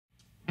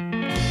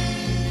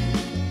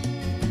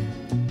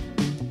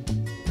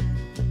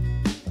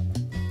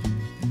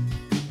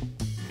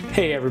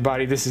Hey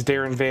everybody, this is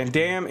Darren Van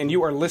Dam, and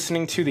you are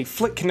listening to the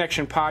Flick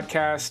Connection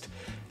podcast,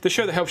 the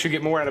show that helps you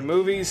get more out of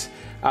movies.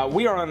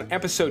 We are on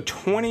episode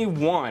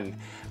 21.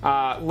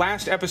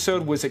 Last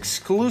episode was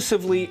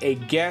exclusively a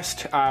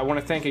guest. I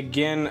want to thank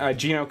again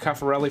Gino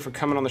Caffarelli for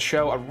coming on the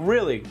show. I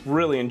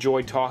really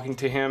enjoyed talking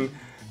to him.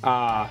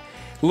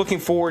 Looking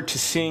forward to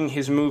seeing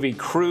his movie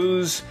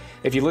Cruise.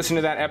 If you listen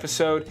to that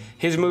episode,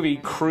 his movie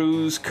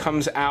Cruise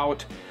comes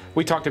out.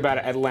 We talked about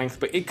it at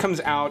length, but it comes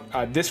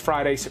out this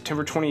Friday,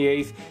 September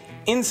 28th,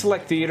 in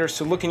select theaters,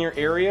 so look in your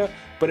area,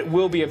 but it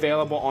will be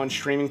available on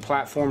streaming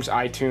platforms,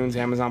 iTunes,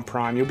 Amazon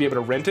Prime. You'll be able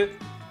to rent it.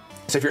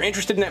 So if you're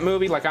interested in that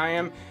movie like I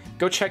am,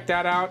 go check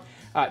that out.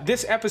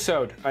 This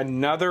episode,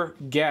 another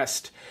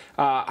guest.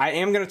 I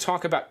am going to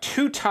talk about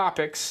two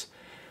topics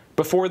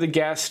before the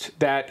guest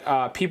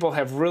that people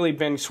have really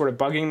been sort of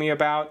bugging me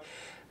about.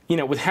 You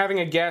know, with having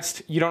a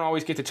guest, you don't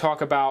always get to talk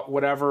about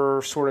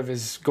whatever sort of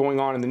is going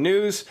on in the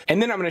news.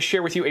 And then I'm going to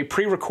share with you a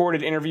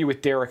pre-recorded interview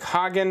with Derek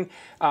Haugen.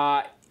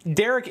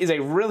 Derek is a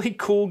really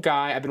cool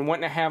guy I've been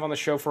wanting to have on the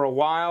show for a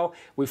while.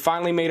 We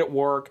finally made it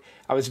work.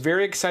 I was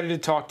very excited to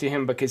talk to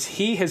him because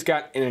he has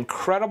got an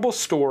incredible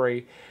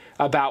story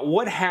about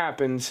what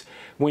happens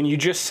when you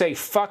just say,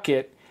 fuck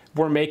it,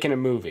 we're making a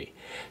movie.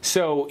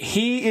 So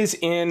he is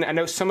in, I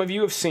know some of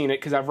you have seen it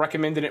because I've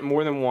recommended it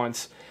more than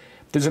once.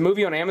 There's a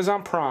movie on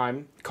Amazon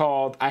Prime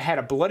called I Had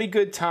a Bloody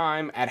Good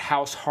Time at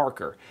House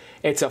Harker.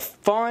 It's a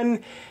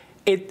fun,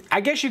 I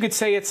guess you could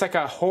say it's like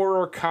a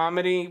horror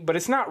comedy, but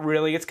it's not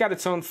really. It's got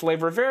its own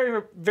flavor,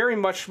 very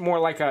much more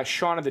like a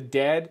Shaun of the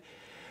Dead,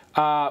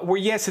 where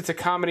yes, it's a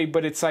comedy,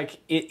 but it's like,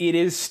 it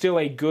is still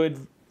a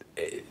good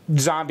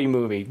zombie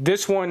movie.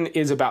 This one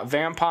is about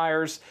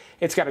vampires.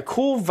 It's got a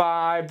cool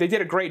vibe. They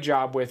did a great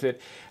job with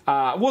it.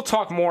 We'll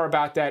talk more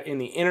about that in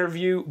the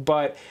interview,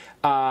 but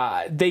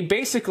they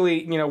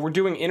basically, you know, were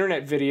doing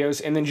internet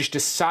videos and then just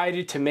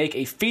decided to make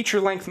a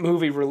feature-length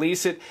movie,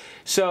 release it.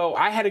 So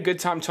I had a good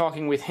time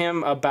talking with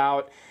him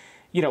about,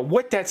 you know,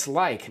 what that's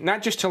like.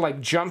 Not just to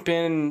like jump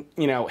in,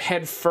 you know,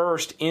 head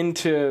first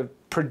into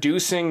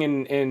producing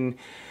and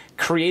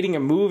creating a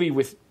movie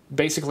with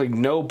basically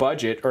no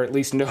budget, or at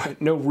least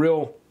no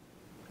real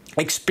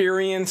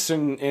experience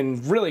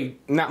and really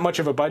not much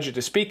of a budget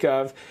to speak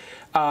of,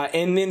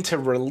 and then to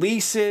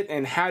release it,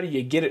 and how do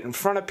you get it in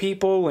front of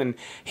people, and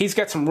he's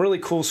got some really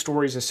cool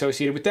stories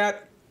associated with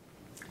that.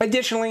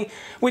 Additionally,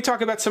 we talk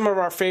about some of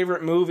our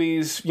favorite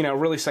movies, you know,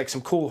 really like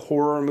some cool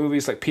horror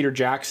movies like Peter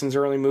Jackson's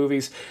early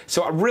movies.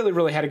 So I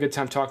really had a good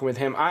time talking with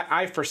him.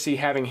 I foresee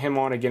having him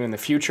on again in the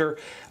future.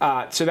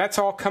 So that's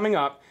all coming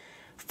up.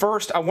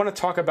 First, I want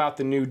to talk about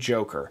the new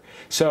Joker.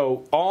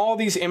 So all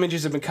these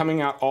images have been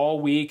coming out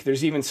all week.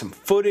 There's even some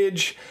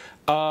footage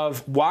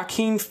of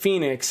Joaquin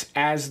Phoenix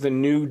as the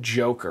new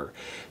Joker.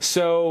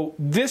 So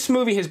this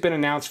movie has been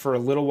announced for a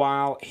little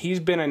while. He's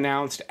been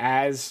announced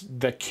as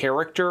the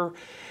character.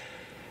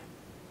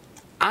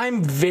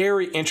 I'm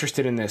very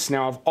interested in this.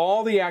 Now, of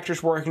all the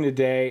actors working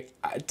today,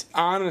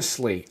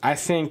 honestly, I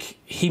think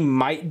he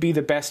might be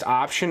the best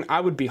option.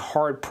 I would be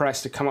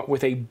hard-pressed to come up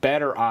with a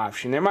better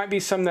option. There might be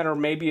some that are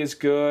maybe as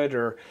good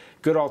or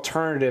good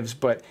alternatives,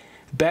 but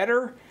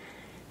better?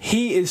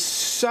 He is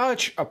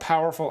such a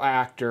powerful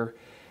actor.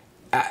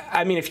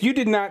 I mean, if you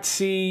did not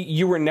see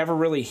You Were Never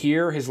Really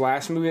Here, his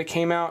last movie that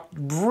came out,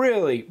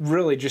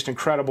 really just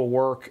incredible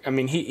work. I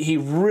mean, he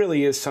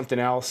really is something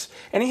else.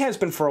 And he has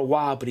been for a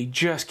while, but he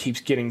just keeps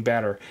getting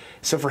better.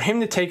 So for him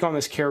to take on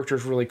this character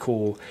is really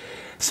cool.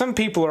 Some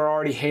people are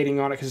already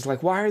hating on it because it's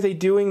like, why are they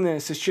doing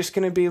this? It's just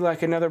going to be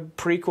like another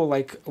prequel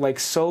like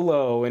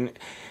Solo. And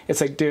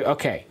it's like, dude,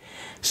 okay.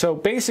 So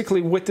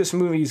basically what this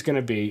movie is going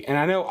to be, and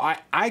I know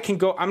I'm going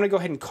to go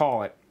ahead and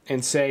call it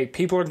and say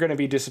people are going to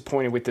be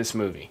disappointed with this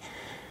movie.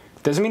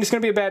 Doesn't mean it's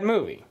going to be a bad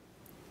movie.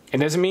 It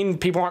doesn't mean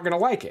people aren't going to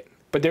like it.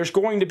 But there's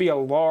going to be a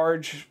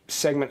large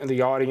segment of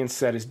the audience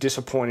that is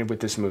disappointed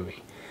with this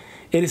movie.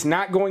 It is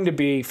not going to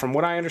be, from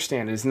what I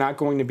understand, it is not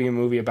going to be a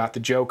movie about the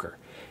Joker.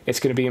 It's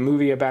going to be a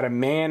movie about a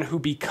man who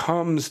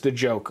becomes the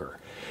Joker.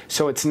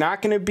 So it's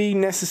not going to be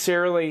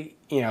necessarily,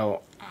 you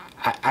know,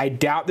 I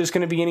doubt there's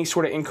going to be any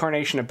sort of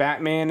incarnation of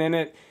Batman in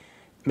it.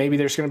 Maybe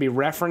there's going to be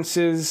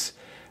references.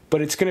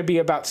 But it's going to be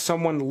about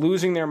someone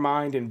losing their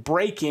mind and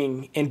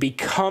breaking and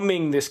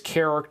becoming this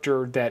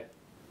character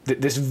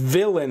this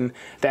villain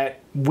that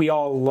we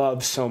all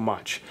love so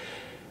much.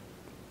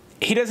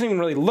 He doesn't even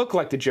really look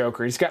like the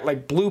Joker. He's got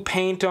like blue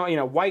paint on, you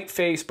know, white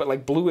face, but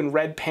like blue and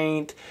red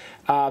paint.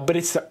 But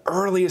it's the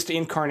earliest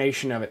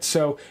incarnation of it.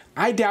 So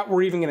I doubt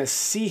we're even going to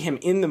see him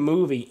in the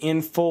movie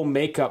in full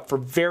makeup for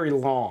very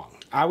long.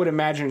 I would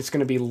imagine it's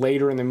going to be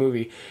later in the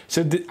movie.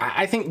 So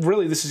I think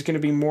really this is going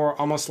to be more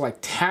almost like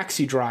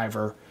Taxi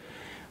Driver,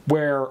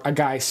 where a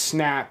guy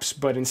snaps,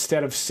 but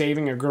instead of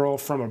saving a girl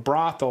from a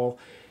brothel,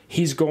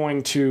 he's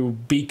going to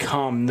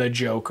become the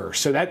Joker.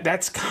 So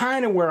that's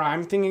kind of where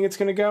I'm thinking it's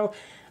going to go.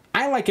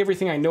 I like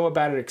everything I know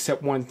about it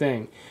except one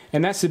thing,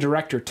 and that's the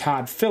director,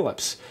 Todd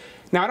Phillips.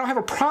 Now, I don't have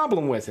a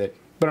problem with it,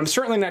 but I'm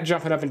certainly not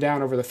jumping up and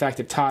down over the fact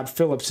that Todd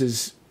Phillips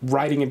is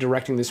writing and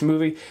directing this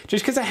movie,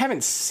 just because I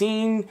haven't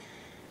seen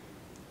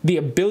the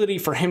ability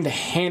for him to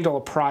handle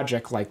a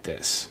project like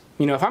this.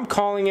 You know, if I'm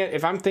calling it,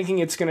 if I'm thinking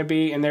it's going to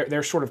be, and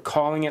they're sort of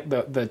calling it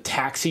the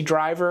Taxi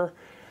Driver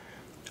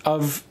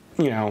of,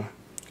 you know,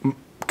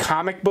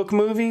 comic book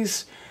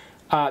movies,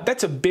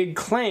 that's a big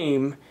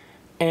claim,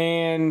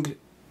 and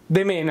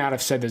they may not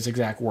have said those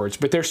exact words,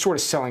 but they're sort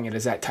of selling it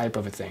as that type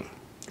of a thing.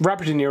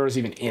 Robert De Niro's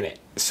even in it.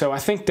 So I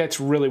think that's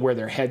really where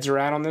their heads are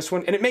at on this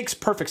one, and it makes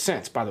perfect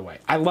sense, by the way.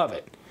 I love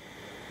it.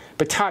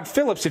 But Todd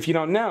Phillips, if you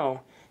don't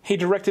know, he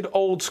directed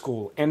Old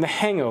School and The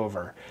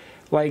Hangover.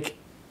 Like,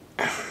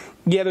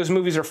 yeah, those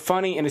movies are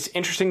funny, and it's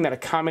interesting that a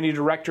comedy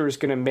director is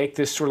going to make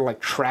this sort of like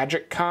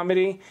tragic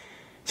comedy.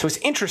 So it's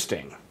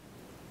interesting.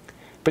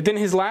 But then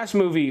his last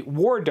movie,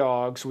 War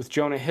Dogs, with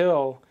Jonah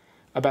Hill,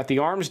 about the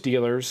arms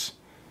dealers,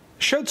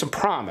 showed some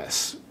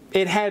promise.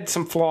 It had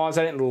some flaws.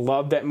 I didn't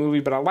love that movie,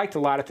 but I liked a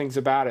lot of things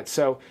about it.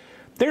 So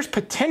there's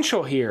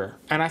potential here,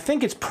 and I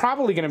think it's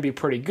probably going to be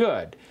pretty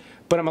good.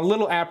 But I'm a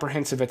little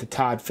apprehensive at the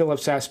Todd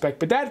Phillips aspect.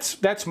 But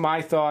that's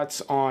my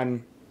thoughts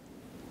on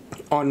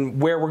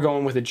where we're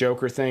going with the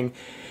Joker thing.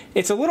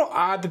 It's a little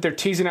odd that they're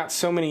teasing out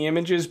so many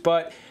images,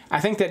 but I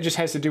think that just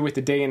has to do with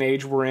the day and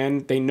age we're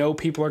in. They know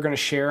people are going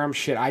to share them.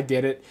 Shit, I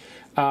did it.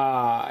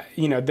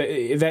 You know,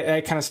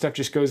 that kind of stuff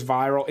just goes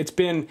viral. It's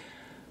been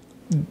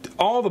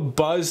all the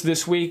buzz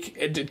this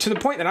week to the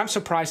point that I'm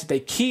surprised that they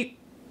keep,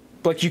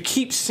 like, you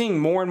keep seeing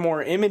more and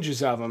more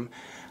images of them.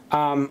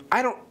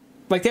 I don't,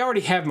 like, they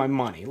already have my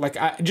money. Like,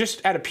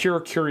 just out of pure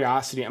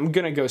curiosity, I'm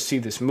going to go see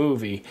this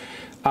movie.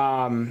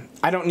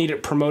 I don't need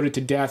it promoted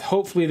to death.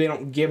 Hopefully they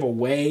don't give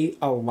away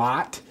a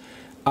lot,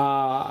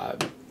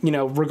 you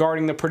know,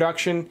 regarding the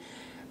production.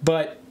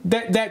 But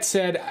that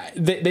said,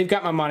 they've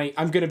got my money.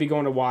 I'm going to be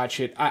going to watch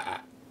it.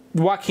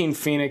 Joaquin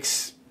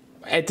Phoenix,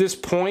 at this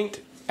point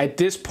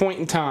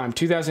in time,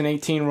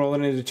 2018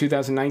 rolling into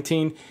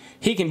 2019,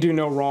 he can do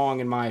no wrong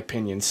in my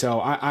opinion. So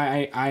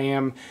I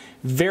am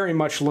very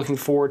much looking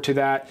forward to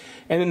that.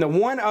 And then the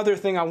one other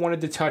thing I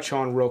wanted to touch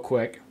on real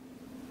quick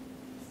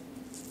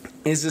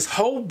is this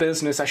whole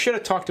business, I should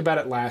have talked about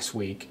it last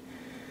week,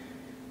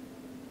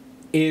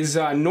 is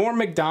Norm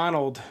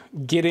Macdonald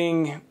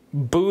getting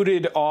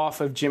booted off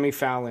of Jimmy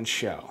Fallon's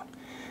show.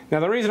 Now,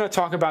 the reason I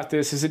talk about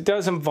this is it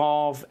does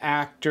involve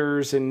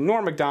actors, and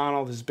Norm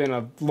Macdonald has been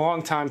a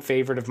longtime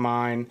favorite of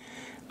mine.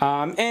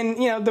 And,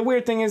 you know, the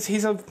weird thing is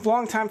he's a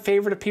longtime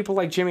favorite of people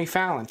like Jimmy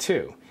Fallon,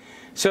 too.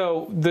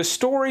 So the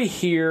story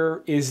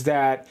here is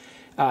that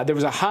there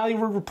was a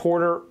Hollywood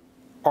Reporter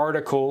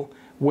article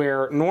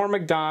where Norm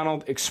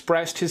Macdonald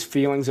expressed his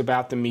feelings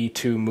about the Me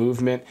Too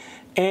movement.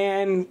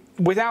 And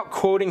without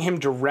quoting him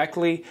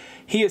directly,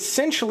 he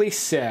essentially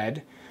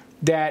said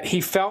that he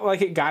felt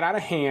like it got out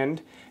of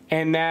hand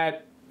and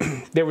that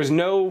there was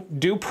no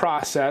due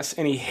process,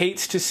 and he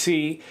hates to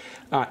see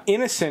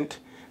innocent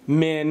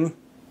men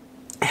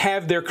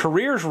have their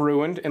careers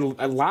ruined and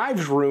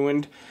lives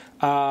ruined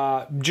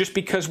just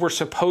because we're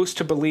supposed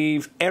to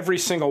believe every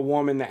single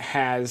woman that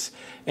has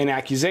an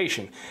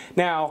accusation.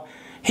 Now,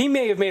 he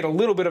may have made a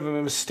little bit of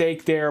a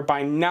mistake there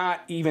by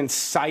not even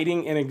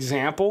citing an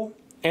example.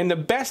 And the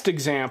best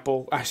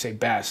example, I say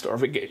best, or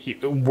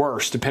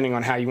worse, depending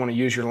on how you want to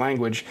use your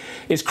language,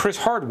 is Chris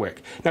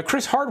Hardwick. Now,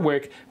 Chris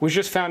Hardwick was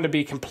just found to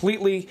be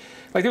completely,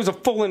 like, there was a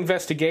full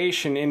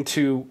investigation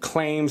into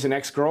claims an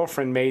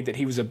ex-girlfriend made that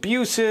he was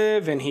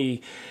abusive, and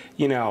he,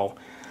 you know,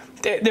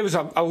 there was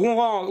a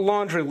long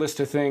laundry list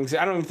of things.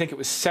 I don't even think it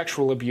was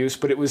sexual abuse,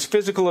 but it was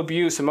physical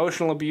abuse,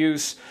 emotional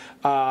abuse,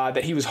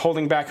 that he was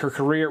holding back her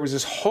career. It was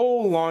this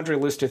whole laundry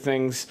list of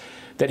things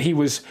that he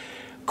was,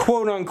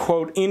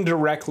 quote-unquote,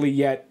 indirectly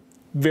yet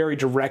very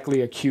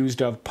directly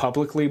accused of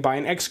publicly by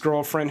an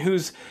ex-girlfriend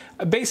who's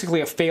basically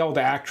a failed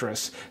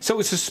actress. So it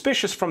was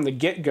suspicious from the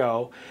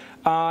get-go.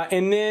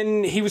 And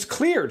then he was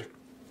cleared.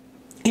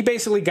 He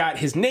basically got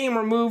his name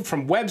removed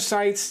from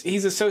websites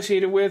he's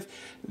associated with.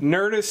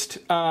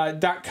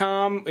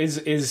 Nerdist.com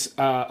is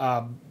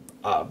a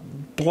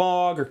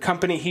blog or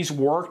company he's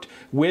worked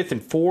with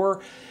and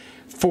for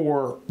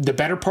the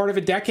better part of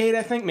a decade,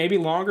 I think, maybe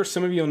longer.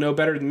 Some of you will know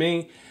better than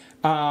me.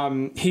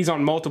 He's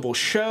on multiple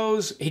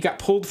shows. He got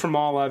pulled from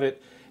all of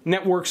it.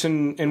 Networks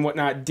and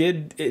whatnot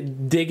did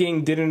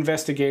an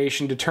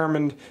investigation,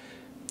 determined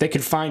they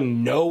could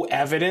find no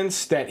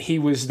evidence that he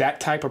was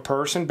that type of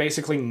person,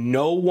 basically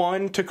no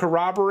one to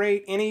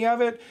corroborate any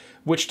of it,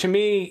 which to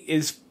me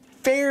is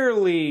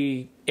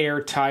fairly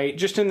airtight,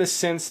 just in the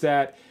sense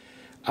that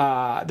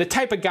the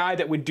type of guy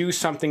that would do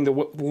something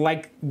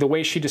like the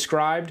way she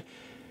described,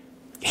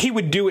 he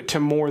would do it to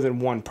more than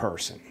one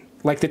person.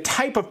 Like, the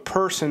type of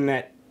person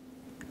that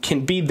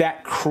can be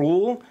that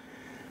cruel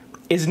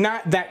is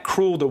not that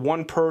cruel to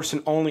one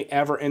person only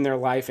ever in their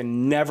life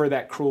and never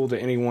that cruel to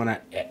anyone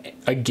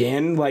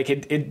again.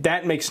 Like,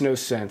 that makes no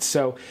sense.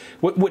 So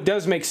what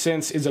does make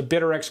sense is a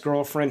bitter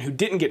ex-girlfriend who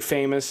didn't get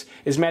famous,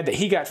 is mad that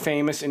he got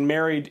famous and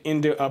married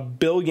into a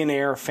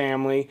billionaire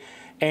family,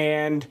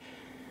 and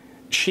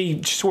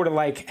she sort of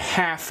like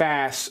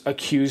half-ass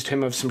accused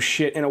him of some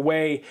shit in a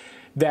way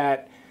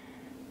that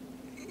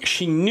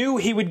she knew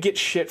he would get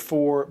shit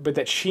for, but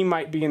that she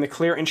might be in the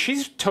clear, and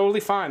she's totally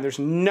fine. There's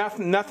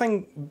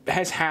nothing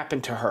has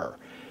happened to her.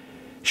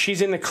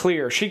 She's in the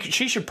clear. She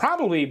should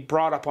probably be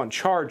brought up on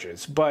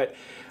charges, but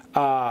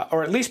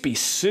or at least be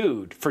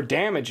sued for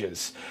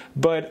damages.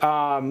 But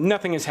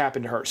nothing has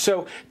happened to her.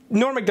 So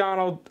Norm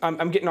Macdonald,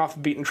 I'm getting off the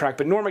beaten track,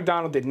 but Norm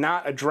Macdonald did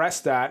not address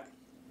that,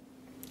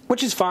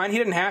 which is fine. He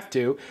didn't have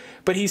to,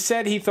 but he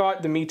said he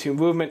thought the Me Too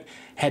movement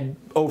had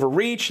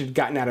overreached, had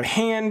gotten out of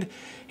hand.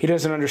 He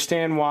doesn't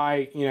understand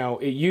why, you know,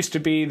 it used to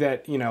be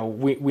that, you know,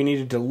 we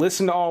needed to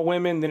listen to all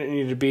women, then it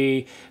needed to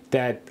be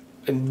that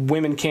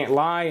women can't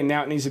lie, and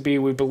now it needs to be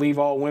we believe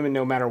all women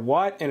no matter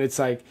what. And it's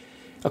like,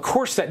 of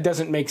course that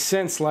doesn't make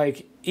sense.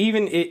 Like,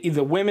 even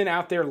the women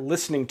out there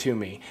listening to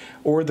me,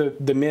 or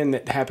the men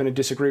that happen to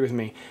disagree with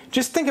me,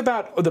 just think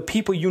about the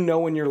people you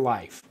know in your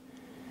life.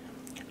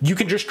 You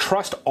can just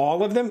trust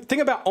all of them.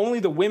 Think about only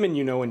the women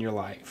you know in your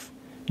life.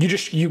 You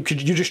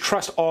just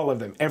trust all of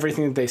them,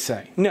 everything that they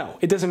say. No,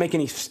 it doesn't make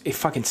any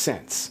fucking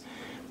sense.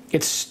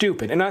 It's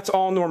stupid, and that's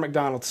all Norm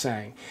Macdonald's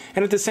saying.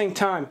 And at the same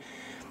time,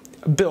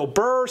 Bill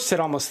Burr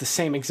said almost the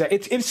same exact.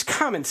 It's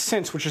common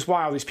sense, which is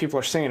why all these people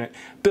are saying it.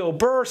 Bill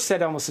Burr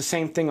said almost the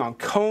same thing on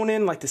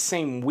Conan, like the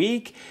same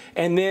week,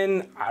 and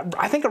then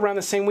I think around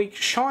the same week,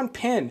 Sean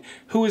Penn,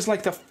 who is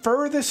like the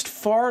furthest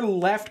far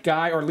left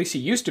guy, or at least he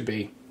used to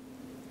be.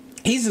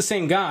 He's the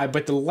same guy,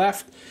 but the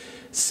left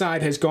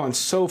side has gone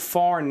so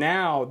far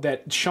now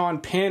that Sean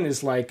Penn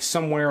is like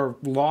somewhere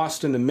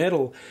lost in the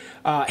middle.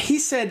 He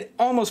said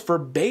almost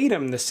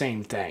verbatim the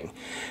same thing.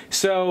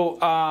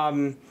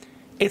 So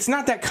it's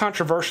not that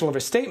controversial of a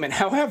statement.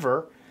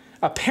 However,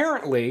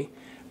 apparently,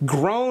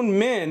 grown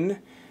men,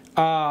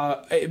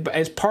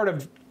 as part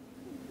of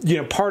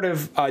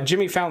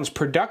Jimmy Fallon's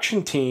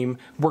production team,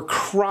 were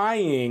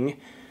crying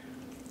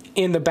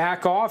in the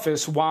back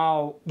office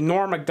while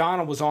Norm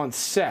Macdonald was on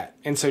set.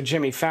 And so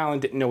Jimmy Fallon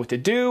didn't know what to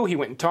do. He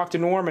went and talked to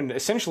Norm, and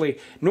essentially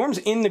Norm's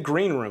in the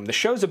green room. The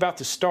show's about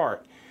to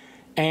start,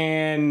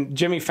 and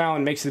Jimmy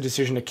Fallon makes the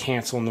decision to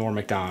cancel Norm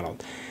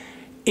Macdonald.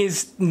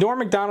 Is Norm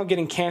Macdonald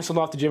getting canceled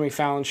off the Jimmy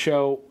Fallon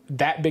show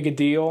that big a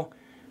deal?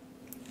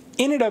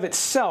 In and of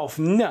itself,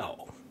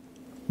 no.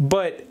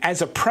 But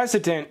as a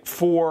precedent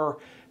for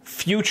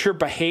future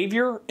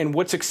behavior and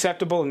what's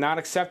acceptable and not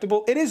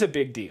acceptable, it is a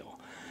big deal.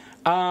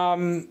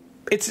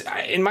 It's,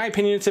 in my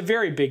opinion, it's a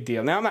very big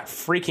deal. Now, I'm not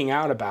freaking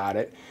out about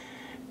it.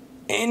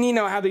 And you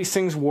know how these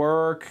things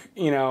work.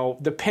 You know,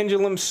 the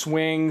pendulum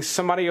swings.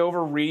 Somebody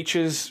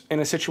overreaches in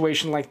a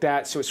situation like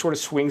that, so it sort of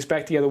swings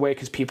back the other way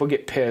because people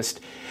get pissed.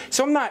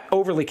 So I'm not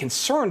overly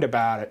concerned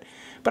about it,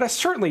 but I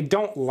certainly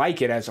don't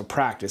like it as a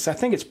practice. I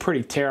think it's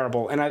pretty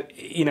terrible. And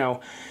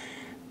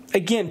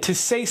again, to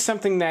say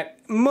something that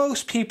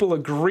most people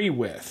agree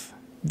with,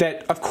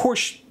 that of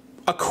course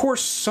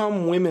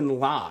some women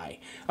lie.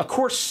 Of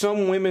course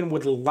some women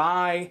would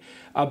lie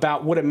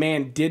about what a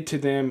man did to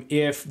them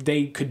if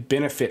they could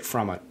benefit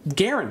from it.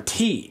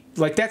 Guaranteed.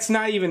 Like, that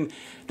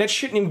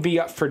shouldn't even be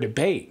up for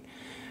debate.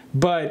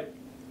 But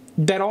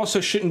that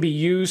also shouldn't be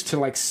used to,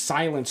 like,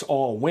 silence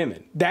all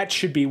women. That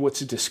should be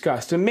what's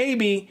discussed. And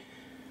maybe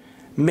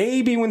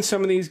when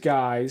some of these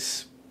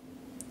guys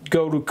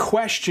go to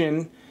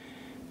question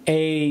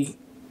a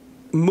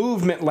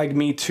movement like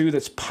Me Too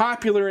that's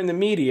popular in the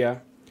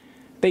media,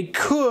 they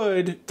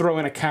could throw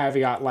in a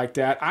caveat like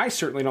that. I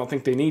certainly don't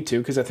think they need to,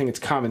 because I think it's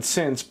common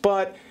sense.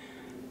 But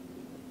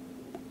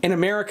in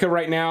America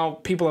right now,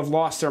 people have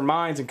lost their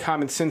minds, and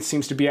common sense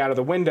seems to be out of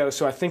the window.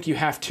 So I think you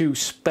have to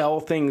spell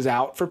things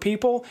out for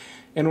people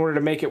in order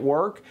to make it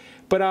work.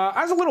 But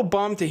I was a little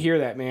bummed to hear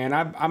that, man.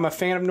 I'm a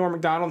fan of Norm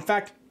Macdonald. In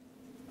fact,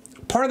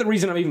 part of the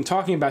reason I'm even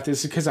talking about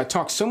this is because I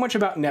talk so much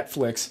about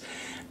Netflix.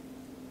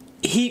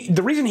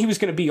 The reason he was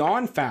going to be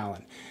on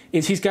Fallon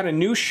is he's got a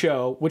new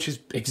show, which is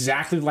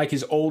exactly like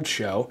his old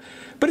show,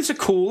 but it's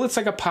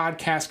like a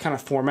podcast kind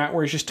of format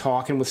where he's just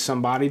talking with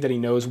somebody that he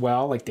knows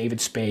well, like David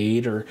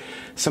Spade or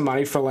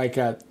somebody, for like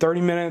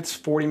 30 minutes,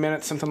 40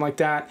 minutes, something like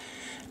that.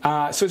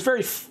 So it's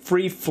very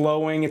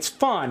free-flowing. It's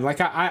fun. Like,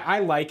 I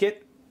like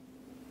it.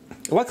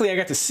 Luckily, I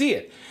got to see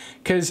it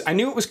because I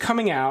knew it was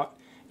coming out,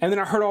 and then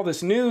I heard all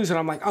this news, and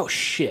I'm like, oh,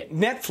 shit.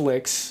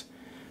 Netflix,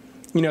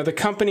 you know, the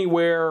company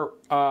where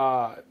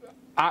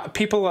I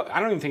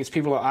don't even think it's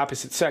people of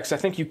opposite sex. I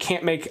think you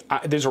can't make,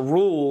 there's a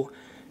rule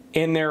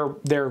in their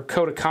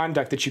code of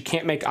conduct that you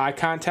can't make eye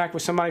contact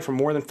with somebody for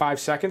more than 5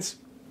 seconds.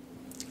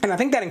 And I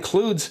think that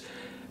includes,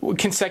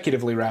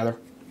 consecutively rather.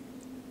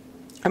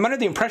 I'm under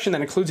the impression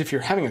that includes if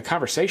you're having a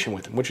conversation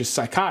with them, which is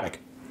psychotic.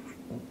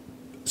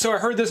 So I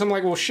heard this, I'm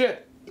like, well,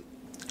 shit.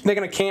 They're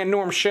going to can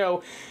Norm's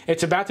show.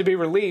 It's about to be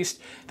released.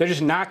 They're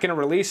just not going to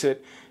release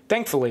it.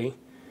 Thankfully,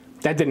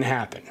 that didn't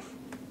happen.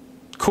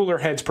 Cooler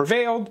heads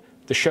prevailed.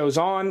 The show's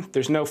on,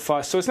 there's no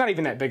fuss, so it's not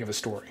even that big of a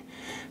story.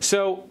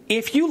 So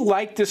if you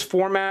like this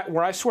format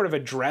where I sort of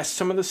address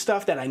some of the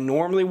stuff that I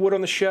normally would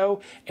on the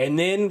show and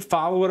then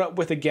follow it up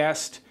with a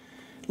guest,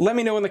 let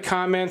me know in the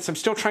comments. I'm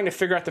still trying to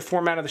figure out the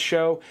format of the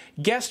show.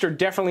 Guests are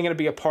definitely going to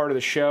be a part of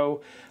the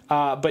show,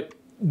 but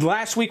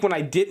last week when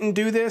I didn't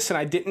do this and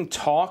I didn't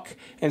talk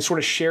and sort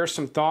of share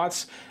some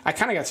thoughts, I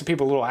kind of got some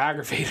people a little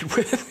aggravated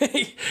with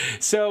me.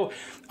 So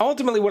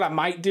ultimately what I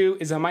might do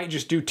is I might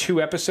just do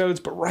 2 episodes,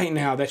 but right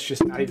now that's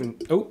just not even,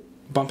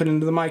 bumping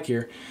into the mic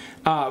here.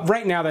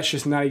 Right now that's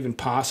just not even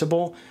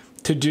possible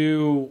to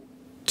do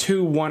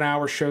 2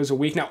 one-hour shows a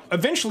week. Now,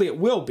 eventually it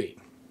will be.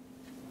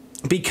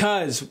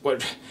 Because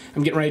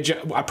I'm getting ready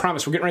to, I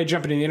promise we're getting ready to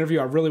jump into the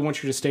interview. I really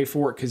want you to stay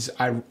for it because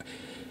I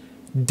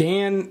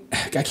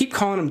keep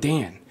calling him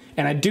Dan,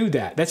 and I do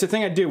that. That's the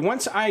thing I do.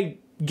 Once I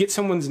get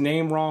someone's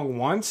name wrong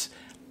once,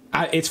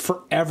 it's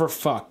forever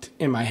fucked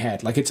in my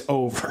head. Like, it's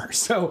over.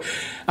 So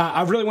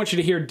I really want you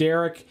to hear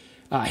Derek.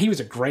 He was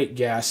a great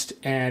guest,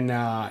 and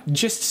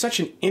just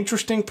such an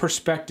interesting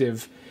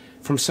perspective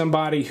from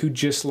somebody who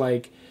just,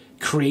 like,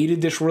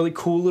 created this really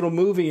cool little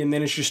movie and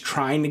then it's just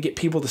trying to get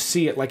people to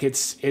see it. Like,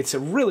 it's a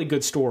really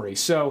good story.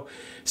 So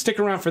stick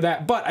around for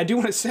that. But I do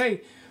want to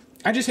say,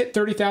 I just hit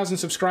 30,000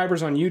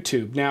 subscribers on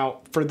YouTube.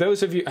 Now, for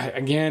those of you,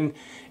 again,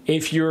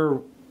 if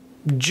you're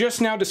just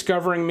now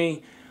discovering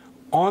me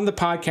on the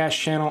podcast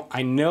channel,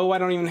 I know I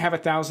don't even have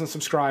 1,000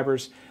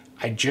 subscribers.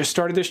 I just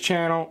started this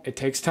channel. It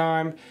takes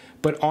time.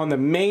 But on the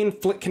main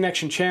Flick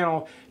Connection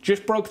channel,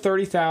 just broke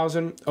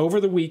 30,000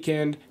 over the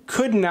weekend.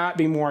 Could not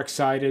be more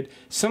excited.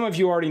 Some of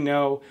you already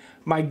know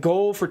my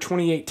goal for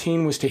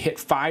 2018 was to hit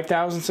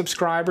 5,000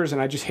 subscribers,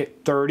 and I just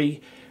hit 30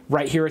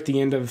 right here at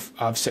the end of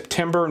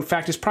September. In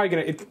fact, it's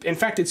probably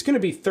it's gonna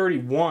be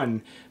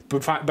 31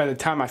 by the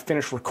time I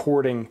finish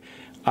recording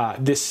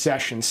this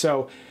session.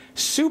 So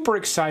super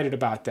excited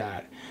about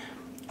that.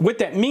 What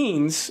that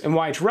means and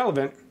why it's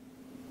relevant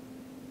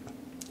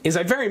is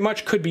I very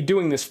much could be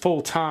doing this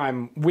full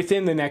time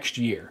within the next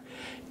year.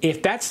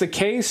 If that's the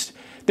case,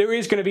 there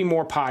is going to be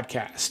more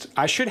podcasts.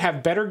 I should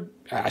have better,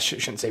 I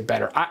shouldn't say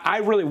better. I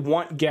really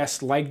want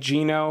guests like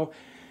Gino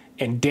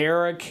and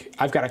Derek.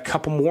 I've got a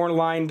couple more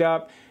lined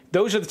up.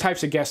 Those are the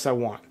types of guests I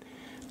want.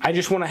 I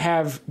just want to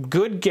have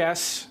good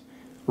guests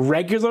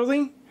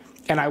regularly,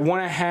 and I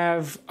want to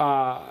have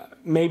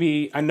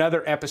maybe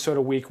another episode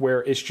a week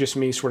where it's just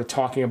me sort of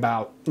talking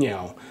about,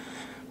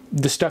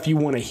 the stuff you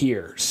want to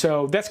hear.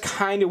 So that's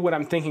kind of what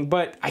I'm thinking,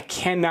 but I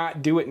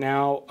cannot do it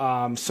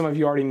now. Some of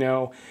you already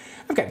know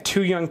I've got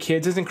 2 young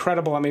kids. It's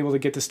incredible I'm able to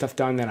get the stuff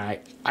done that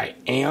I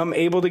am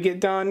able to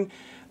get done.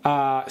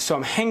 So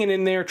I'm hanging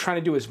in there trying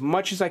to do as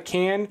much as I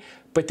can,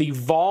 but the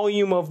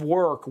volume of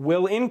work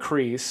will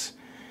increase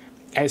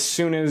as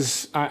soon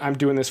as I'm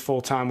doing this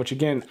full time, which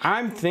again,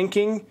 I'm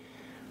thinking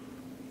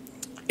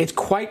it's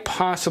quite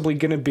possibly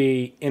going to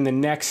be in the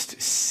next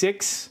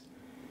 6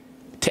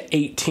 to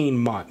 18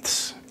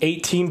 months.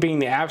 18 being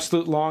the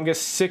absolute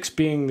longest, 6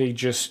 being the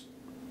just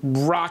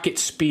rocket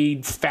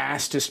speed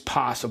fastest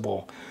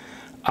possible.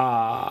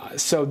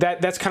 So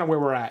that's kind of where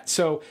we're at.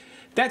 So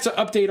that's an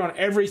update on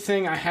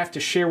everything I have to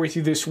share with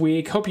you this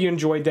week. Hope you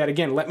enjoyed that.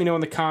 Again, let me know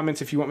in the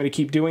comments if you want me to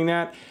keep doing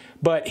that.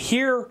 But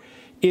here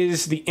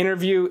is the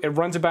interview. It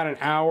runs about an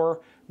hour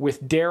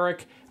with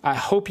Derek. I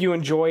hope you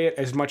enjoy it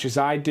as much as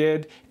I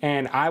did,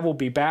 and I will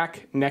be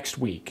back next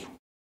week.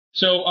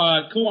 So,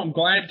 cool. I'm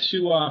glad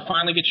to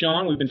finally get you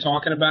on. We've been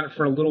talking about it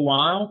for a little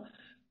while.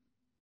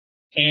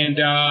 And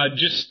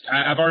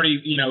I've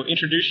already,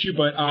 introduced you,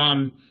 but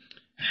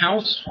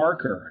House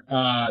Harker,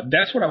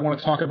 that's what I want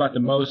to talk about the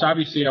most.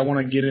 Obviously, I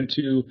want to get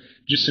into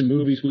just some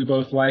movies we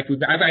both like. I've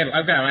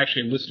got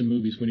actually a list of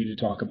movies we need to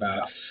talk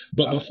about.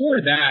 But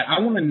before that, I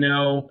want to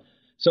know,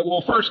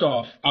 first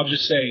off, I'll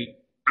just say,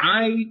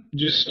 I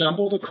just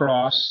stumbled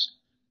across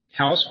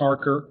House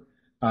Harker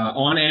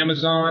on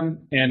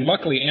Amazon, and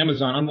luckily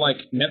Amazon,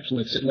 unlike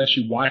Netflix, it lets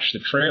you watch the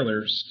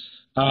trailers.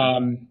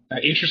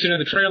 Interested in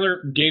the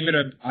trailer, gave it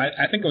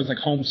I think I was like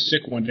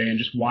homesick one day and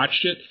just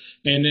watched it,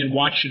 and then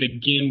watched it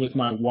again with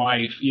my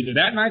wife either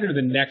that night or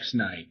the next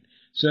night.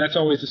 So that's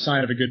always a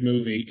sign of a good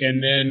movie.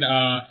 And then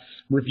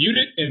reviewed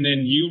it, and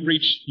then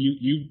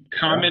you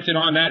commented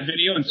on that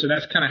video, and so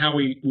that's kind of how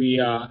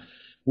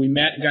we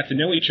met and got to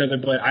know each other.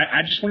 But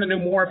I just want to know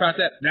more about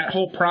that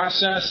whole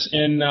process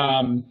and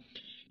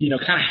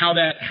kind of how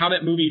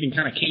that movie even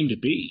kind of came to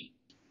be.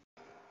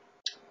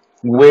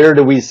 Where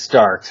do we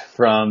start?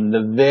 From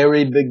the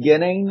very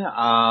beginning?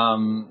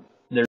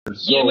 There's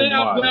so much.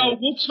 Well,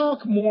 we'll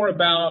talk more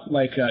about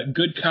like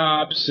Good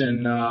Cops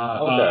and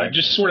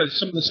just sort of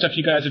some of the stuff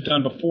you guys have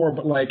done before.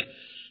 But like,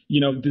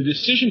 the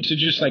decision to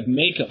just like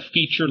make a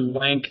feature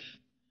length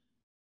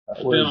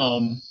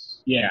film.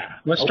 Yeah,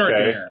 let's start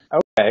there.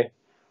 Okay.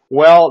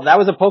 Well, that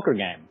was a poker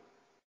game.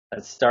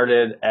 It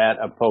started at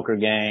a poker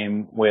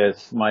game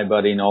with my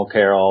buddy Noel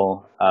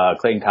Carroll,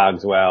 Clayton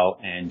Cogswell,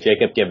 and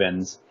Jacob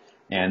Gibbons.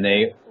 And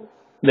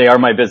they are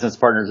my business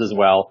partners as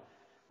well.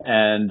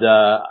 And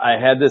I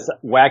had this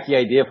wacky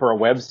idea for a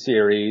web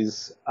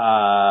series.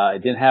 I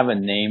didn't have a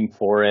name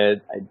for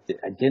it.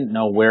 I didn't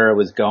know where it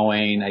was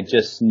going. I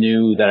just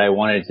knew that I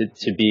wanted it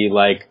to be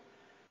like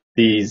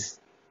these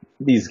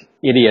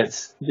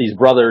idiots, these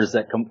brothers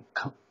that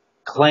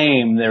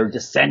claim they're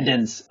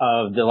descendants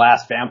of the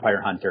last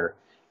vampire hunter.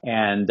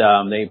 And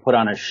they put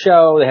on a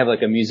show. They have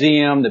like a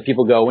museum that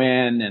people go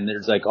in, and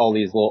there's like all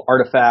these little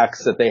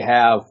artifacts that they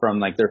have from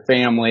like their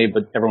family,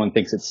 but everyone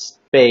thinks it's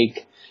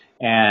fake.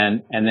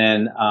 And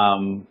then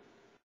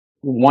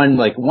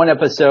one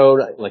episode,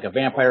 like a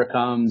vampire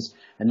comes,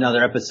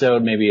 another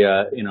episode maybe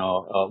a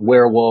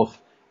werewolf,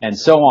 and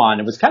so on.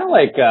 It was kind of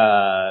like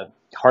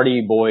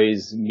Hardy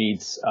Boys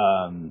meets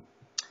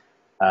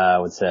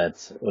what's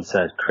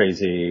that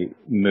crazy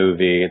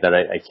movie that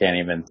I can't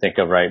even think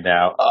of right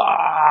now?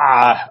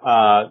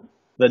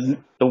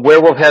 The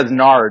werewolf has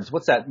nards.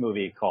 What's that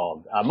movie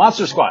called?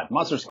 Monster Squad.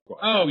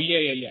 Oh,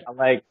 yeah.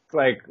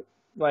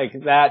 Like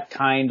that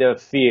kind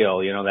of feel,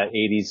 that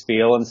 80s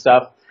feel and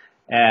stuff.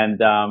 And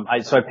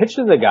so I pitched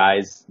to the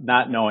guys,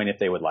 not knowing if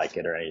they would like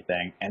it or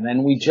anything. And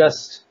then we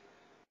just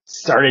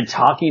started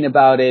talking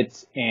about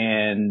it,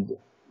 and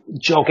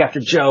joke after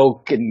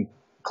joke, and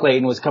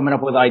Clayton was coming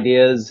up with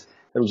ideas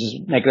that was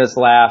just making us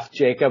laugh.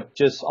 Jacob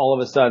just all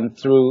of a sudden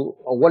threw,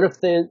 what if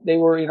they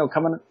were,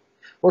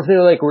 what if they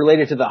were like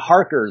related to the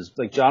Harkers,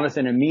 like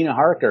Jonathan and Mina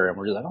Harker? And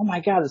we're just like, oh my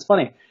God, it's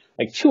funny.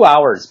 Like 2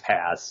 hours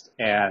passed,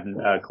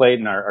 and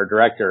Clayton, our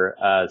director,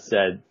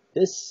 said,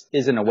 this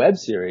isn't a web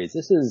series.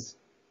 This is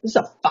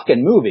a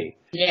fucking movie.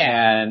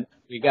 Yeah. And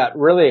we got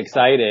really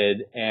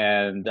excited,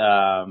 and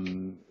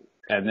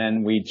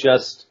then we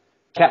just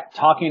kept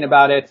talking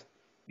about it,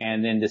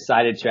 and then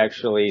decided to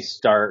actually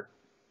start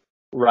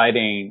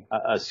writing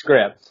a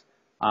script.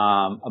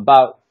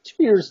 About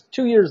 2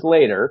 years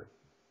later,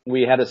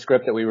 we had a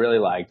script that we really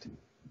liked,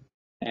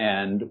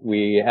 and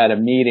we had a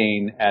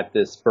meeting at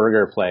this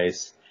burger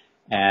place,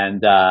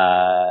 and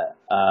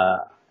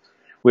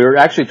we were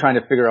actually trying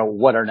to figure out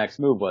what our next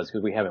move was,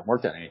 because we haven't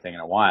worked on anything in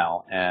a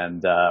while.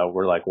 And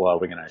we're like, well, are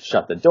we going to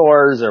shut the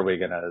doors? Are we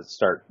going to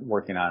start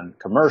working on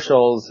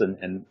commercials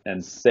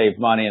and save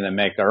money and then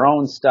make our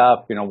own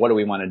stuff? What do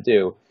we want to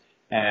do?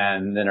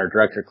 And then our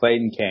director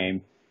Clayton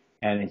came,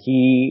 and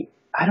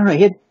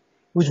it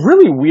was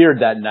really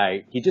weird that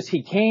night.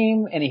 He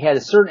came, and he had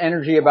a certain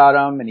energy about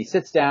him, and he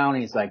sits down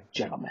and he's like,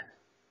 gentlemen,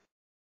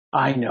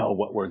 I know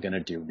what we're going to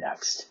do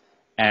next.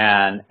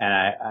 And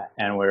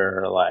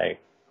we're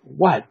like,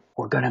 what?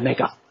 We're going to make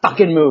a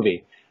fucking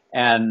movie.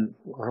 And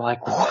we're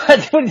like, what? What are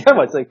you talking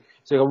about? It's like,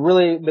 so I've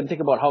really been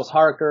thinking about House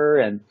Harker.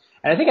 And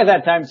I think at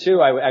that time too,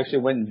 I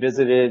actually went and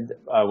visited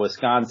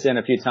Wisconsin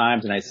a few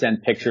times, and I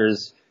sent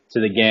pictures to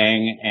the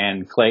gang,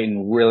 and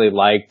Clayton really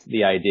liked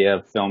the idea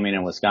of filming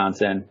in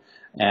Wisconsin,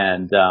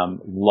 and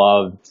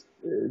loved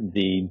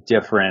the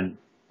different,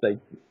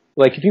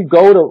 like if you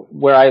go to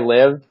where I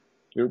live,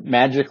 you're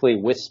magically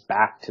whisked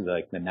back to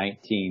the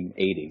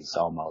 1980s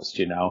almost,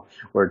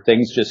 where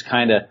things just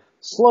kind of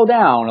slow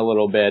down a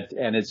little bit,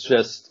 and it's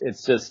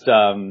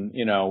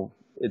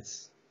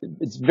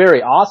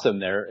very awesome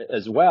there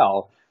as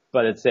well,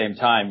 but at the same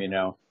time,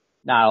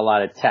 not a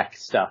lot of tech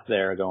stuff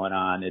there going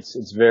on.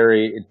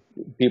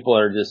 People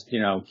are just,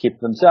 keep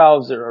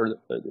themselves or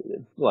a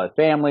lot of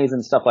families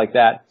and stuff like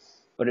that,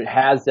 but it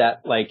has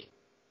that like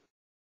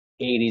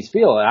 80s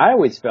feel. And I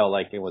always felt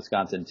like in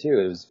Wisconsin too,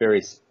 it was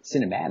very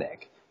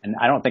cinematic, and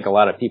I don't think a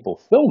lot of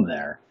people film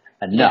there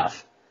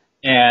enough.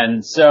 Yeah.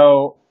 And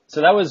so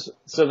that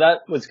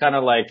was kind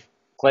of like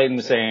Clayton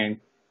was saying,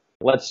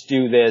 let's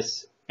do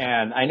this.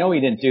 And I know he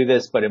didn't do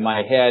this, but in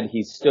my head,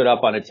 he stood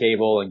up on a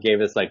table and gave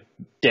this like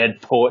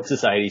Dead Poet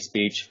Society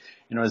speech,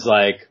 and it was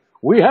like,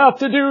 we have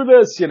to do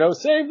this,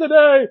 save the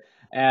day.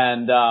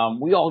 And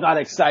we all got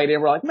excited.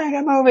 We're like, make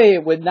a movie,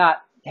 with not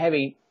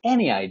having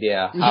any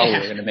idea how we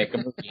were going to make a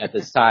movie at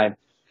this time,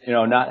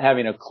 not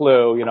having a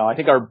clue. I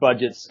think our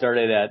budget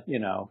started at,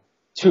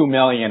 $2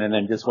 million, and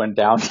then just went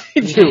down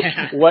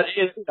to what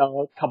is,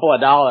 a couple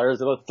of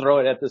dollars. Let's throw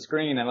it at the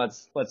screen and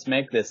let's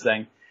make this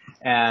thing.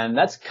 And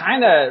that's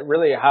kind of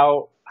really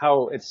how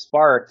it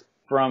sparked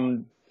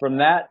from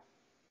that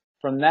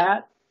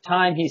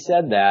time he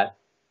said that.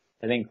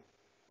 I think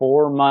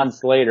 4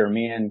 months later,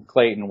 me and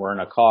Clayton were in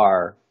a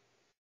car.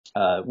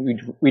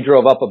 We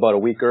drove up about a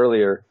week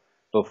earlier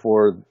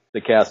before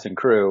the cast and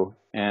crew,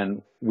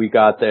 and we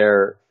got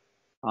there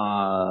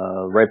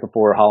right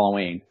before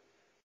Halloween.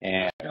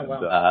 And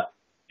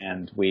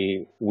and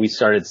we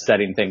started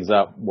setting things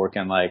up,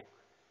 working like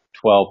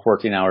 12,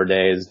 14-hour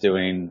days,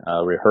 doing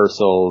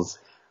rehearsals,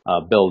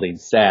 building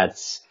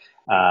sets,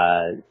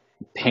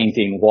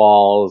 painting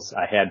walls.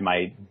 I had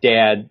my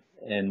dad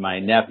and my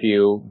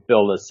nephew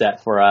build a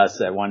set for us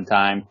at one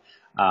time.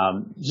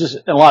 Just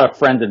a lot of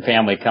friends and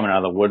family coming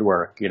out of the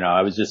woodwork.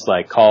 I was just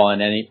like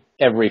calling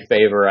every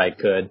favor I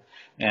could.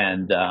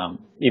 And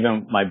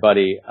even my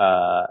buddy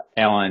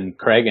Alan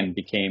Cragen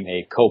became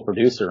a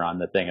co-producer on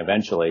the thing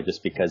eventually,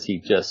 just because he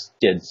just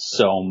did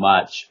so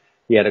much.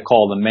 He had to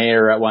call the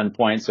mayor at one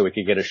point so we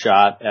could get a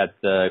shot at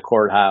the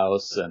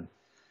courthouse, and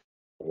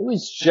it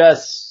was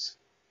just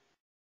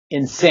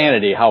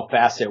insanity how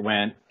fast it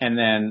went, and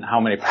then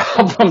how many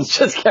problems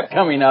just kept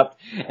coming up,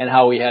 and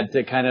how we had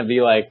to kind of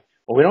be like,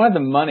 well, we don't have the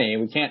money,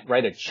 we can't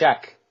write a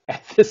check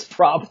at this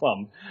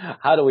problem.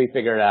 How do we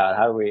figure it out?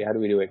 How do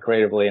we do it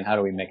creatively, and how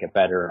do we make it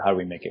better? How do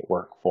we make it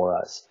work for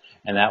us?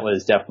 And that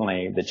was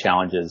definitely the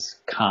challenges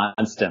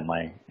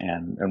constantly.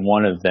 And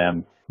one of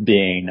them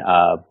being,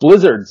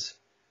 blizzards.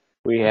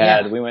 We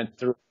went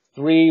through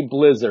 3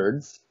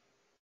 blizzards,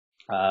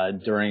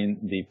 during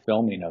the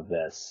filming of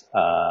this,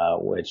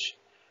 which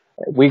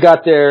we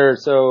got there.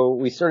 So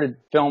we started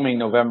filming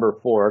November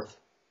 4th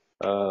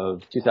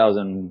of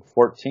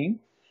 2014.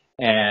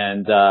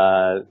 And,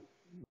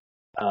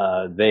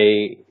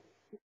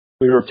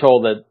 we were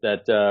told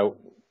that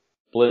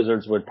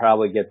blizzards would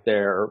probably get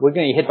there. We're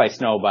going to get hit by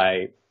snow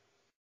by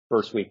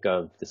first week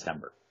of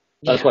December.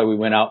 That's why we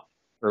went out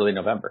early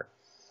November.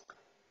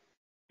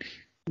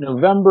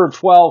 November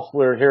 12th,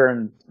 we were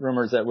hearing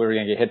rumors that we were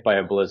going to get hit by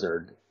a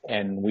blizzard,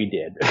 and we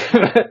did.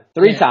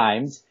 3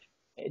 times.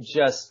 It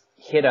just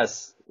hit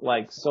us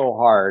like so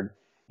hard.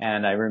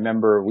 And I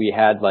remember we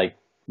had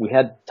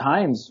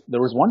times,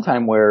 there was one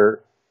time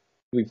where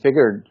we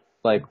figured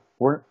like,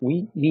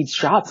 we need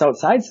shots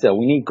outside still.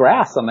 We need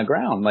grass on the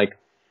ground. Like,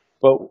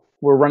 but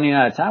we're running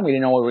out of time. We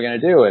didn't know what we were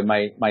going to do. And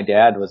my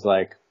dad was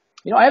like,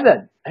 I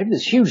have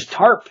this huge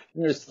tarp.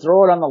 You just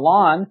throw it on the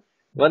lawn,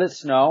 let it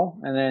snow,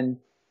 and then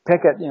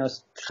pick it,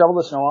 shovel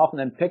the snow off and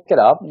then pick it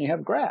up and you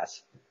have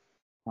grass.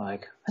 I'm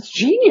like, that's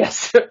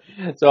genius.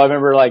 So I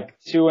remember like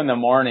 2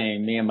 a.m,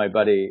 me and my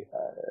buddy,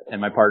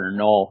 and my partner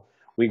Noel,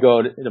 we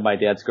go to my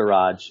dad's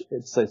garage.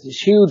 It's like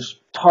this huge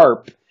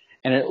tarp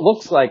and it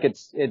looks like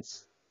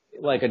it's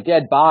like a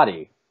dead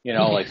body,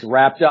 like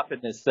wrapped up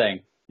in this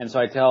thing. And so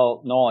I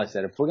tell Noel, I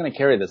said, if we're going to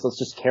carry this, let's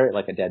just carry it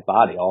like a dead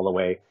body all the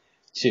way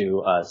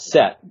to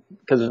set.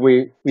 Because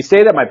we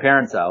stayed at my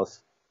parents' house,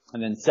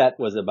 and then set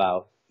was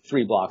about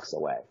 3 blocks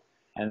away.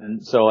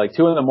 And so like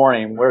 2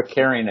 a.m, we're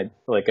carrying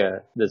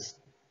this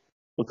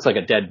looks like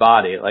a dead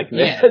body like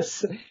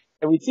this.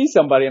 And we see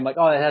somebody, I'm like,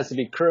 oh, that has to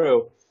be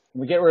crew.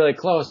 And we get really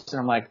close, and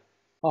I'm like,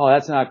 oh,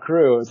 that's not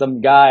crew.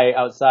 Some guy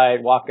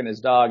outside walking his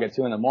dog at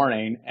 2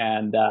 a.m,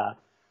 and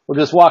we're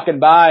just walking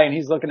by, and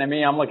he's looking at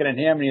me, I'm looking at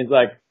him, and he's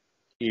like,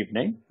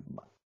 evening.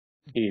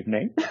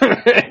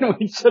 And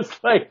we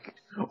just like,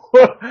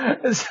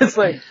 it's just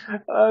like,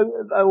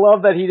 I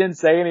love that he didn't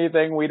say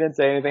anything. We didn't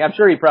say anything. I'm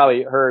sure he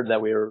probably heard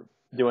that we were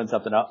doing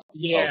something up.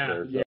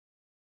 Yeah.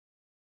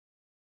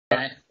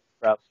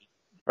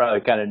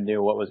 Probably kind of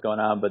knew what was going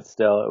on, but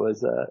still, it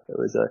was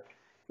a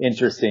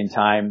interesting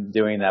time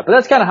doing that. But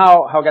that's kind of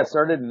how it got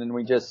started, and then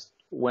we just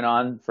went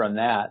on from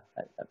that.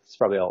 It's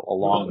probably a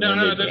long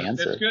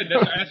answer. That's good.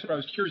 That's what I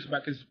was curious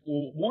about, because,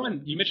 well,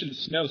 one, you mentioned the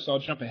snow, so I'll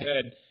jump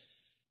ahead.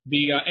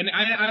 And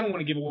I don't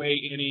want to give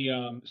away any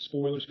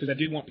spoilers, because I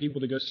do want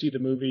people to go see the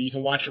movie. You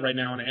can watch it right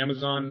now on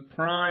Amazon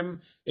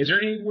Prime. Is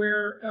there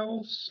anywhere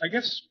else? I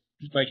guess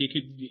like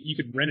you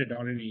could rent it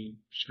on any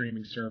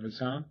streaming service,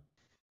 huh?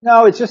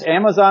 No, it's just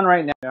Amazon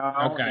right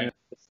now. Okay. In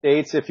the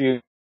States, if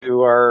you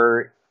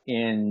are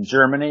in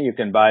Germany, you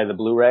can buy the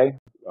Blu-ray.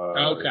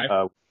 Okay.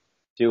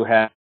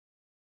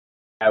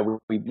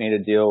 We made a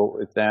deal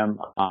with them.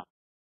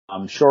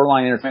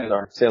 Shoreline Entertainment is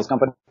our sales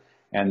company,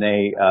 and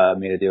they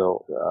made a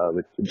deal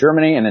with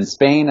Germany, and then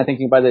Spain. I think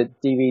you can buy the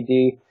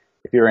DVD.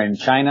 If you're in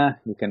China,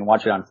 you can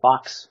watch it on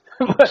Fox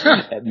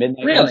at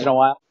midnight once in a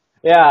while.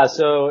 Yeah,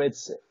 so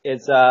it's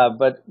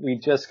but we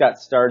just got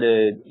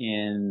started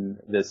in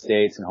the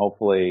States, and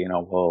hopefully,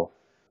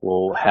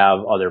 we'll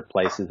have other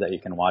places that you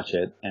can watch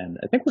it. And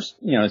I think we're,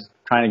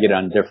 trying to get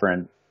on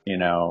different,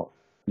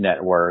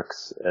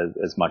 networks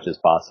as much as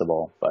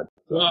possible. But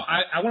well,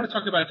 I want to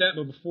talk about that,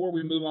 but before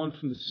we move on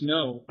from the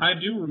snow, I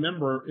do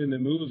remember in the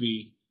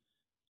movie,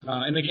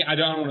 and again, I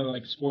don't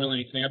want to spoil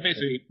anything.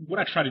 What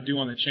I try to do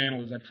on the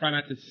channel is I try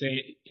not to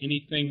say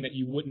anything that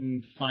you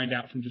wouldn't find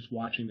out from just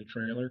watching the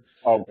trailer.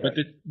 Okay.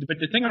 But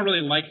the thing I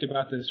really liked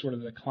about this sort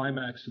of the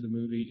climax of the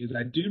movie is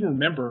I do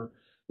remember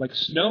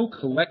snow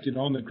collected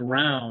on the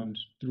ground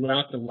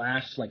throughout the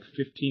last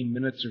 15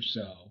 minutes or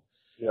so.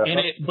 Yeah.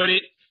 And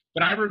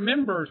but I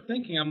remember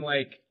thinking, I'm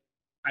like,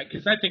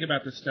 because I think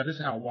about this stuff. This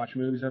is how I watch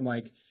movies. I'm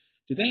like,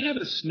 did they have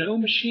a snow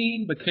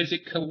machine? Because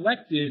it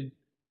collected,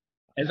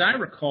 as I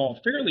recall,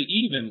 fairly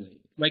evenly.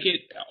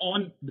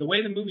 On the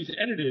way the movie's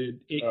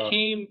edited,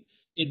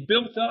 it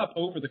built up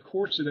over the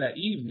course of that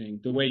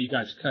evening, the way you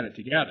guys cut it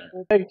together.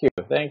 Thank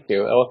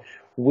you.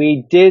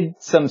 We did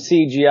some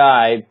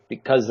CGI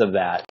because of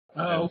that.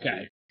 Oh,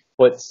 okay.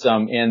 Put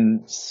some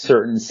in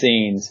certain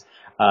scenes,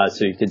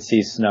 so you could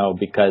see snow,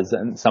 because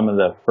in some of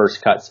the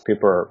first cuts,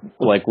 people are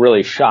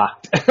really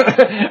shocked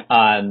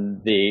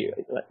on I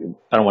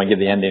don't want to give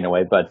the ending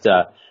away, but,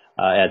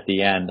 at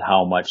the end,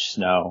 how much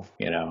snow,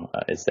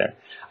 is there.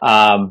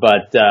 So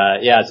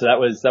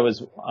that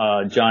was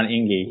John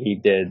Inge. He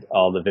did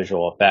all the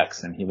visual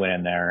effects, and he went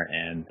in there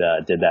and,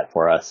 did that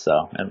for us.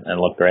 So, and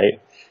looked great.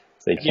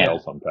 So you can't tell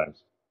sometimes.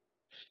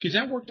 Because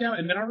that worked out,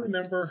 and then I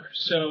remember,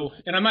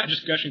 and I'm not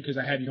just gushing because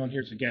I had you on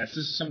here as a guest.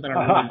 This is something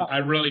I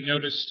really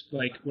noticed,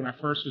 when I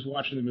first was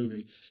watching the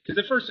movie. Because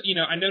at first,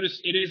 I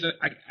noticed it is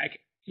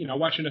I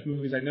watch enough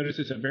movies. I noticed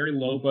it's a very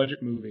low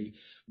budget movie,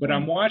 but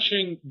I'm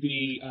watching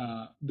the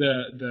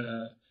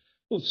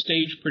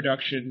stage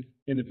production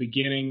in the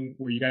beginning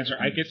where you guys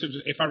are, I guess it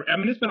was, I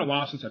mean, it's been a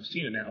while since I've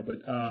seen it now,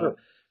 but Sure.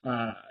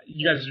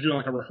 you guys are doing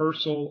like a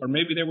rehearsal, or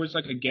maybe there was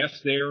like a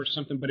guest there or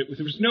something, but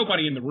there was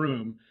nobody in the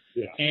room.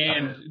 Yeah.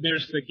 And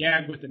there's the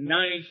gag with the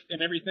knife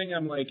and everything.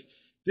 I'm like,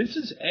 this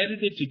is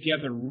edited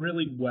together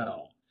really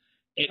well.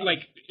 It,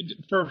 like,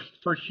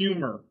 for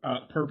humor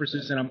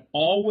purposes, and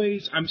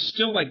I'm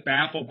still like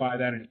baffled by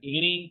that in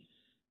any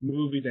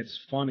movie that's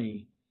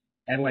funny,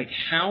 and like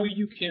how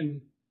you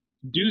can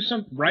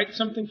write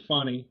something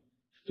funny,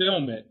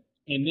 film it,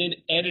 and then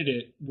edit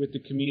it with the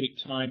comedic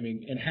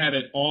timing, and have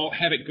it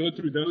go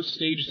through those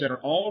stages that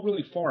are all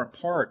really far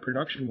apart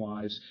production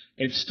wise,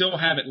 and still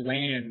have it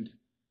land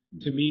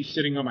to me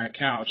sitting on my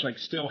couch, like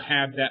still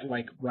have that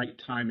like right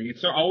timing.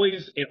 It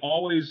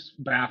always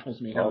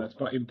baffles me how that's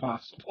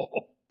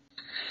impossible.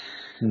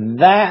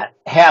 That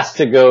has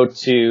to go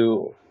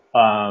to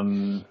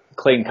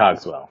Clayton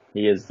Cogswell.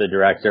 He is the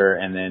director,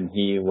 and then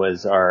he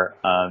was our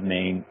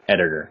main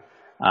editor.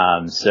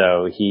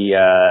 So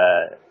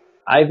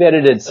I've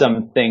edited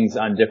some things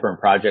on different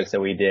projects that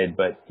we did,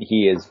 but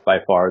he is by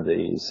far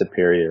the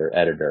superior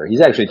editor.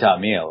 He's actually taught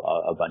me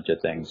a bunch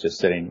of things just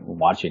sitting and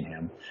watching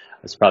him.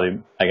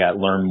 I got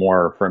learned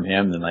more from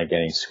him than like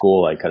any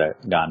school I could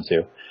have gone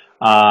to.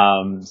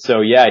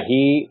 So yeah,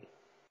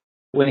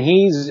 when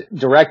he's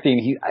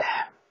directing,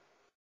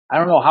 I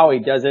don't know how he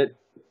does it,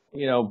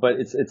 but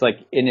it's like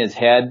in his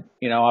head,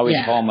 I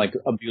always call him like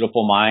a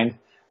beautiful mind,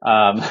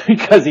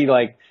 because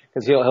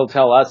he'll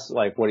tell us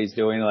like what he's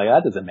doing, like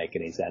that doesn't make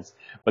any sense.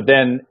 But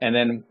then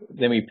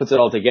he puts it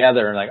all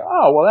together and like,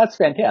 oh, well, that's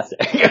fantastic.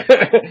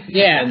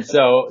 Yeah. And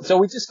so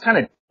we just kind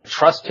of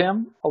trust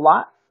him a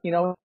lot, I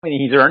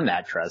mean, he's earned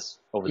that trust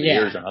over the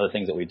years on other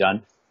things that we've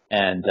done.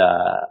 And,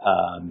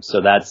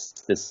 so that's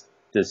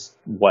this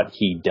what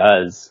he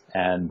does.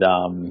 And,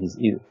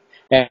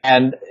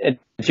 and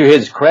to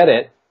his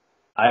credit,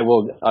 I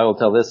will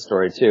tell this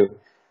story too.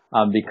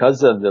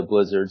 Because of the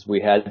blizzards, we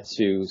had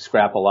to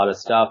scrap a lot of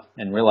stuff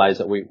and realize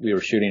that we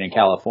were shooting in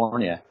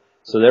California.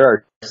 So there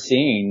are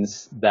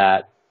scenes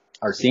that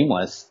are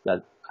seamless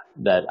that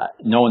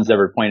no one's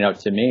ever pointed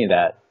out to me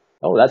that,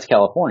 oh, that's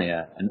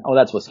California, and oh,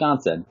 that's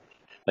Wisconsin.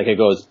 Like it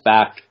goes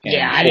back and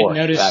forth. I didn't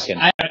notice.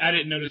 I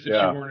didn't notice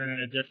that you weren't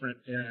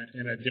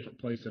in a different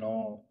place at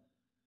all.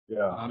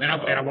 Yeah. And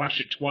I watched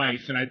it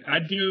twice, and I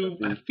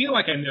feel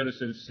like I notice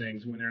those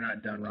things when they're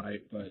not done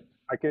right, but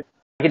I can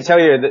tell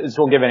you this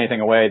won't give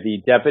anything away.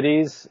 The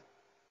deputies,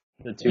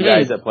 the two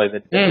guys that play the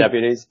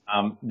deputies,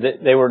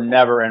 they were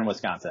never in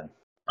Wisconsin.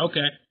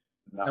 Okay.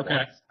 Not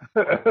okay.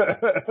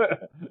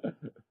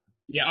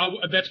 Yeah,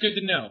 that's good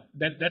to know.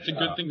 That's a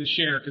good thing to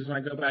share, because when I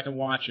go back and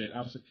watch it,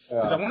 I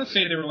want to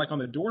say they were like on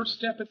the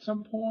doorstep at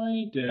some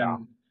point.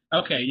 And,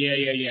 okay,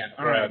 yeah.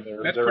 All right,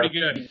 that's pretty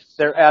good.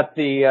 They're at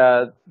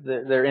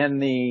they're in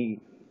the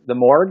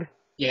morgue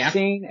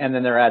scene, and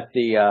then they're at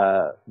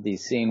the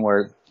scene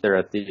where they're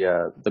at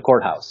the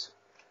courthouse,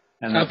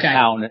 and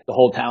the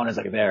whole town is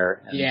like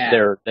there. And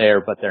they're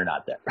there, but they're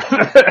not there.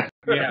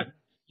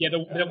 Yeah,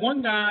 the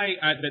one guy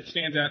that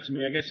stands out to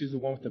me, I guess he's the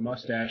one with the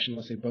mustache,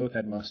 unless they both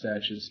had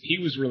mustaches. He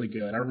was really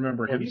good. I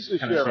remember him kind of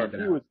standing out.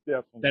 He was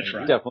That's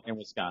right. Definitely in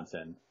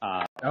Wisconsin.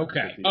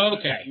 Okay.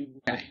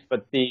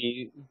 But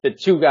the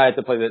two guys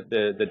that play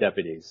the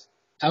deputies.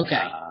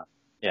 Okay.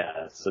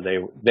 So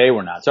they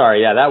were not.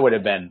 Sorry, that would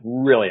have been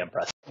really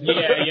impressive.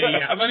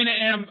 Yeah. I mean,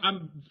 and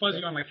I'm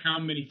fuzzing on like how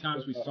many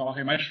times we saw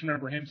him. I just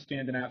remember him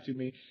standing out to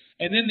me.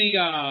 And then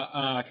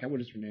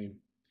what is her name?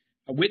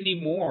 Whitney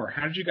Moore.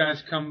 How did you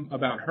guys come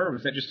about her?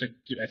 Was that just a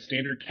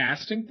standard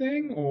casting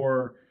thing,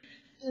 or?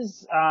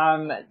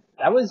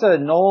 That was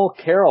Noel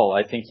Carroll.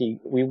 I think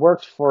we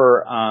worked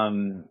for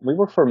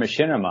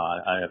Machinima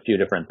on a few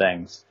different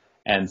things,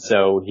 and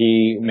so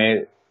he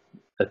made.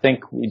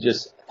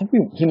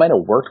 He might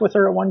have worked with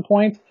her at one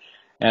point,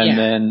 and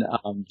then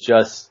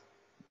just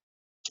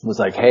was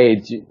like, "Hey,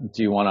 do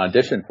you want to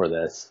audition for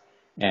this?"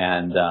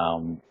 And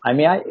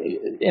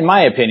in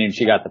my opinion,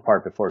 she got the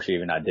part before she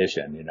even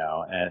auditioned,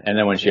 And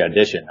then when she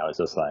auditioned, I was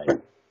just like,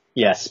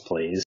 "Yes,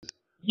 please."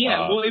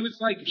 Yeah, well, it was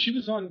like she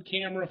was on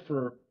camera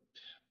for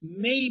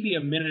maybe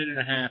a minute and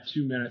a half,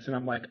 2 minutes, and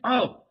I'm like,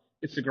 "Oh,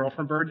 it's the girl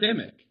from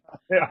Birdemic."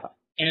 Yeah.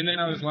 And then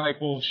I was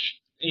like, "Well."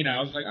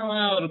 I was like, oh,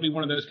 well, it'll be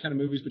one of those kind of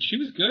movies, but she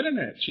was good in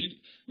it.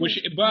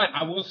 But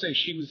I will say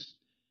she was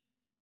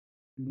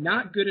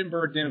not good in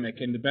Birdemic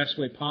in the best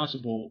way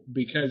possible,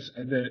 because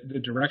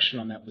the direction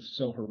on that was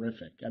so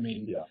horrific. I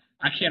mean,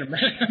 I can't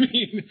imagine. I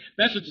mean,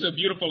 that's what's so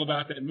beautiful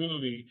about that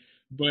movie.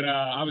 But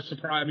I was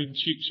surprised. I mean,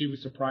 she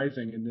was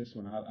surprising in this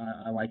one.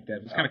 I liked that.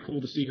 It was kind of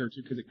cool to see her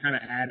too, because it kind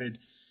of added.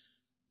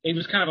 It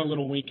was kind of a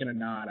little wink and a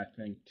nod, I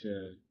think,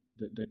 to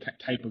the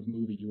type of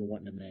movie you were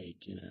wanting to make,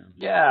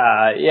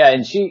 Yeah,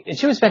 and she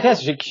was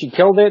fantastic. She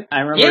killed it.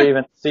 I remember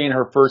even seeing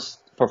her first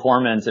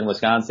performance in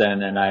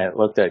Wisconsin, and I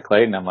looked at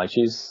Clayton. I'm like,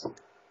 she's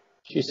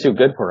too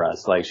good for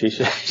us. Like she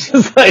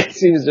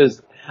was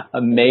just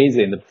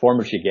amazing, the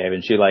performance she gave,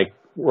 and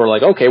we're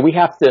like, okay, we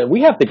have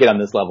to get on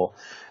this level.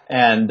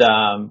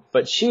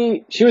 But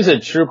she was a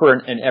trooper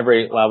in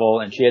every level,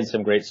 and she had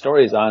some great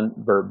stories on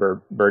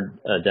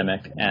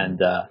Birdemic, and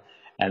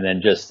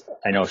then just,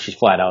 I know she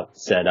flat out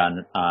said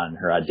on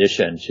her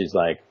audition, she's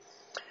like,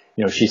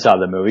 she saw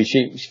the movie.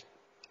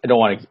 I don't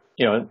want to,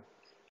 I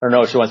don't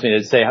know if she wants me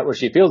to say what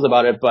she feels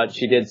about it, but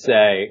she did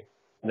say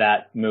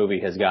that movie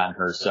has gotten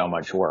her so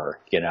much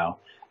work, and,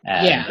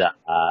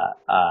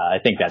 I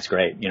think that's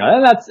great,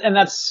 and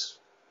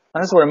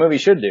that's what a movie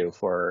should do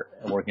for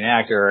a working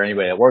actor or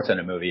anybody that works on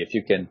a movie. If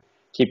you can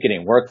keep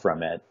getting work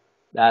from it,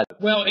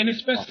 and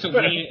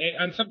especially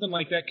on something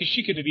like that, because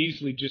she could have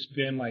easily just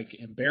been like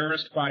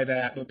embarrassed by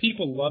that, but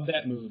people love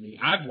that movie.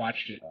 I've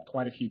watched it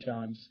quite a few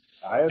times,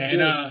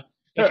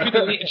 it's good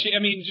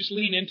to just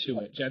lean into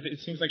it. It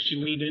seems like she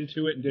leaned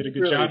into it and did a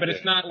good job, but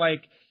it's not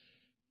like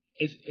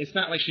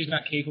she's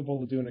not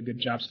capable of doing a good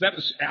job. So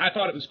I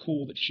thought it was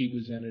cool that she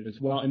was in it as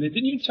well. And then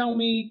didn't you tell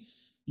me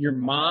your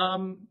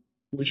mom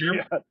was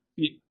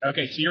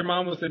okay? So your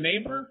mom was the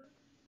neighbor.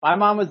 My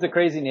mom was the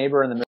crazy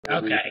neighbor in the movie.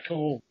 Okay,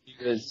 cool.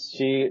 Because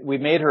we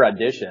made her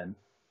audition.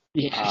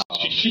 Yeah,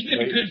 she did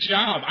a good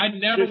job. I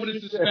never would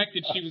have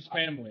suspected she was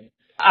family.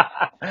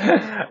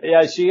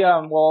 Yeah, she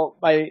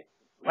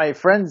my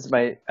friends,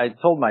 I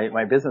told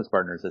my business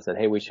partners, I said,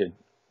 hey, I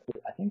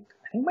think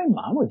my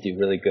mom would do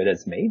really good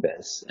as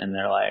Mavis. And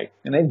they're like,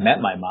 and they've met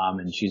my mom,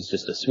 and she's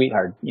just a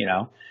sweetheart,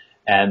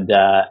 and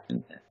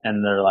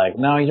they're like,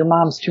 no, your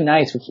mom's too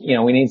nice.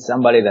 We need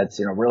somebody that's,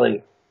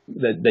 really,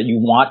 that you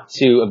want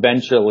to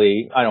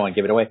eventually, I don't want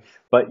to give it away,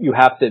 but you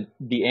have to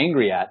be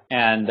angry at.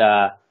 And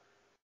I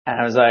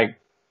was like,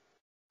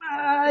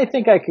 I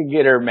think I could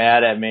get her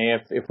mad at me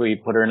if we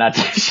put her in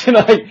audition.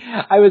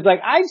 I was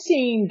like, I've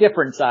seen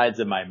different sides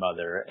of my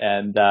mother,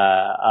 and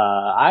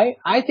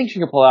I think she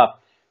can pull off.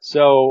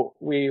 So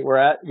we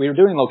were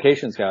doing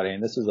location scouting,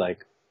 and this was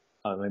like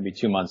maybe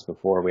 2 months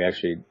before we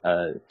actually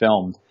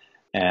filmed,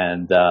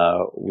 and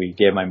we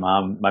gave my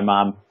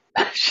mom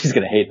she's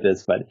gonna hate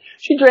this, but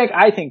she drank,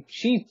 I think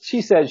she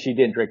said she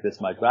didn't drink this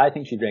much, but I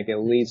think she drank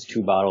at least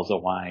 2 bottles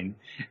of wine,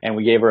 and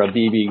we gave her a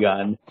BB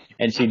gun,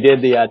 and she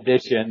did the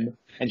audition,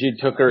 and she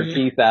took her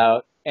teeth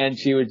out, and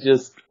she was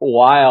just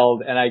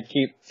wild. And I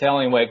keep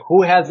telling, like,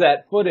 who has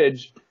that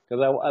footage?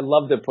 Because I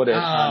love to put it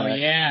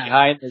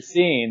behind the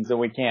scenes, and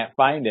we can't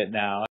find it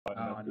now.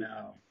 Oh,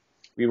 no.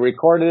 We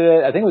recorded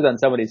it. I think it was on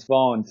somebody's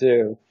phone,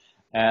 too.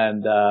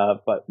 And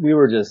but we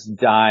were just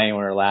dying.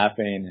 We were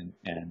laughing,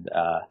 and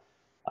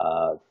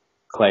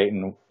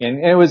Clayton,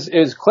 and it was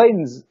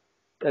Clayton's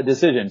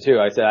decision, too.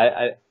 I said,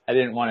 I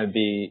didn't want to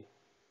be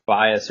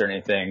biased or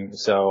anything,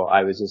 so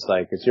I was just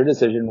like, it's your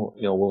decision.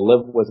 We'll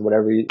live with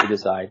whatever you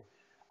decide.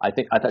 I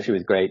thought she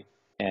was great,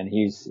 and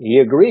he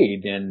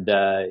agreed, and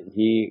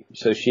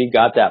so she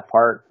got that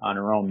part on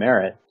her own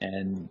merit,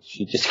 and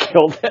she just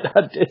killed that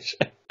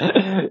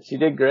audition. She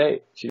did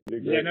great.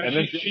 Yeah,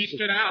 no, she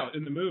stood out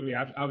in the movie.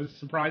 I was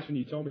surprised when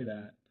you told me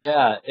that.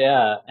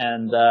 Yeah,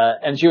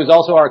 and she was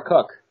also our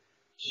cook.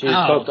 She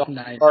cooked all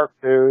our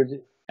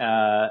food.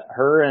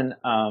 Her and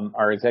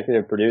our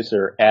executive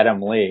producer,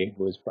 Adam Lee,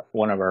 who was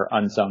one of our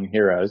unsung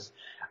heroes,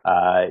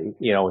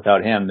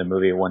 without him, the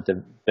movie wouldn't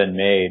have been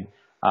made.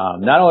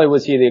 Not only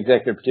was he the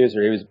executive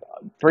producer, he was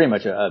pretty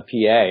much a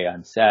PA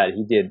on set.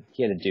 He had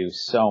to do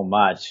so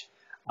much.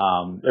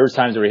 There was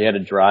times where he had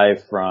to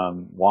drive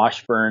from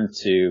Washburn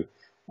to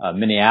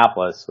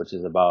Minneapolis, which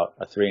is about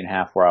a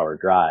 3.5-4 hour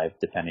drive,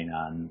 depending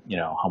on,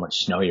 how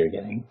much snow you're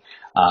getting.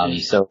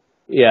 So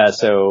he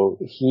also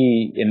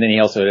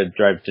had to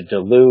drive to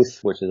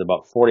Duluth, which is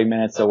about 40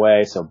 minutes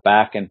away. So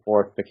back and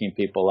forth, picking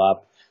people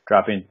up,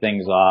 dropping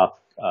things off.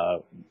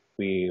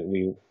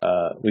 We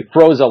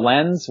froze a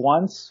lens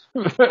once,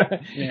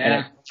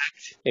 and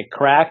it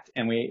cracked,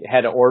 and we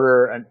had to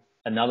order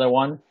another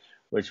one,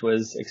 which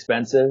was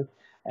expensive.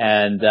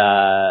 And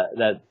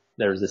that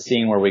there's a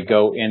scene where we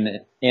go in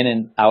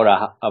and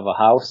out of a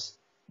house,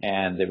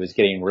 and it was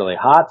getting really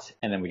hot,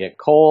 and then we get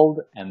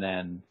cold, and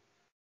then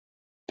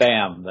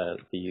bam, the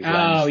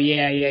lens. Oh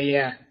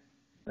yeah.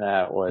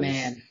 That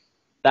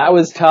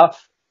was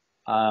tough.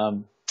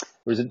 There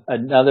was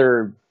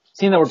another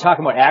scene that we're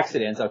talking about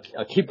accidents.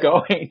 I'll keep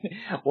going.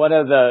 One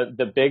of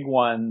the big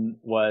one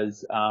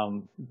was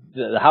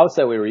the house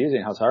that we were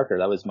using, House Harker.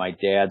 That was my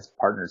dad's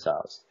partner's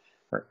house.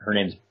 Her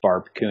name's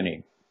Barb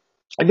Cooney.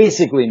 I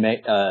basically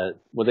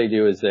what they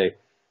do is they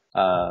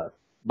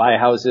buy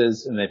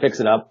houses and they fix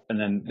it up, and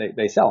then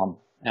they sell them.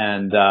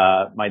 And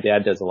my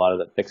dad does a lot of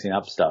the fixing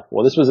up stuff.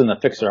 Well, this was in the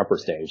fixer-upper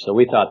stage, so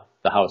we thought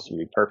the house would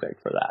be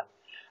perfect for that.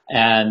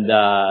 And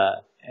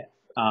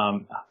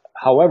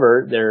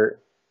however,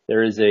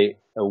 there is a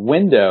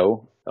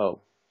window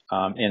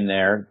in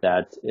there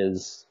that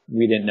is,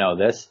 we didn't know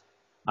this,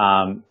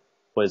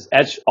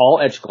 was all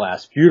etched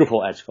glass,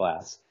 beautiful etched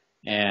glass.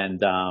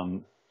 And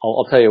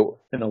I'll tell you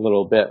in a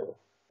little bit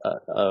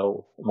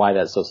why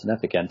that's so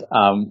significant.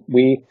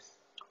 We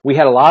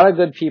had a lot of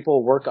good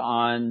people work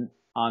on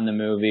the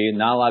movie,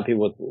 not a lot of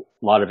people with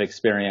a lot of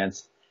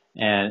experience.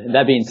 And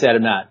that being said,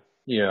 I'm not,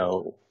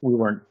 we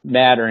weren't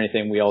mad or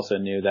anything. We also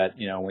knew that,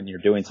 when you're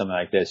doing something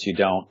like this, you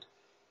don't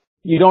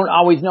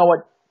always know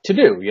what to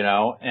do,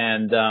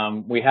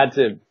 and we had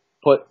to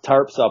put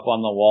tarps up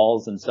on the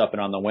walls and stuff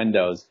and on the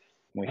windows.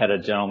 We had a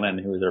gentleman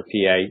who was our PA.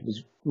 He was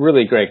a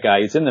really great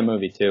guy. He's in the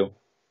movie too.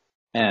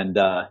 And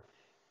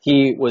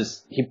he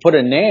put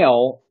a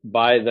nail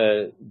by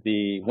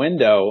the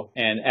window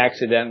and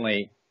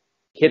accidentally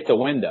hit the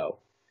window,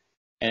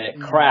 and it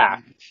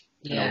cracked.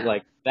 Yeah. And it was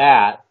like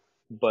that,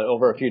 but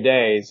over a few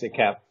days it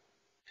kept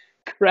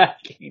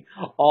cracking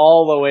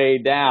all the way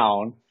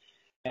down.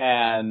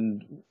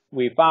 And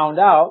we found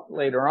out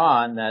later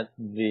on that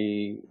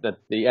the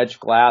etched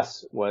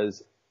glass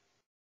was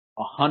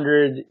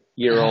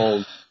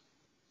 100-year-old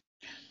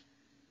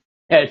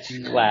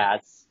etched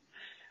glass.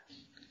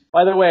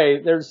 By the way,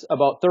 there's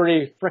about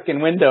 30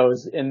 frickin'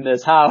 windows in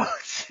this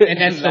house. And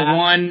that's the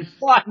one.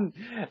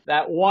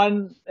 That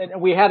one,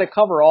 and we had to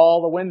cover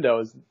all the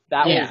windows.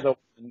 That was the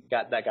one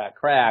that got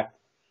cracked.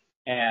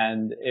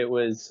 And it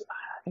was,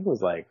 I think it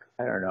was like,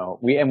 I don't know.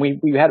 We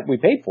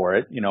paid for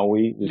it.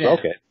 We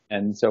broke it.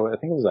 And so I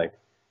think it was like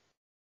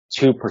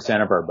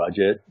 2% of our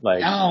budget.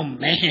 Like, oh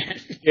man.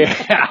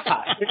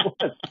 Yeah.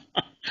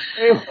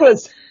 It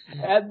was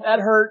that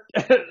hurt.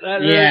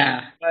 That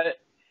yeah. Hurt.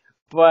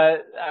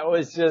 But I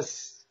was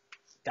just,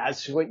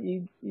 that's what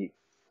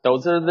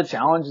those are the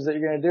challenges that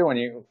you're going to do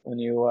when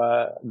you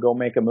go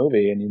make a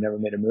movie and you never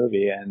made a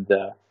movie, and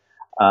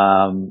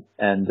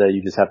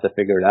you just have to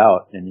figure it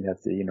out, and you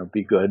have to,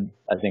 be good,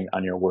 I think,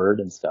 on your word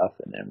and stuff,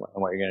 and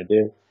what you're going to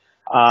do.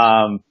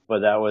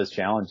 But that was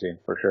challenging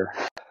for sure.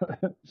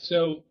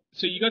 So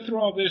you go through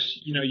all this,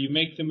 you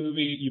make the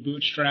movie, you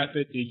bootstrap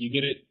it, you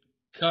get it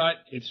cut,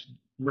 it's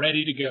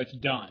ready to go, it's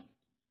done.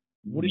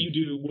 What do you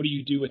do? What do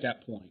you do at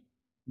that point?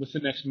 What's the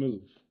next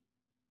move?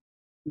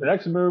 The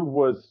next move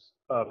was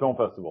film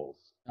festivals.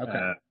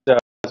 Okay. So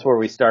that's where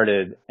we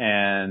started,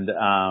 and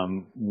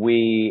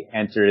we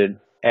entered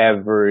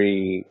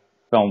every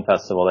film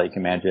festival that you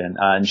can imagine.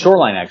 And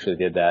Shoreline actually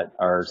did that,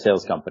 our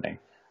sales company.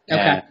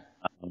 Okay.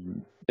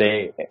 And,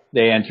 they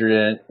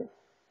entered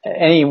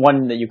any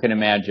one that you can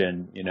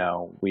imagine.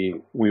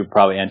 We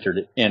probably entered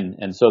it in,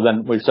 and so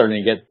then we started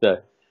to get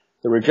the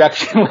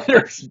rejection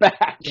letters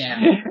back,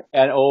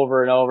 and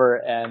over,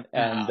 and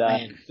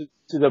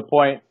to the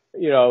point,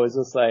 it was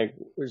just like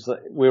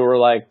we were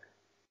like,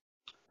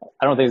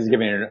 I don't think this is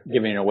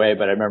giving it away,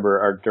 but I remember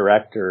our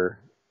director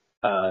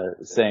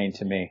saying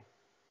to me,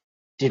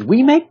 "Did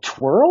we make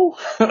Twirl?"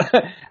 Oh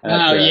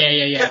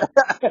yeah.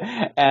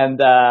 And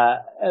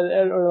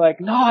we're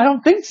like, "No, I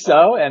don't think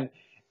so." And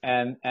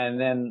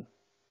then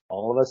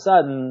all of a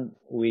sudden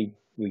we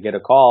get a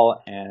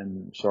call,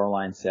 and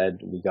Shoreline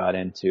said we got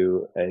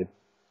into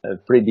a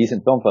pretty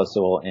decent film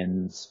festival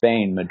in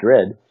Spain,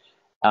 Madrid,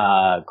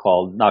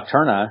 called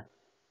Nocturna,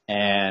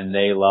 and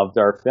they loved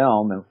our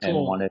film and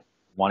Cool.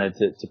 wanted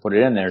to put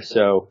it in there.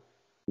 So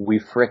we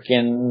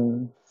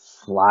frickin'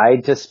 fly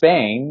to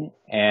Spain,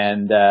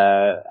 and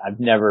I've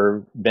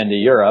never been to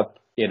Europe.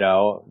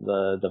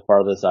 The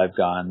farthest I've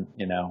gone,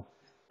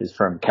 is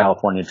from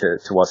California to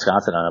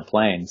Wisconsin on a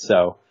plane.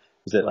 So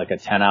is it like a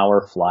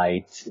 10-hour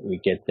flight? We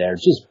get there,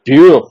 just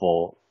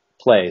beautiful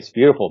place,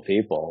 beautiful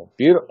people,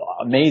 beautiful,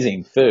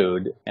 amazing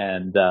food,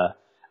 and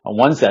in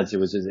one sense, it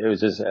was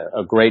just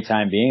a great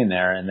time being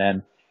there.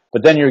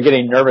 But then you're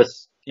getting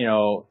nervous,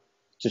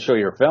 to show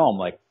your film.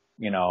 Like,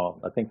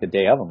 I think the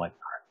day of, I'm like,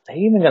 are they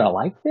even gonna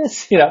like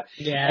this? Yeah.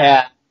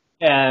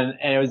 And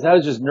that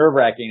was just nerve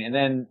wracking.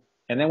 And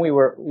then we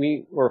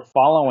were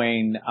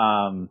following,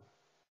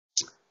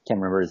 can't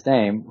remember his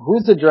name.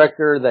 Who's the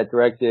director that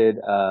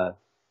directed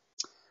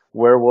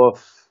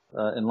Werewolf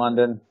in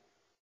London?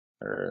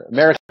 Or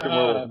American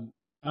Werewolf?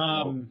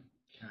 God,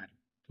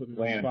 put me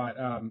on the spot.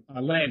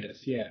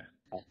 Landis, yeah.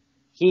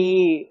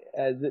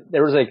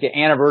 There was like an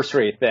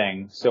anniversary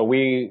thing, so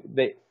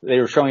they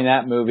were showing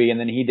that movie, and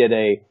then he did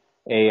a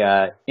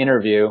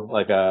interview,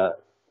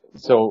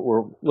 so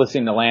we're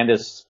listening to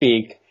Landis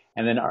speak,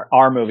 and then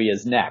our movie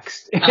is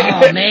next.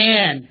 Oh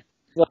man.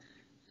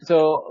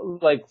 So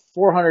like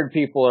 400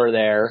 people are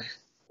there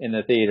in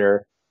the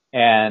theater,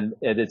 and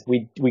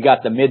we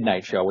got the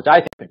midnight show, which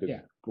I think is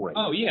great.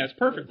 Oh yeah, it's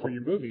perfect for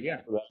your movie,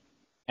 yeah.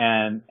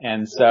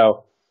 And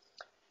so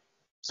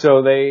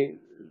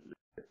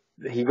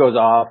he goes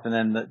off, and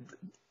then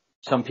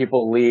some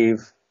people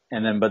leave,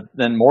 but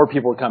then more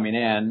people coming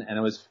in, and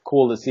it was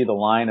cool to see the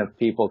line of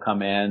people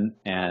come in,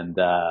 and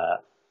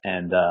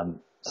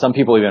some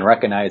people even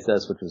recognized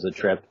us, which was a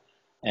trip.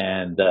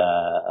 And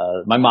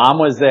my mom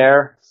was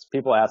there.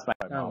 People asked my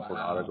mom for an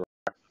autograph.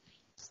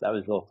 That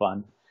was real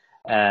fun.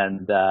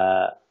 And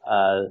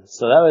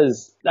so that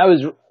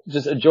was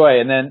just a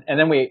joy. And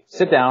then we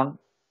sit down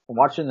and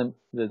watching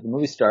the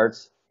movie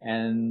starts,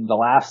 and the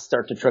laughs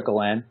start to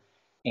trickle in,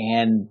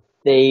 and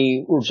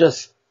they were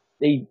just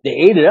they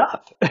ate it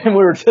up, and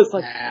we were just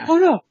like, oh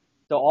no.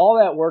 So all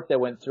that work that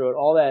went through it,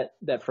 all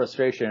that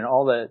frustration,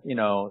 all that,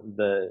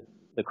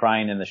 the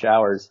crying in the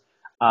showers,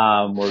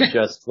 were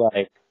just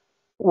like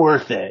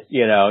worth it.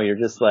 You're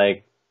just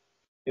like,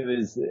 it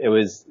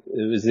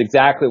was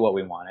exactly what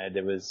we wanted.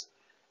 It was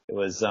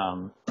was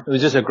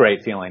just a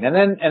great feeling. And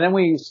then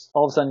we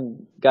all of a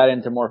sudden got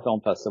into more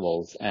film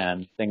festivals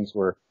and things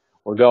were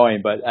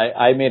going. But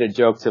I made a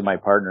joke to my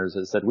partners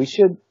that said we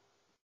should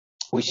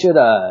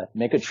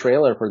make a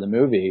trailer for the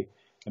movie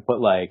and put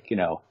like,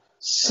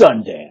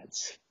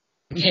 Sundance.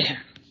 Yeah.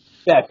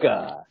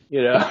 Becca,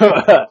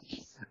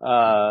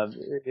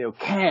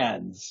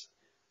 Cannes,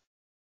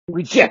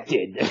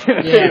 rejected.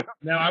 Yeah.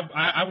 No,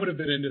 I would have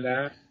been into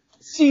that.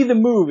 See the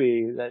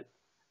movie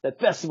that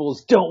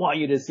festivals don't want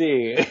you to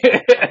see. That's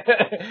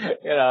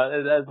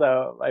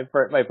my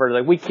first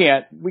like we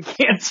can't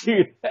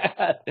do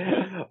that.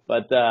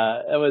 But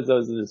that was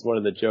just one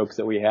of the jokes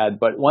that we had.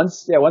 But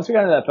once we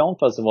got into that film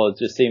festival, it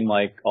just seemed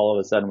like all of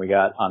a sudden we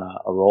got on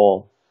a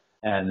roll,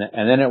 and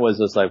then it was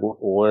just like,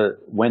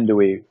 when do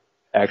we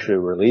actually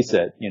release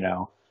it?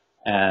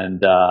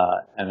 And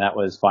that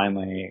was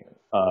finally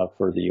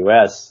for the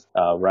U.S.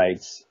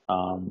 Rights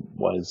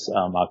was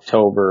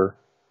October.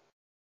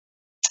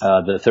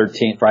 The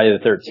 13th, Friday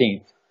the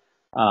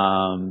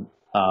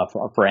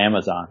 13th, for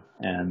Amazon.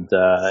 And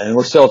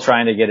we're still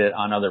trying to get it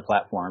on other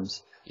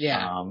platforms.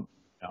 Yeah.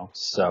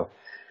 So.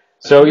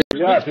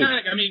 Yeah.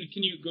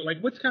 Can you go,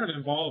 what's kind of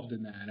involved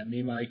in that? I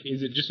mean,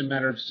 is it just a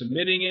matter of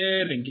submitting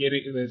it and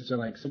getting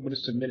someone to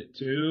submit it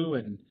to,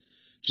 and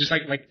just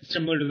like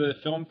similar to the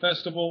film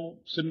festival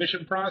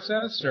submission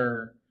process,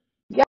 or?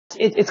 Yeah,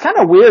 it's kind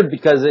of weird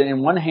because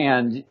in one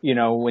hand,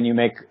 when you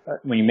make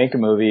a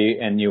movie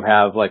and you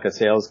have like a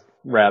sales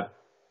rep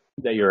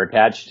that you're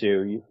attached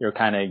to, you're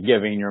kind of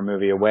giving your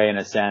movie away in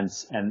a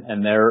sense,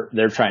 and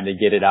they're trying to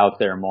get it out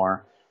there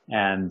more.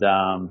 And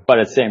but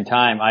at the same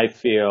time, I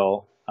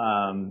feel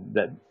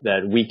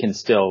that we can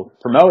still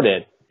promote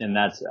it, and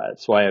that's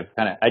why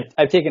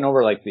I've taken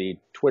over like the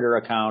Twitter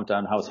account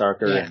on House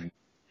Harker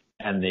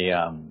and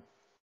the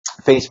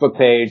Facebook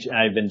page, and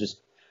I've been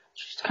just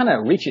kind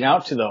of reaching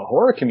out to the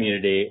horror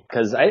community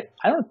because I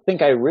don't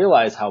think I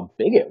realized how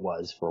big it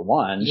was, for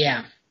one.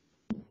 Yeah.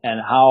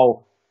 And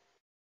how,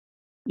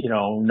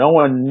 no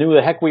one knew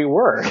the heck we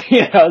were,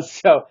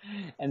 so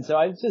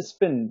I've just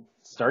been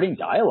starting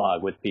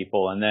dialogue with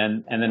people, and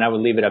then I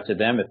would leave it up to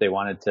them if they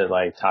wanted to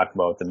like talk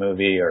about the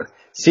movie or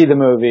see the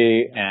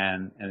movie,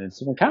 and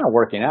it's been kind of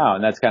working out.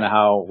 And that's kind of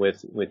how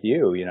with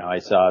you, I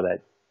saw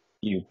that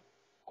you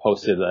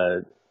posted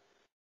a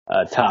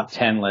top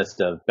 10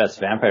 list of best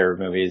vampire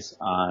movies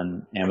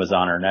on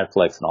Amazon or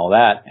Netflix and all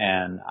that.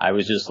 And I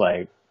was just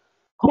like,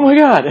 oh my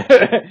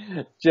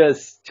God,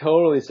 just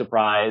totally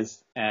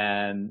surprised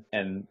and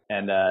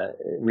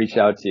reached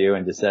out to you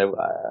and just said,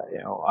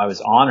 I was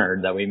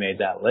honored that we made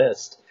that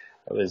list.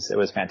 It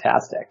was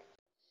fantastic.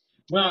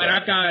 Well, and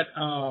I've got,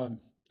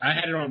 I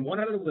had it on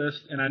one other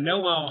list, and I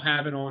know I'll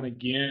have it on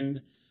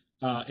again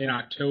in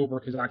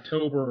October, because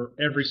October,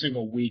 every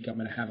single week, I'm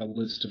going to have a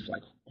list of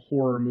like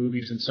horror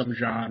movies in some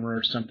genre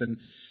or something.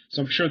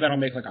 So I'm sure that'll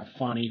make like a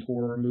funny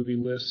horror movie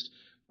list.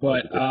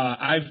 But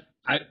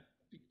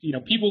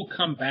people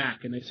come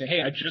back and they say,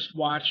 hey, I just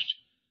watched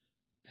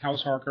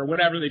House Harker,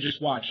 whatever they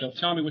just watched. They'll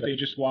tell me what they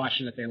just watched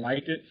and that they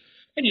liked it.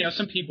 And,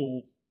 some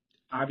people,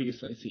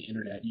 obviously, it's the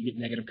internet. You get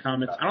negative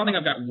comments. I don't think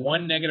I've got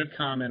one negative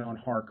comment on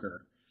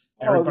Harker.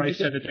 Everybody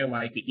said that they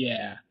liked it.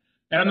 Yeah.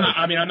 And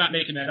I'm not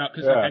making that up,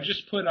 because I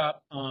just put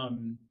up,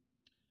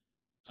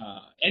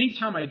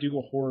 anytime I do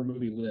a horror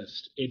movie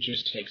list, it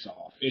just takes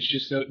off. It's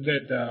just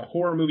that the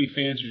horror movie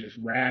fans are just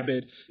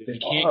rabid. They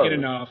can't get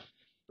enough.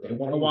 They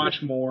want to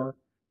watch more.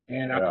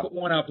 And I put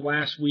one up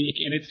last week,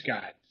 and it's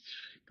got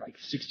like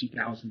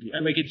 60,000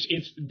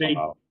 views. They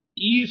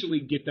easily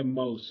get the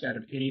most out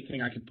of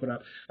anything I can put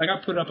up. Like,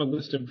 I put up a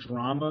list of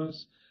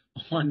dramas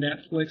on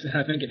Netflix, and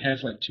I think it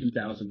has like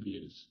 2,000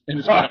 views. And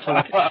it's been up for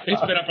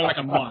like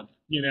a month,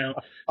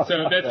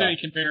 So that's any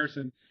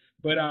comparison.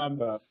 But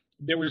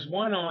there was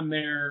one on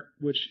there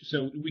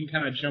so we can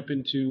kind of jump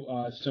into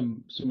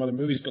some other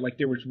movies, but like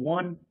there was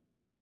one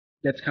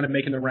that's kind of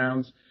making the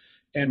rounds,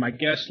 and my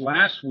guest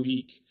last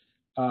week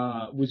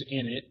was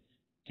in it,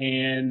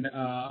 and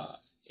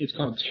it's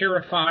called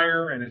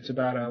Terrifier, and it's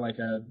about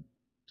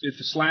it's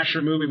a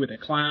slasher movie with a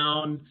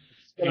clown.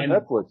 And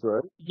Netflix,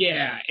 right?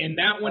 Yeah, and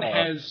that one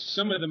has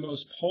some of the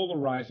most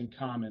polarizing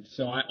comments.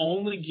 So I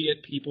only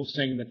get people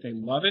saying that they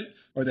love it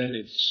or that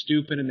it's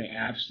stupid and they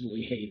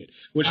absolutely hate it,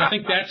 which I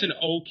think that's an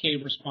okay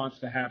response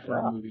to have for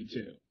a movie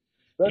too.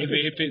 If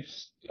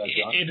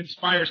it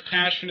inspires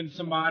passion in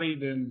somebody,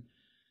 then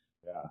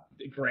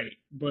great.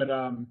 But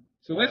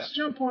so let's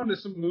jump on to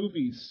some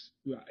movies.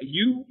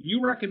 You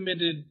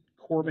recommended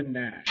Corbin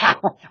Nash. I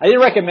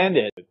didn't recommend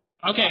it.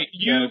 Okay,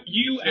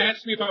 you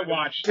asked me if I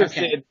watched it.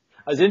 Okay.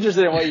 I was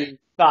interested in what you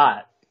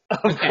thought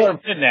of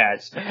Corbin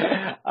Nash,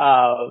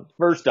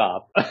 first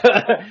off.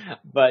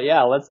 But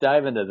yeah, let's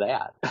dive into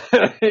that.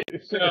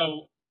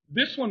 So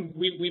this one,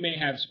 we may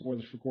have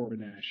spoilers for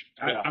Corbin Nash.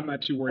 I'm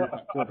not too worried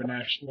about Corbin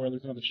Nash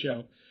spoilers on the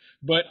show.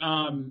 But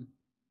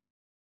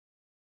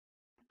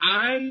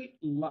I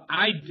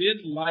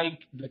did like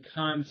the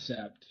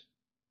concept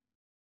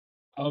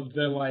of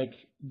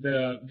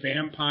the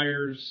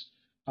vampires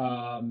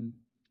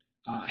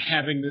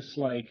having this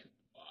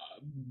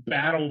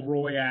battle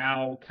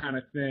royale kind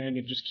of thing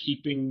and just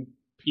keeping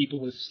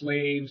people as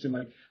slaves, and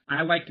like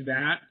I liked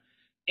that,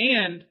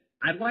 and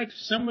I liked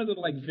some of the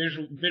like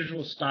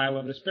visual style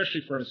of it,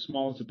 especially for as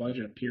small as the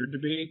budget appeared to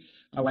be.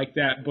 I like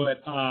that,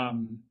 but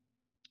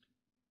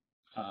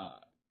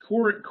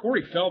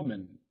Corey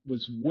Feldman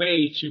was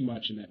way too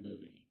much in that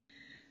movie.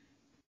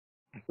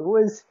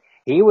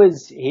 He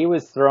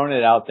was throwing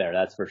it out there,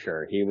 that's for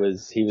sure. He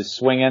was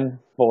swinging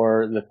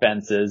for the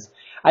fences.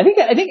 I think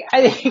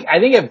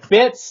it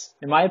fits,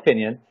 in my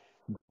opinion.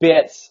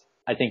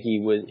 I think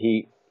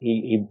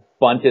he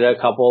bunted a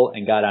couple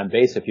and got on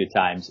base a few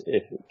times.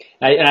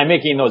 And I'm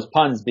making those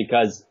puns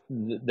because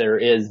there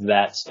is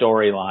that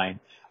storyline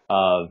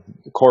of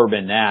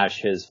Corbin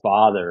Nash, his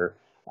father,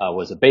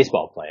 was a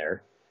baseball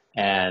player,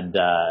 and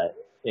at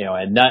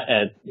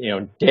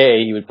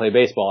day he would play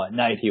baseball, at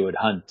night he would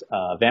hunt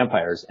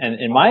vampires.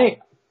 And my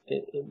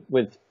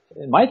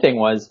thing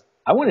was,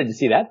 I wanted to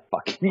see that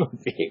fucking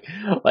movie.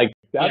 Like,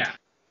 that's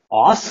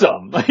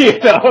awesome.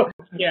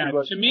 Yeah,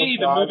 to me,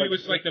 the movie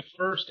was like the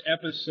first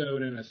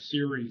episode in a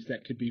series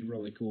that could be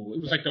really cool.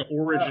 It was like the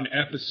origin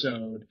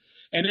episode.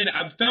 And then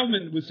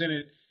Feldman was in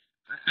it.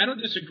 I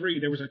don't disagree.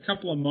 There was a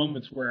couple of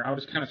moments where I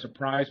was kind of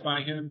surprised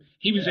by him.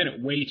 He was in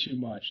it way too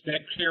much.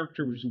 That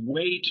character was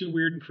way too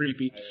weird and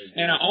creepy.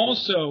 And I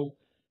also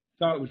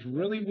thought it was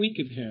really weak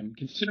of him,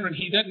 considering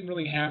he doesn't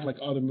really have like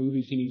other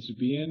movies he needs to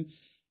be in,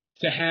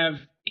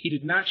 he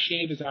did not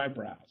shave his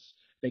eyebrows.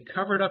 They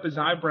covered up his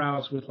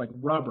eyebrows with like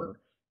rubber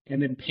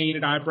and then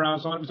painted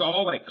eyebrows on. It was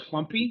all like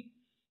clumpy.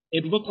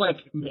 It looked like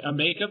a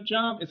makeup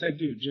job. It's like,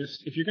 dude,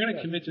 just if you're going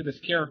to commit to this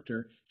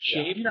character,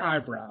 shave your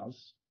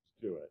eyebrows.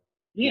 Do it.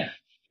 Yeah.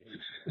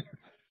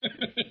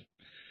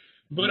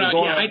 But I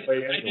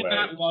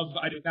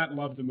did not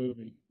love the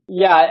movie.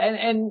 Yeah,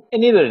 and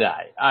neither did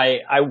I.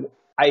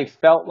 I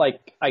felt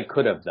like I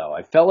could have, though.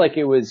 I felt like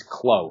it was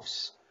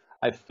close.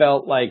 I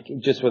felt like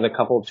just with a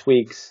couple of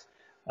tweaks,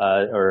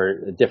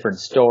 or a different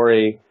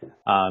story,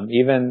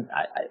 even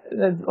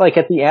like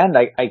at the end,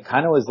 I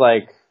kind of was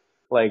like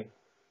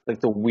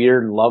the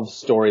weird love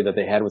story that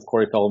they had with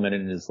Corey Feldman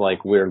and his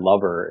like weird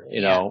lover,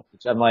 which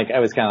I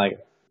was kind of like,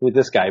 who's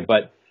this guy?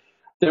 But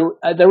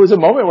there was a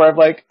moment where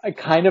I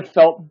kind of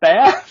felt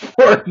bad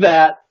for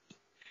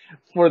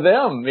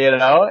them,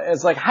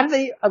 It's like, how did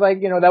they,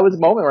 that was a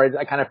moment where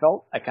I kind of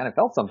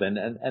felt something.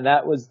 And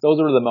those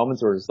were the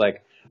moments where it's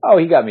like, oh,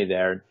 he got me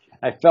there.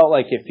 I felt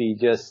like if he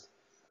just,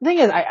 the thing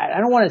is, I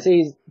don't want to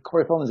say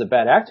Corey Feldman's a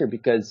bad actor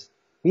because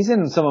he's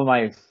in some of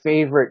my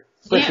favorite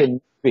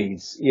freaking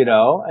movies,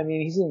 I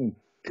mean, he's in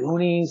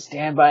Goonies,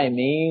 Stand By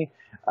Me,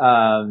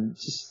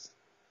 just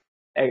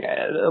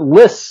a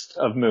list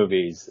of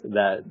movies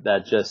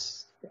that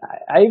just,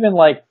 I even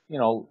like,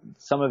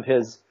 some of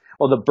his,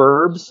 The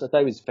Burbs. I thought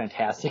he was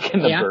fantastic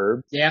in The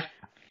Burbs. Yeah.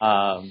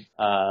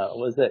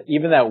 Was it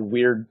even that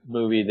weird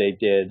movie they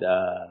did,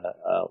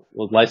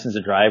 with License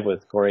to Drive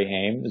with Corey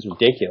Haim? It was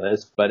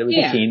ridiculous, but it was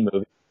a teen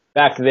movie.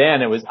 Back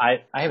then it was,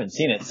 I haven't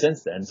seen it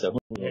since then, so who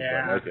knows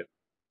if I like it.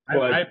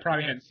 I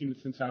probably hadn't seen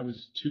it since I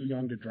was too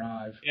young to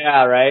drive.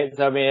 Yeah, right.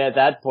 So I mean, at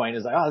that point,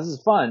 it's like, oh, this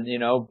is fun,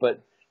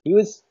 but he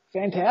was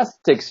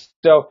fantastic.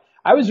 So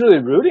I was really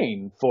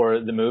rooting for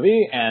the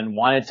movie and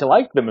wanted to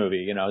like the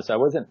movie, so I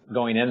wasn't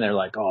going in there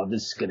like, oh,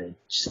 this is going to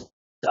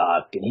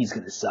suck and he's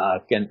going to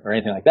suck or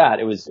anything like that.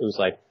 It was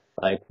like,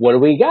 what do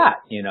we got,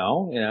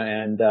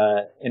 and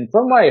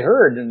from what I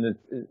heard and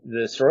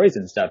the stories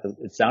and stuff,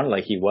 it sounded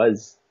like he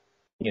was,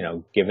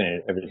 giving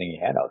it everything he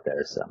had out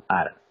there. So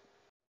I don't know.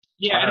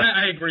 Yeah, and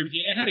I agree with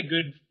you. It had a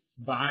good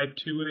vibe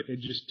to it.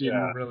 It just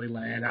didn't really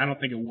land. I don't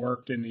think it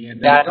worked in the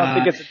end. Yeah, I don't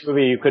think it's a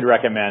movie you could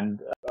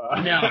recommend.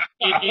 No,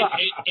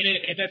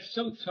 that's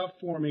so tough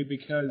for me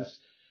because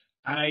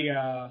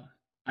I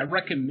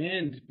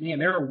recommend,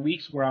 there are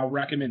weeks where I'll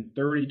recommend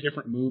 30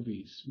 different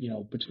movies,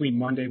 between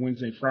Monday,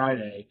 Wednesday,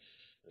 Friday,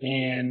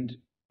 and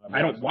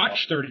I don't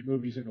watch 30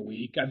 movies in a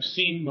week. I've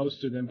seen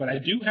most of them, but I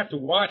do have to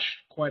watch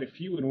quite a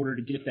few in order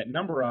to get that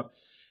number up.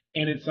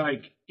 And it's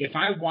like, if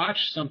I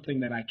watch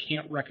something that I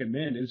can't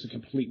recommend, it's a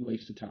complete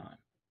waste of time.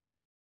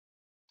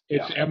 I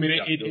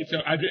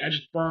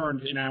just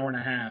burned an hour and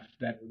a half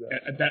that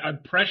I'm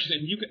precious.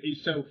 And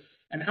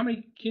and how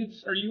many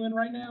kids are you in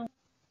right now?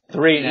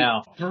 3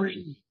 now.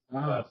 3.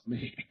 Oh,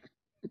 man.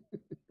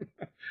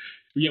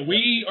 Yeah,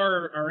 we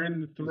are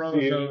in the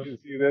throes of. You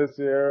see this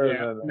here?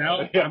 Yeah,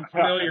 no, I'm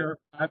familiar.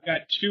 I've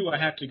got 2 I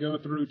have to go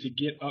through to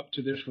get up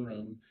to this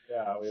room.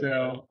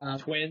 Yeah.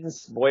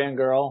 Twins, boy and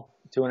girl,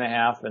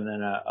 2.5, and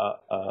then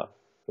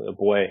a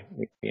boy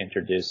we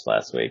introduced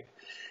last week.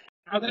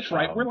 Oh, that's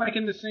right. We're like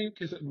in the same,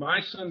 because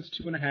my son's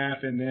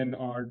 2.5, and then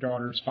our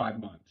daughter's 5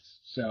 months.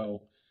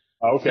 So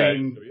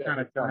same kind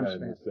of time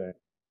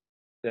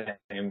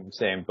span.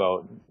 Same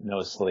boat.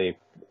 No sleep,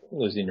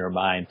 losing your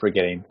mind,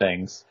 forgetting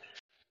things.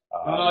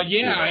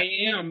 I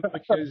am,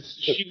 because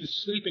she was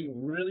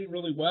sleeping really,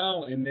 really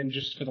well, and then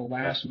just for the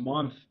last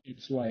month,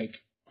 it's like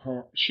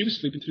she was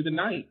sleeping through the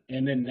night,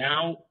 and then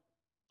now,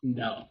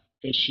 no,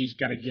 and she's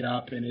got to get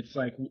up, and it's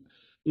like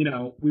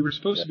we were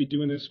supposed to be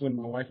doing this when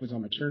my wife was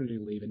on maternity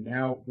leave, and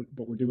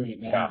but we're doing it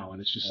now,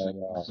 and it's just like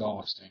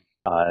exhausting.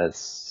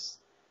 It's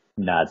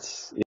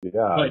nuts.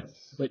 Yeah.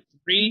 But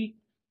 3,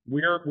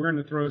 we're in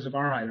the throes of,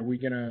 all right, are we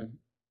gonna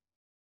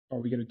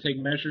take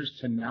measures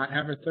to not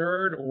have a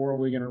third, or are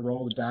we gonna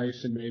roll the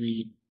dice and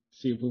maybe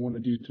see if we want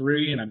to do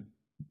 3? And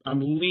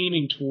I'm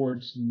leaning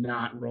towards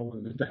not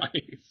rolling the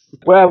dice.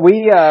 Well,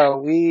 we're a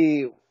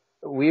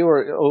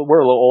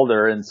little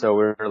older, and so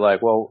we were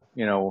like, well,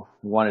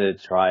 wanted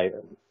to try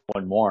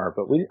one more,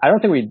 but I don't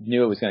think we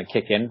knew it was going to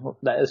kick in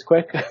that as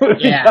quick.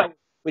 Yeah.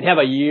 We'd have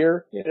a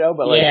year,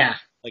 but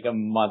like a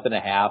month and a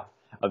half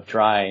of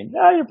trying.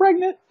 Oh, you're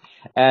pregnant,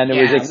 and it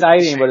was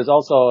exciting, but it's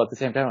also at the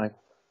same time like,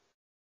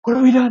 what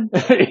have we done?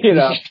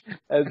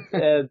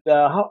 and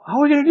how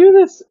are we going to do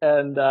this?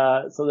 And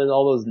so there's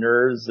all those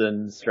nerves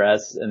and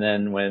stress, and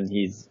then when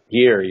he's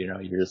here,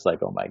 you're just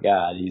like, oh my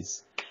God,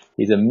 he's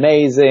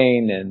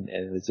amazing, and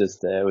it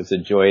was a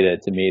joy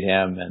to meet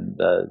him, and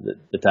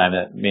the time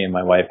that me and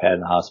my wife had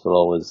in the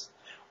hospital was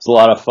a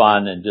lot of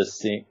fun, and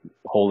just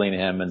holding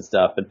him and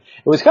stuff. And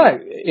it was kind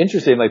of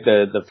interesting, like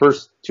the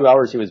first 2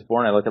 hours he was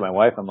born, I looked at my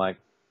wife, I'm like,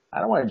 I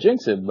don't want to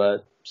jinx it,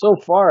 but so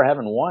far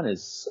having one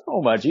is so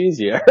much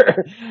easier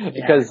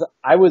because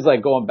I was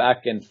like going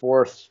back and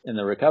forth in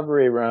the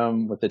recovery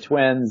room with the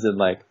twins, and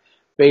like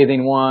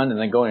bathing one and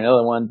then going to the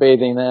other one,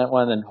 bathing that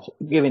one, and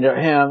giving it to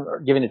him, or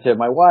giving it to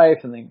my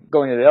wife, and then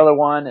going to the other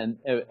one.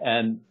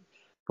 And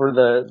for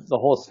the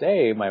whole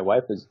stay, my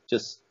wife was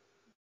just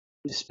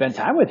spend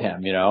time with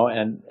him,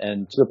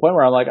 and to the point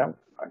where I'm like,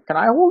 can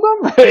I hold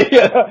him?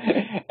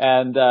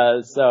 And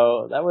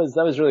so that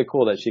was really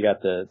cool that she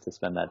got to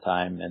spend that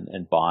time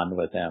and bond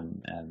with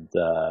him. And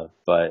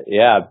but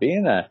yeah,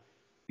 being a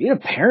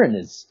parent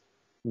is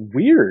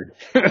weird.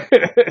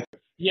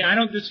 Yeah, I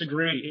don't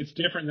disagree. It's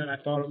different than I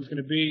thought it was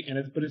going to be,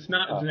 but it's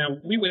not. Now,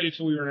 we waited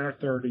till we were in our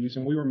 30s,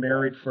 and we were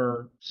married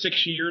for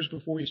 6 years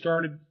before we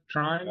started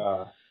trying.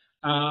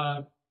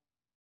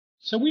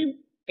 So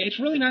it's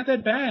really not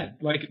that bad.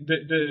 Like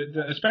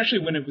the especially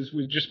when it was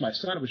with just my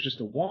son, it was just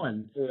a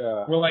 1.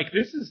 Yeah. We're like,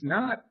 this is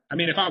not. I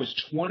mean, if I was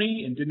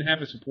 20 and didn't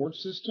have a support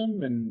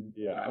system, and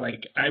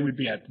like I would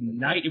be at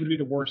night, it would be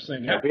the worst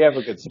thing ever. We have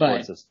a good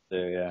support system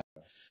too. Yeah.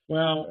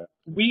 Well,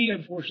 we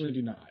unfortunately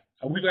do not.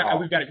 We've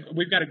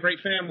got a great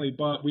family,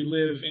 but we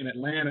live in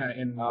Atlanta,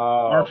 and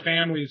our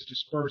family is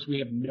dispersed. We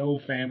have no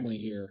family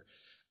here,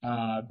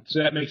 so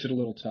that makes it a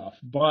little tough.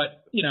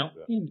 But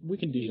we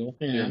can deal.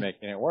 You're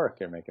making it work.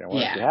 Yeah.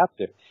 You have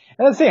to.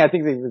 And that's the thing. I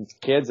think with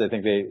kids,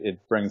 it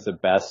brings the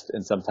best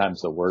and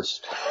sometimes the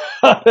worst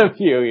out of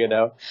you.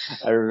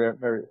 I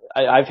remember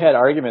I've had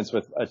arguments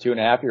with a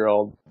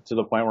 2.5-year-old to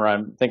the point where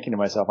I'm thinking to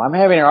myself, I'm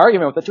having an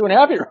argument with a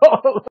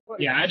 2.5-year-old.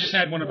 Yeah, I just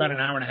had one about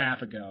an hour and a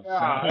half ago. So.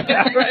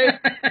 Yeah, right.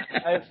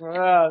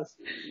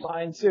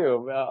 Mine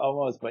too,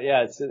 almost. But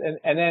yeah,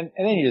 and then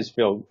you just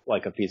feel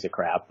like a piece of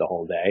crap the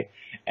whole day,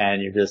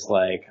 and you're just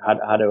like,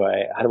 how do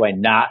I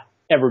not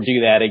ever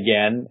do that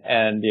again?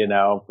 And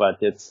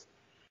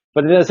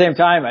but at the same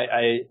time,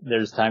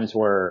 there's times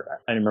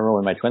where I remember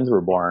when my twins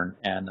were born,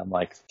 and I'm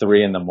like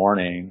 3 a.m,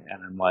 and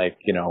I'm like,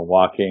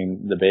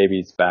 walking the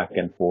babies back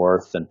and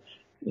forth, and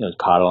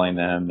coddling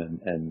them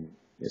and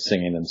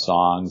singing them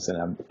songs,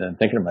 and I'm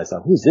thinking to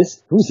myself, who's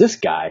this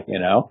guy?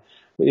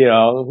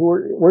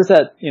 Where's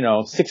that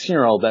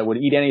 16-year-old that would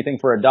eat anything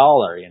for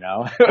 $1?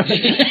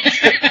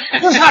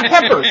 There's hot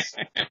peppers.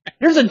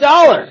 Here's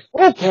 $1.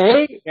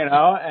 Okay,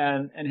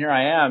 and here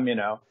I am,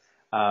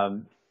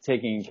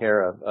 taking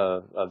care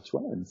of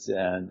twins,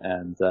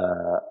 and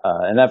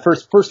that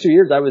first 2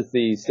 years I was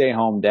the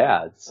stay-home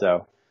dad.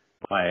 So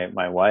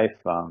my wife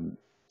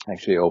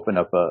actually opened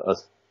up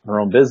her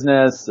own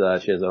business.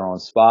 She has her own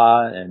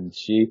spa, and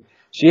she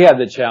had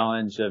the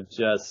challenge of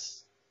just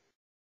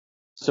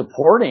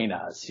supporting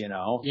us,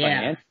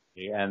 financially.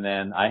 And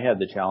then I had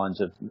the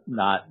challenge of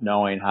not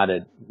knowing how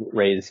to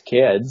raise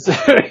kids.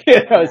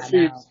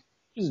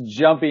 She's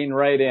jumping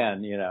right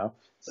in,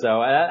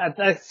 So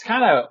that's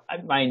kind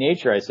of my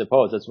nature, I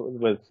suppose. That's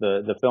with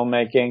the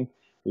filmmaking.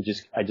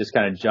 I just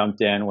kind of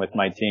jumped in with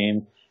my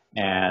team,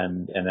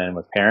 and then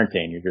with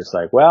parenting, you're just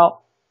like,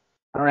 well,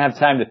 I don't have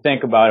time to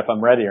think about if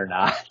I'm ready or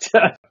not.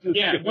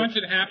 Yeah, once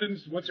it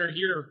happens, once they're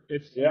here,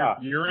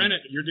 you're in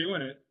it, you're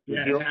doing it.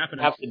 Yeah, it's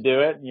happening. You have to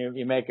do it, and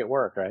you make it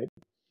work, right?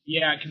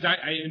 Yeah, because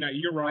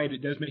you're right.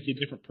 It does make you a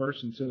different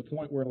person to the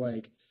point where,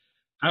 like,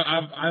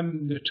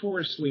 I'm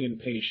notoriously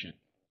impatient.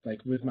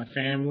 Like with my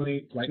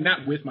family, like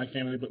not with my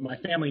family, but my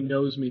family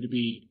knows me to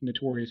be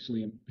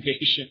notoriously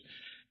impatient.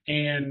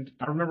 And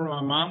I remember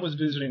my mom was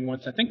visiting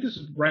once. I think this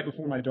was right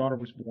before my daughter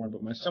was born,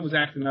 but my son was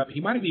acting up.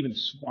 He might have even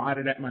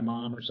swatted at my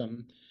mom or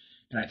something.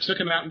 And I took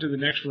him out into the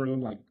next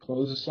room, like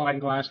closed the sliding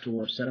glass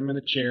door, set him in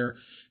the chair.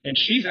 And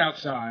she's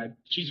outside.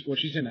 She's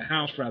in the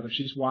house rather.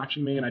 She's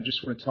watching me, and I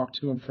just want to talk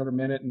to him for a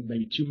minute, and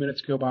maybe 2 minutes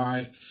go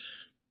by.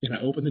 And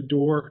I open the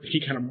door. He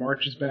kind of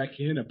marches back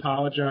in,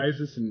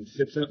 apologizes, and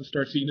sits up and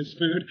starts eating his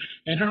food.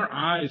 And her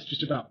eyes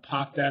just about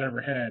popped out of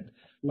her head.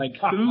 Like,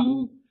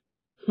 who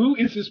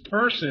is this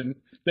person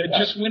that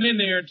just went in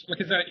there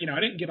because I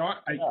didn't get on.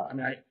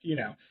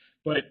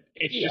 But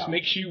it just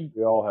makes you.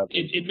 We all have.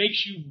 It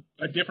makes you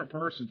a different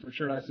person for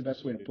sure. That's the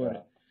best way to put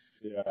it.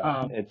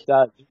 Yeah. It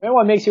does.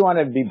 What makes you want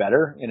to be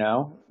better,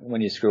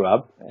 when you screw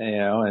up,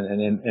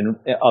 and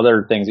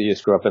other things that you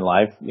screw up in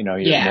life,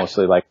 you're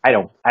mostly like, I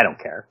don't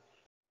care.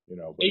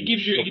 But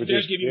it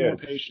does give you more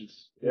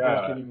patience. It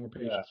does give you more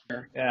patience.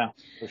 Yeah,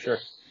 for sure.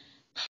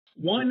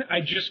 One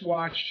I just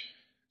watched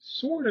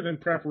sort of in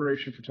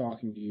preparation for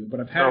talking to you, but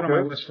I've had it on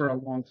my list for a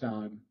long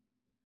time.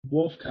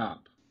 Wolf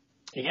Cop.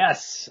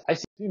 Yes, I've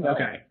seen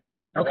that.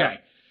 Okay.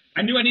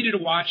 I knew I needed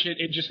to watch it.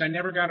 I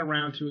never got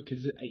around to it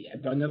because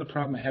another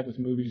problem I have with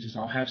movies is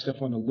I'll have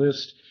stuff on the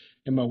list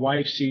and my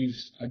wife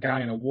sees a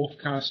guy in a wolf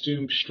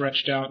costume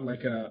stretched out in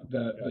like a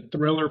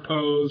Thriller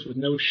pose with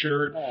no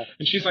shirt.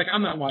 And she's like,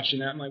 I'm not watching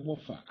that. I'm like, well,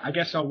 fuck. I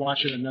guess I'll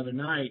watch it another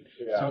night.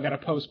 Yeah. So I got to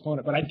postpone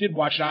it. But I did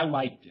watch it. I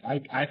liked it.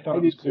 I thought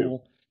it was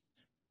cool.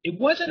 It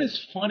wasn't as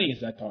funny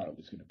as I thought it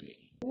was going to be.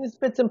 There's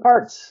bits and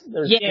parts.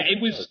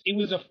 It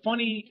was a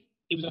funny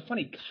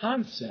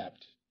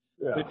concept.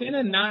 Yeah. But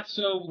then not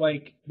so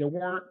there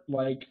weren't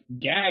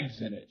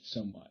gags in it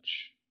so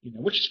much,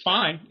 which is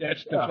fine.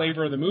 That's the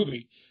flavor of the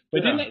movie.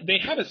 But then they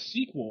have a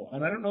sequel,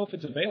 and I don't know if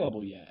it's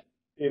available yet.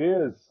 It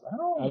is. I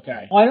don't know.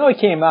 Okay. Well, I know it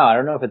came out. I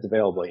don't know if it's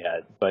available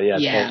yet, but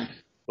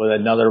with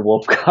another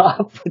Wolf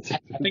Cop. I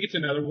think it's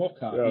another Wolf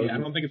Cop. Yeah, I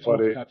don't think it's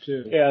funny. Wolf Cop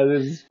 2. Yeah,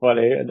 this is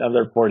funny.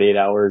 Another 48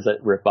 Hours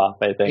at rip-off,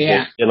 I think.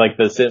 Yeah. They like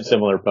the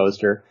similar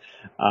poster,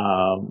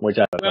 which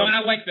I Well, and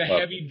I like the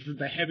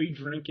heavy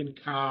drinking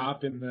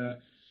cop and the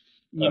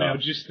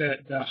just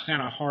the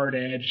kind of hard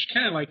edge,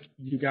 kind of like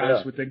you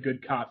guys with the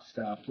good cop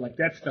stuff. Like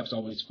that stuff's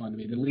always fun to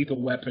me. The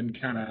Lethal Weapon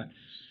kind of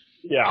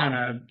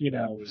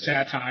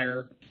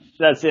satire.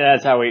 That's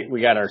how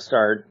we got our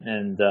start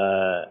and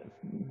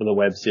with a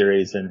web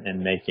series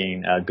and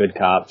making Good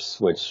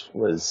Cops, which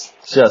was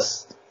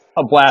just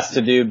a blast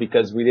to do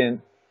because we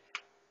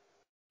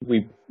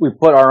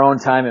put our own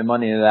time and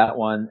money into that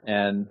one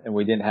and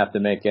we didn't have to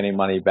make any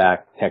money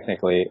back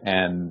technically,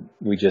 and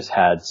we just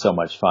had so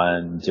much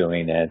fun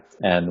doing it,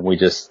 and we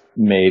just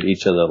made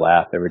each other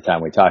laugh every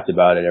time we talked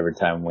about it, every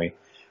time we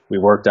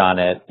worked on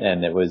it,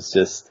 and it was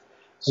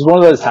one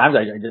of those times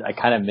I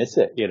kind of miss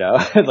it,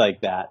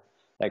 like that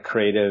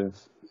creative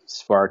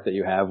spark that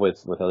you have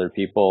with other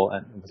people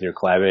and with your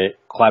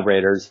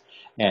collaborators,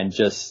 and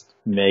just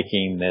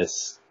making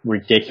this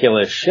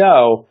ridiculous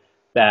show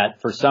that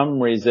for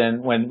some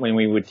reason, when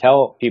we would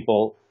tell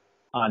people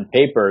on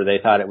paper, they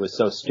thought it was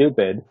so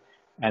stupid.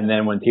 And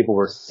then when people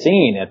were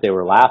seeing it, they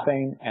were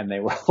laughing and they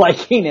were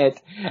liking it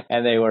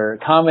and they were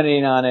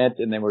commenting on it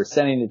and they were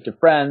sending it to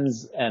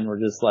friends and we're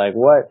just like,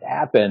 what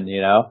happened,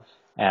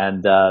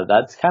 And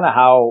that's kind of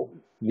how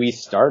we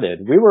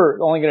started. We were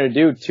only going to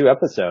do 2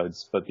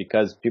 episodes, but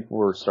because people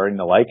were starting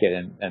to like it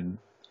and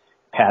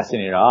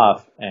passing it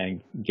off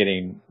and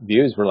getting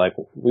views, we're like,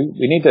 we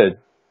need to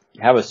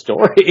have a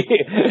story.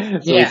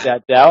 So we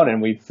sat down and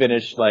we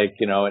finished an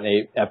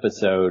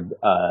 8-episode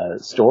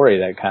story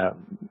that kind of,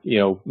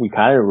 we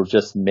kind of were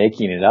just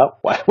making it up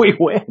while we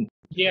went.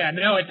 Yeah,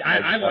 no,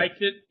 I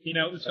liked it.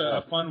 It was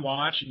a fun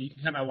watch, and you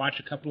can kind of watch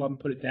a couple of them,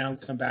 put it down,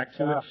 come back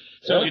to it.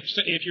 So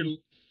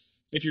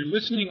if you're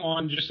listening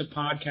on just a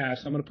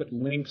podcast, I'm going to put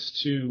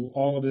links to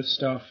all of this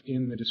stuff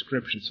in the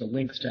description. So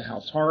links to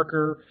House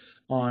Harker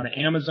on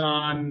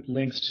Amazon,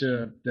 links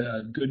to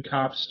the Good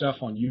Cops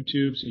stuff on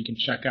YouTube, so you can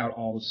check out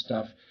all the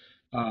stuff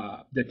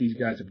that these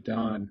guys have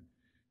done.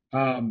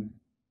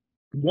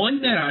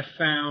 One that I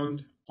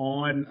found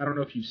on, I don't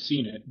know if you've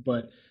seen it,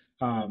 but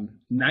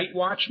Night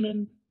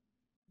Watchman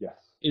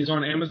is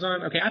on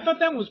Amazon. Okay, I thought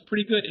that was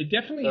pretty good. It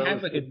definitely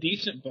has a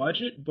decent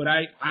budget, but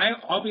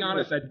I'll be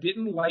honest, I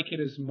didn't like it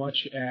as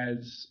much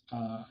as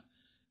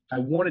I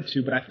wanted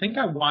to, but I think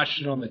I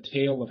watched it on the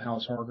tail of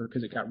House Harker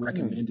because it got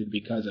recommended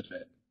because of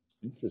it.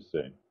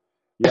 Interesting.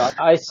 Yeah,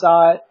 I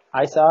saw it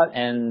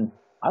and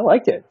I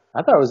liked it.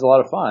 I thought it was a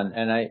lot of fun,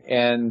 and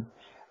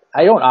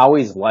I don't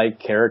always like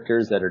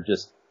characters that are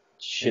just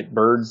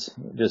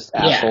shitbirds, just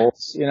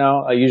assholes.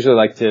 I usually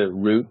like to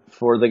root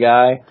for the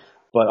guy,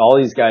 but all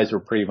these guys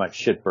were pretty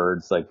much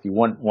shitbirds. Like you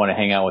wouldn't want to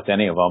hang out with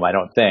any of them, I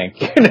don't think.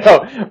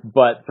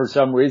 But for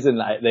some reason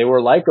they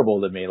were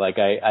likable to me. Like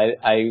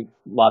I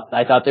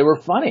thought they were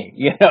funny.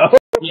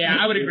 Yeah,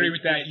 I would agree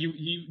with that.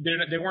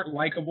 They weren't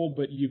likable,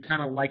 but you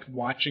kind of liked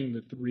watching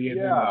the 3 of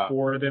them, or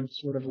 4 of them,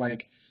 sort of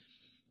like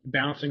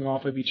bouncing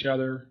off of each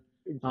other.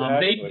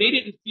 Exactly. They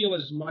didn't feel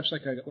as much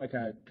like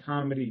a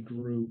comedy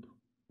group.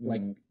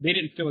 Like they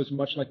didn't feel as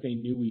much like they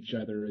knew each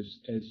other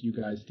as you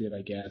guys did,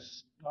 I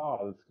guess.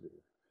 Oh, that's good.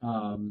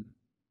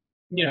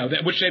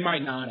 Which they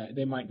might not.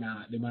 They might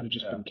have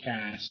just been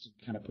cast and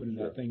kind of put in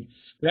that thing.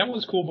 But that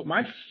was cool. But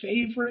my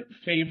favorite,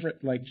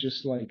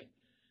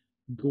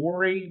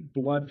 gory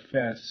blood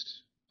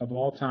fest of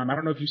all time. I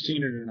don't know if you've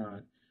seen it or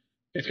not.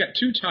 It's got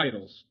 2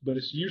 titles, but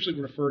it's usually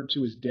referred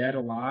to as Dead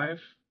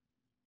Alive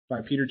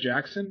by Peter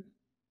Jackson.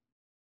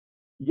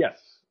 Yes.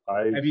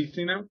 Have you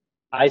seen that?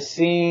 I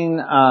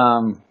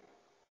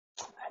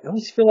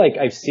always feel like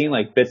I've seen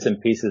bits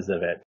and pieces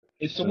of it.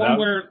 It's the one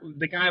where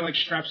the guy like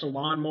straps a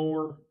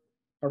lawnmower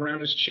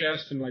around his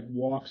chest and like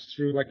walks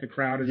through like the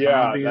crowd of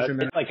zombies. And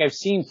then like I've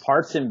seen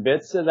parts and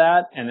bits of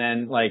that, and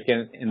then like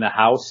in the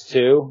house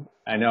too.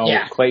 I know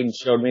Clayton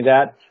showed me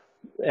that.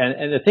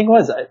 And the thing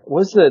was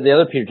the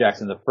other Peter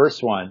Jackson, the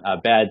first one,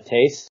 Bad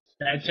Taste?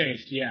 Bad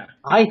Taste, yeah.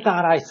 I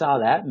thought I saw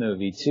that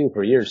movie too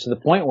for years, to the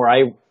point where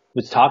I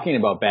was talking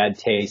about Bad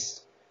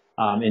Taste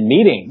in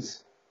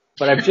meetings.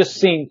 But I've just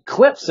seen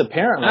clips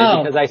apparently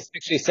because I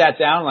actually sat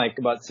down like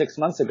about 6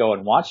 months ago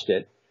and watched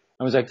it.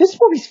 I was like, this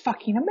movie's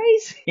fucking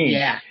amazing.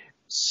 Yeah.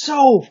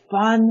 So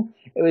fun.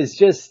 It was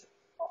just,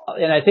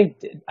 and I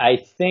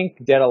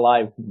think Dead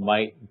Alive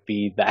might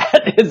be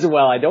that as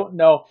well. I don't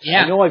know.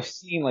 Yeah. I know I've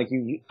seen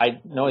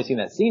I've seen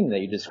that scene that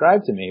you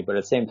described to me, but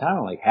at the same time,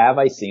 I'm like, have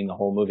I seen the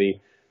whole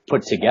movie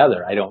put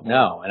together? I don't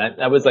know. And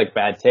that was like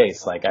Bad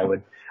Taste. Like I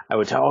would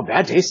tell, oh,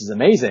 Bad Taste is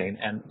amazing.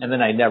 And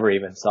then I never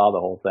even saw the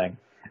whole thing.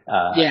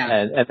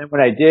 And then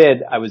when I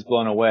did, I was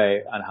blown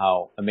away on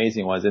how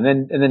amazing it was. And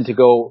then to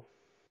go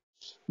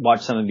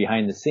watch some of the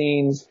behind the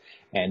scenes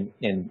and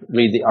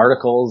read the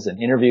articles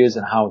and interviews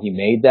and how he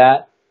made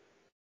that.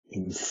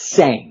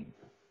 Insane.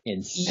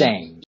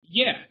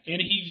 Yeah,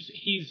 and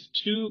he's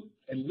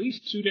at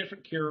least two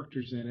different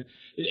characters in it.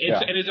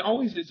 And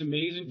it's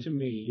amazing to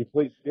me. He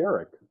plays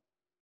Derek.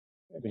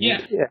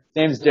 Yeah. His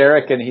name's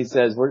Derek, and he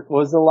says, what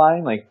was the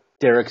line? Like,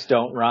 Derek's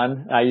don't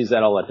run. I use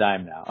that all the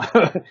time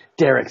now.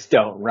 Derek's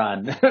don't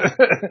run.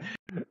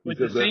 With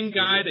the same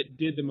guy that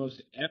did the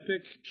most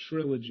epic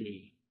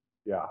trilogy.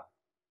 Yeah.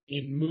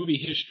 In movie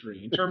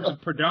history, in terms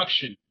of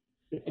production,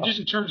 and just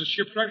in terms of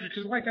sheer production,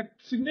 because like a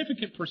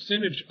significant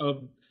percentage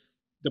of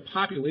the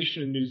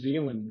population of New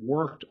Zealand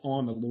worked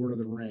on the Lord of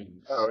the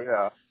Rings. Oh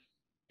yeah.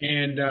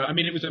 And I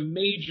mean, it was a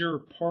major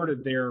part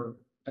of their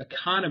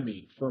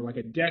economy for like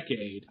a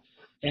decade.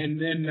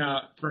 And then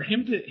for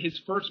him his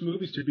first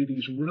movies to be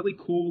these really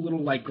cool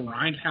little like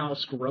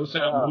grindhouse, gross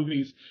out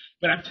movies.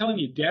 But I'm telling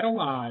you, Dead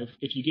Alive,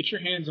 if you get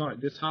your hands on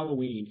it this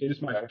Halloween, it is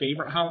my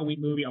favorite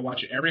Halloween movie. I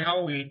watch it every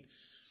Halloween.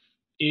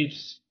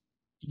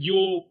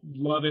 You'll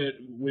love it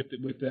with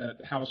the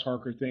House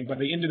Harker thing. By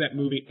the end of that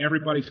movie,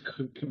 everybody's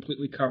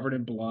completely covered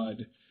in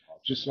blood,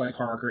 just like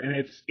Harker, and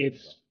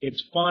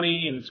it's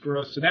funny and it's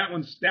gross. So that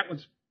one's the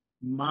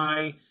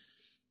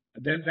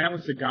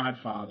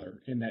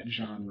Godfather in that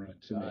genre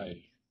to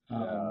me.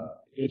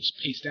 It's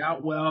paced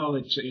out well.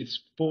 It's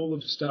full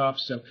of stuff.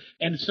 So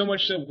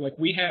much so, like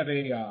we have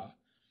a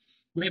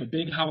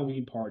big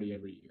Halloween party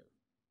every year.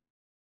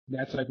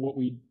 That's like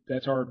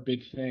that's our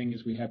big thing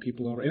is we have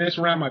people over, and it's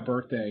around my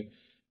birthday,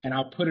 and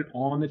I'll put it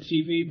on the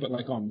TV, but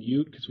like on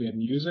mute because we have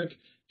music,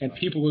 and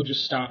people will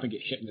just stop and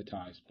get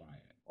hypnotized by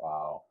it.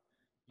 Wow.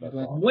 Like,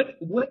 awesome.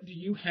 What do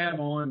you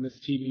have on this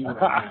TV right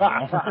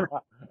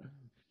now?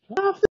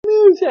 Off the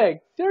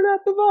music. Turn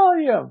up the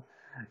volume.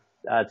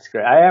 That's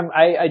great. Now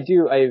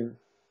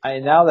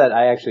that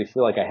I actually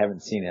feel like I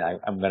haven't seen it,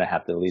 I'm going to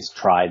have to at least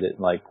try to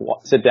like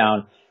sit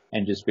down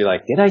and just be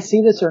like, did I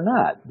see this or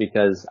not?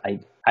 Because I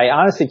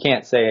honestly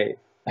can't say.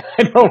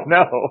 I don't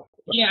know.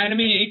 Yeah, and I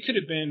mean, it could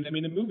have been. I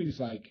mean, the movie's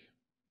like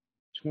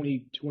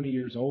 20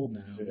 years old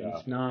now. Yeah.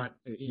 It's not.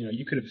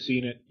 You could have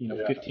seen it,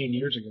 15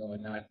 years ago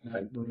and not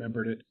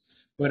remembered it.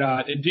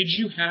 But did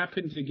you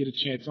happen to get a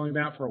chance? It's only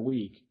been out for a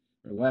week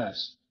or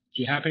less.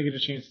 Did you happen to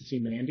get a chance to see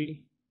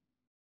Mandy?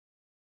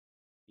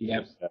 Yeah.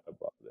 I'm so sad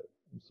about it.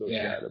 I'm so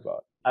sad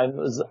about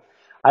it.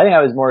 I think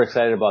I was more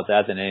excited about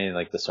that than any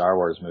like the Star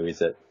Wars movies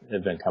that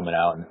have been coming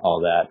out and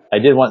all that. I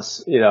did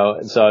once,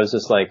 so I was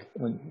just like,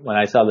 when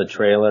I saw the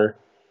trailer,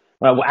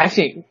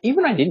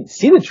 even I didn't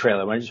see the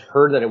trailer, when I just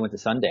heard that it went to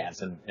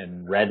Sundance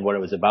and read what it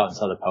was about and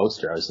saw the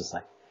poster, I was just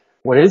like,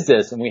 what is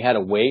this? And we had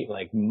to wait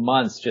like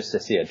months just to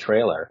see a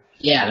trailer.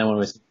 Yeah. And then when it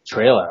was the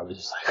trailer, I was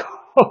just like,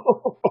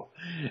 oh.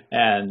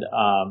 And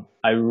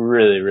I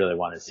really, really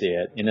want to see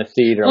it in a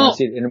theater. I want to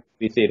see it in a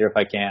movie theater if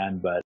I can,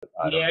 but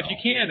if you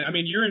can. I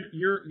mean, you're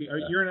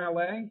in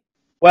LA.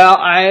 Well,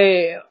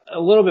 a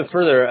little bit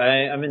further.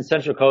 I'm in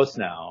Central Coast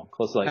now,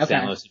 close to like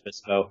San Luis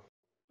Obispo.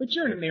 But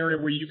you're in an area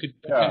where you could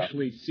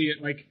potentially see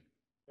it. Like,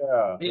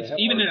 it's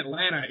even in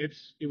Atlanta.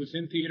 It was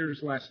in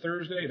theaters last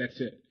Thursday. That's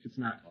it. It's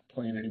not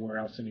playing anywhere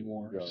else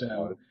anymore.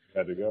 So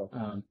had to go.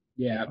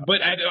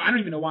 But I don't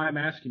even know why I'm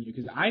asking you,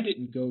 because I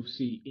didn't go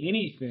see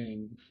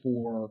anything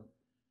for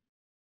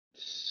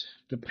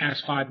the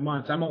past 5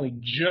 months. I'm only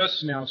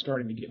just now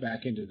starting to get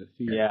back into the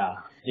theater.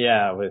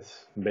 Yeah, with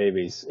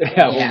babies.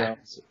 I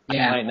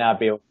might not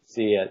be able to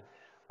see it,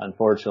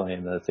 unfortunately,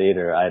 in the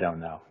theater. I don't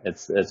know.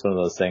 It's one of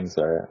those things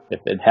where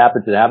if it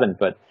happens, it happens.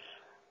 But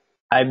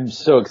I'm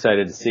so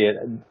excited to see it.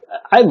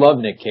 I love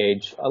Nick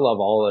Cage. I love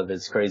all of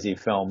his crazy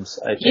films.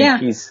 I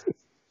think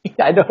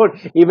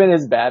even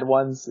his bad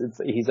ones,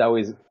 he's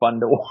always fun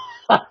to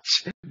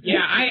watch.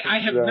 Yeah, I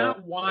have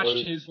not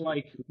watched his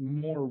like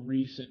more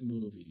recent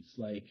movies.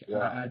 Like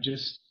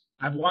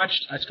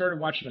I started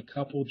watching a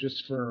couple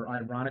just for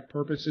ironic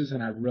purposes,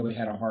 and I really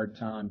had a hard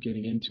time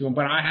getting into him.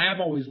 But I have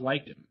always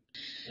liked him.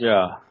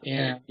 Yeah.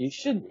 You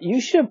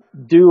should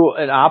do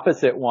an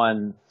opposite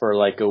one for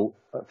like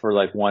for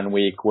like 1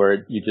 week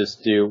where you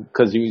just do,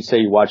 because you say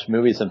you watch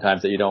movies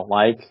sometimes that you don't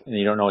like and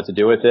you don't know what to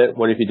do with it.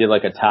 What if you did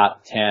like a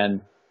top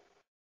 10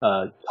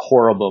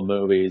 horrible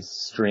movies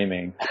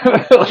streaming?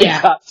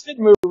 Yeah. Top 10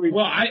 movies.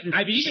 Well,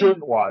 I've even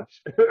Shouldn't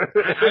watch.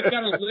 I've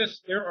got a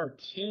list. There are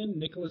 10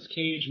 Nicolas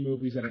Cage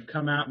movies that have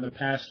come out in the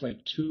past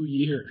like 2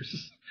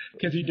 years,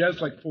 because he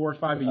does like 4 or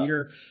 5 a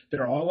year.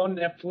 They're all on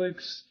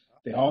Netflix.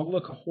 They all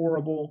look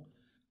horrible.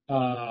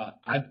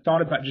 I've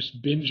thought about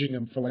just binging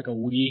them for like a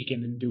week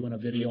and then doing a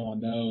video on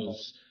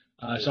those.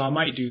 So I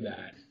might do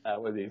that. That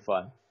would be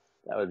fun.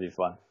 That would be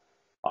fun.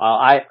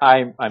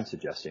 I'm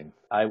suggesting.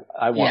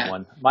 I want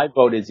one. My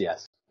vote is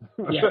yes.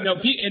 Yeah, no,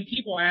 and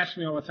people ask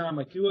me all the time,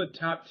 like, do a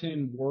top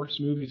 10 worst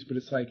movies, but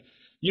it's like,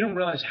 you don't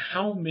realize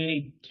how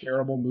many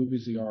terrible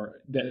movies there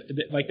are.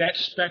 Like, that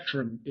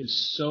spectrum is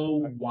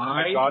so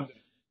wide. I've gone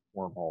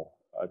wormhole.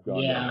 I've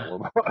gone down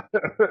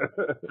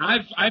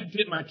wormhole. I've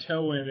dipped my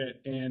toe in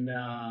it, and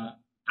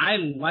I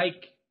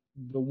like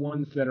the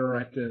ones that are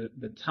at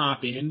the top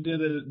end of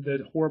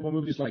the horrible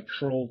movies, like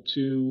Troll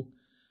 2.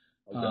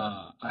 Okay.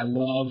 I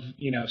love,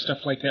 stuff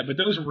like that, but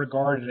those are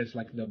regarded as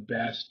like the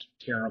best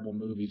terrible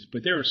movies.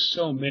 But there are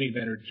so many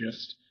that are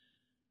just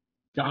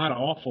god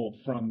awful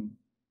from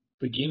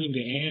beginning to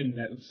end.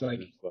 That it's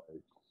like,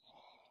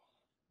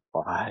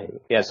 why?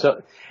 Yeah.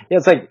 So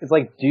it's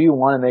like, do you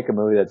want to make a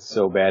movie that's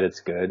so bad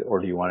it's good,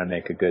 or do you want to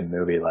make a good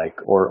movie? Like,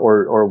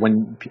 or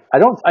when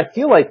I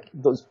feel like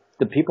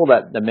the people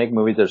that make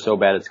movies that are so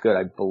bad it's good.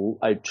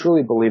 I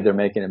truly believe they're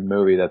making a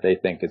movie that they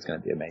think is going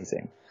to be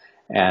amazing.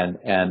 And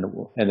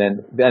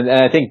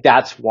I think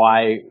that's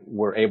why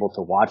we're able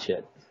to watch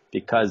it,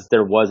 because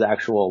there was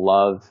actual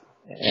love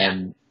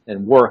and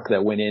work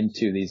that went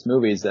into these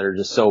movies that are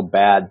just so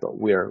bad, but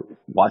we're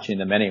watching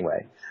them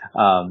anyway,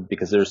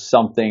 because there's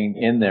something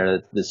in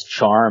there, this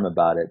charm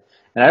about it.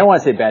 And I don't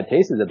want to say Bad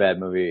Taste is a bad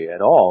movie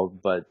at all,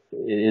 but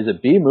it is a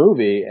B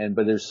movie,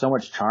 but there's so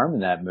much charm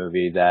in that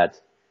movie that,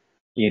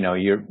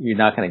 you're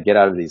not going to get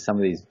out of some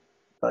of these,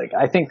 like,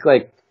 I think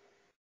like,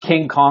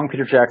 King Kong,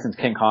 Peter Jackson's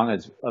King Kong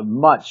is a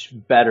much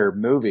better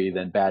movie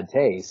than Bad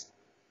Taste,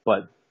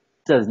 but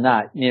does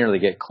not nearly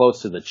get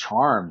close to the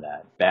charm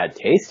that Bad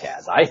Taste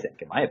has, I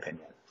think, in my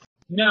opinion.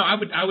 No,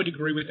 I would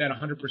agree with that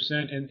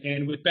 100%.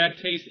 And with Bad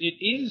Taste, it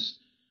is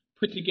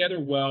put together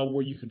well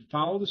where you can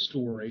follow the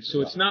story, so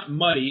it's not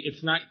muddy.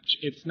 It's not.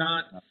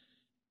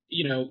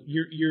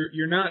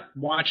 You're not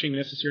watching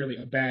necessarily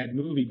a bad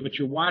movie, but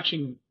you're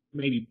watching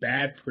maybe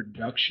bad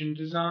production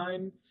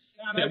design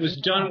that was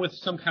done with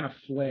some kind of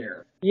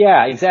flair.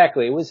 Yeah,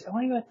 exactly. It was.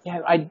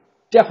 I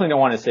definitely don't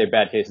want to say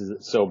Bad Taste is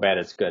so bad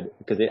it's good,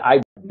 because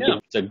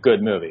it's a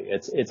good movie.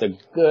 It's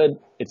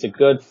a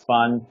good,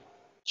 fun,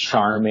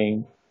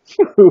 charming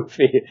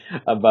movie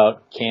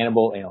about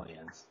cannibal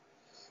aliens.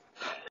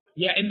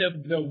 Yeah, and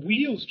the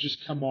wheels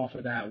just come off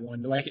of that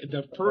one. Like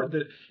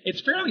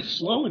it's fairly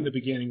slow in the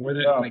beginning, where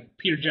like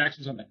Peter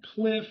Jackson's on the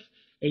cliff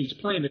and he's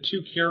playing the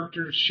two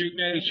characters shooting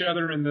at each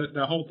other and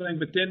the whole thing,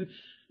 but then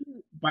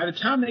by the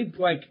time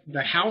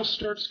the house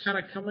starts kind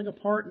of coming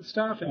apart and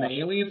stuff, and the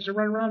aliens are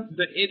running around,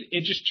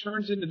 it just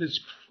turns into this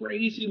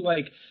crazy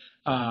like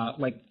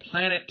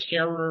Planet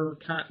Terror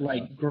kind of,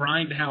 like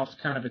Grindhouse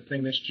kind of a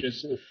thing. That's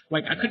just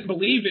like, I couldn't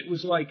believe it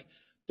was like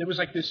there was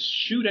like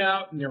this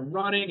shootout and they're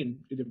running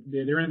and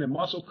they're in the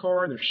muscle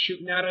car and they're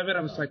shooting out of it.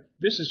 I was like,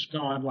 this has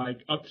gone like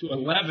up to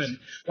 11,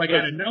 like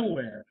out of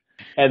nowhere.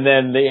 And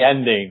then the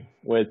ending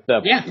with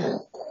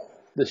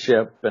the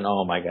ship, and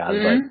oh my god,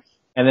 like.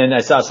 And then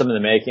I saw some of the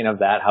making of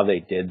that, how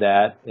they did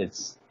that.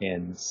 It's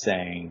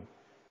insane.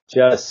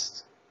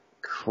 Just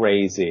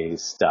crazy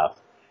stuff.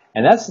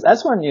 And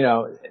that's when,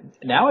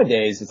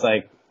 nowadays it's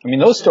like, I mean,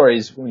 those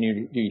stories, when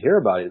you hear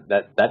about it,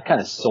 that kind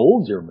of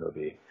sold your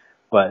movie.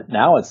 But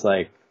now it's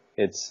like,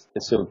 it's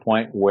to a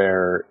point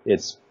where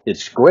it's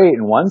great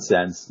in one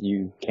sense.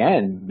 You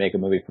can make a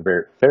movie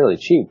for fairly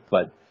cheap,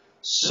 but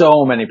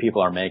so many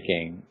people are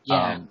making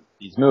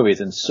these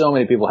movies, and so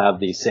many people have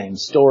these same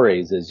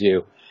stories as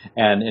you.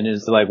 And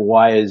it's like,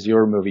 why is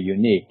your movie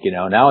unique?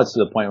 Now it's to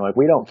the point where, like,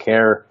 we don't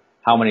care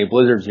how many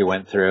blizzards you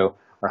went through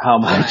or how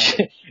much,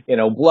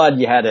 blood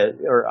you had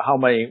or how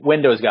many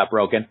windows got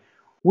broken.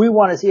 We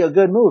want to see a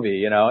good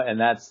movie, and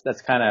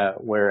that's kind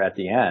of where at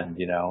the end,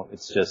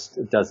 it's just,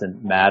 it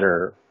doesn't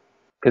matter.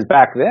 Cause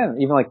back then,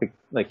 even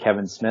like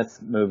Kevin Smith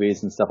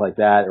movies and stuff like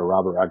that, or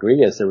Robert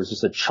Rodriguez, there was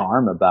just a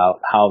charm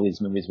about how these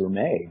movies were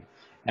made.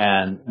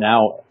 And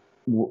now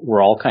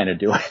we're all kind of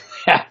doing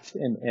that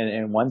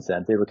in one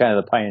sense. They were kind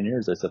of the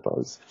pioneers, I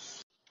suppose.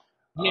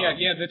 Yeah,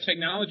 the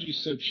technology's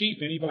so cheap,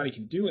 anybody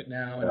can do it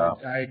now. And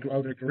I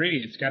would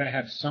agree. It's got to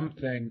have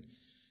something,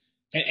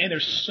 and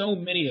there's so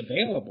many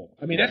available.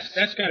 I mean,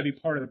 that's got to be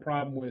part of the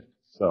problem with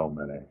so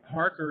many.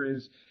 Harker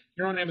is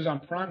you're on Amazon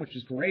Prime, which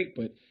is great,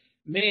 but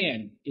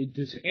man,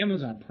 does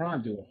Amazon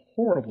Prime do a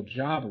horrible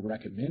job of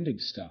recommending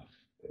stuff?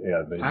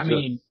 Yeah, I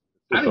don't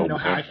even know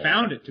how I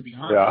found it, to be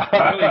honest.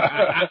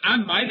 Yeah. I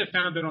might have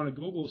found it on a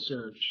Google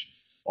search.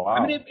 Wow.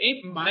 I mean,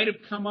 it might have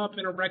come up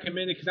in a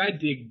recommended, because I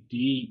dig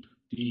deep.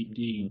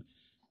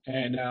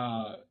 And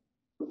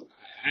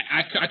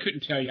I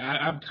couldn't tell you.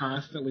 I'm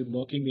constantly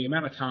looking. The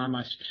amount of time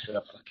I spend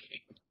looking,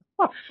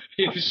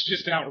 it's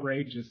just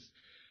outrageous.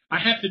 I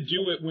have to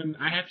do it when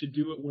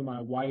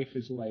my wife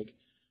is like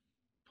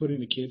putting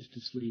the kids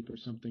to sleep or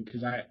something.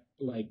 Because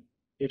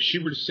if she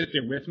were to sit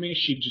there with me,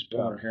 she'd just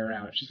pull her hair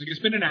out. She's like, "It's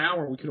been an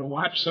hour. We could have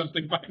watched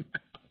something by now."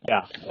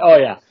 Yeah. Oh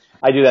yeah.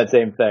 I do that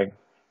same thing.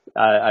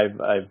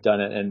 I've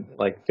done it in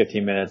like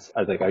 15 minutes.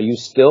 I was like, "Are you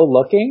still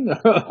looking?"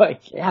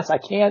 Like, yes, I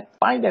can't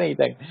find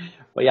anything.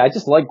 But yeah, I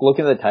just like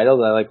looking at the titles.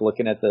 I like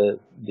looking at the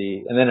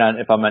and then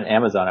if I'm on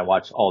Amazon, I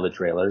watch all the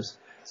trailers.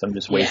 So I'm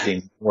just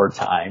wasting more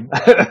time.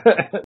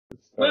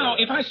 Well,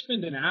 if I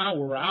spend an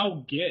hour,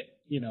 I'll get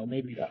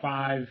maybe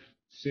 5,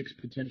 6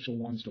 potential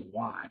ones to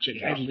watch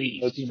at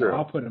least. That's true.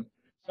 I'll put them.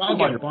 So I'll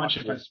get a bunch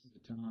if I spend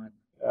the time.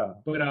 Yeah.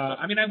 But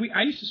I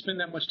used to spend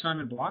that much time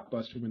in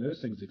Blockbuster when those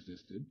things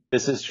existed.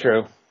 This is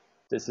true.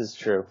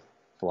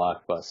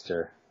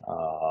 Blockbuster.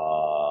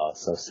 Oh,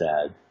 so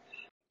sad.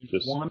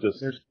 There's one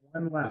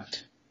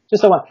left.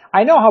 Just the one.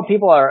 I know how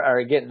people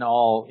are getting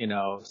all,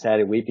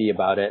 sad and weepy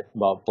about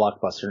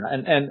Blockbuster.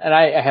 And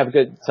I have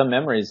good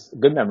memories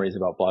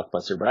about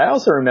Blockbuster, but I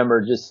also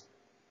remember just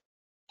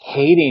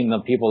hating the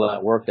people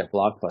that worked at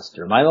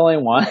Blockbuster. Am I the only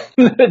one?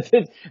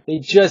 They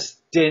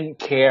just didn't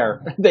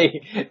care.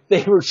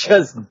 They were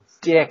just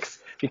dicks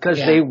because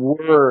they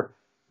were,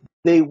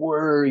 the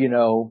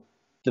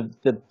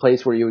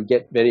place where you would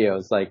get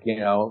videos I like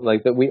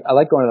going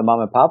to the mom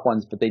and pop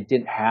ones, but they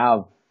didn't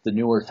have the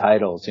newer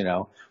titles,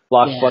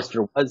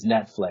 Blockbuster was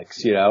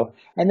Netflix,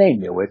 and they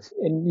knew it.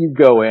 And you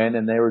go in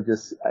and they were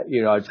just,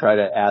 I'd try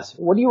to ask,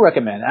 what do you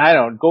recommend? I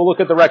don't go look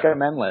at the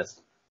recommend list.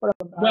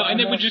 Well, and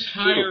they would just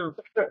hire,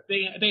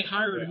 they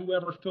hired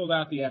whoever filled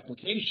out the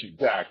application.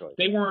 Exactly.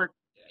 They weren't,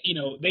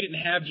 they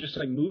didn't have just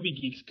like movie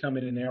geeks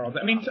coming in there.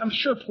 I mean, I'm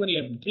sure plenty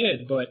of them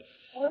did, but,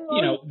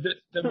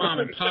 the mom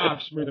and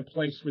pops were the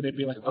place where they'd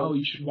be like, oh,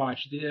 you should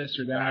watch this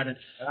or that. And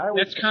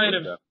that's kind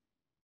of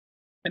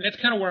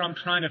where I'm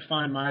trying to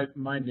find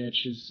my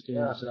niche is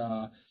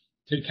to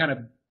kind of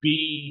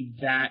be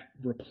that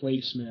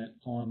replacement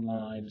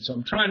online. So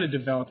I'm trying to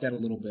develop that a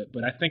little bit,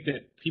 but I think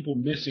that people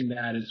missing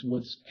that is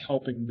what's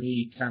helping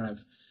me kind of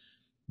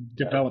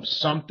develop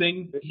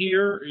something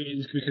here,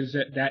 is because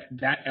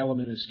that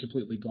element is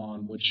completely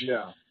gone, which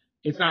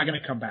it's not going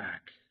to come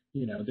back,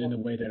 in the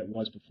way that it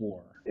was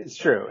before. It's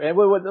true. And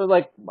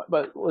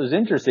what was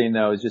interesting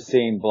though is just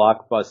seeing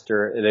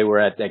Blockbuster. They were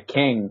at the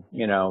King,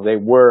 they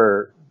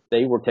were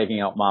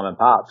taking out mom and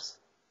pops.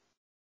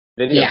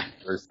 Video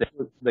stores.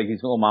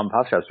 These little mom and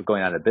pop shops were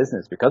going out of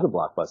business because of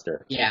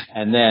Blockbuster. Yeah.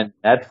 And then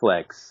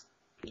Netflix,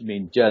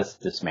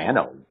 just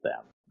dismantled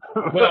them.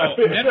 Well,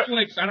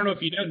 Netflix, I don't know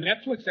if you know,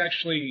 Netflix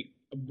actually,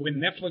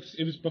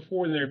 it was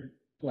before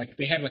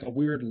they had like a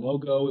weird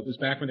logo. It was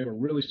back when they were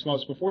really small.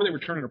 It was before they were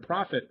turning a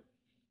profit.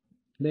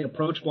 They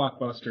approached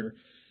Blockbuster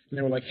and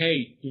they were like,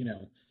 hey,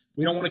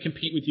 we don't want to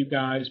compete with you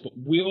guys, but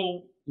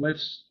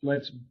let's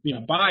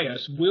buy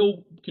us.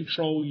 We'll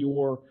control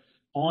your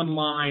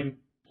online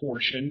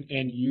portion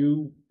and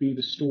you be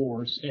the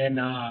stores. And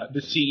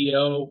the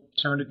CEO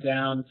turned it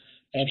down,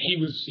 and he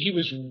was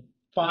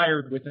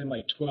fired within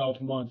like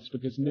 12 months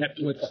because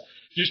Netflix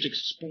just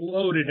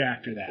exploded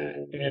after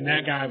that, and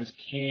that guy was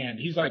canned.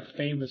 He's like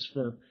famous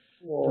for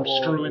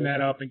screwing that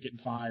up and getting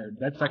fired.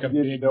 That's like a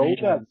big story.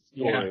 I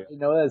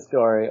know that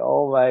story.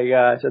 Oh my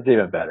gosh, that's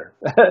even better.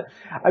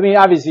 I mean,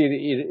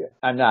 obviously,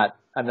 I'm not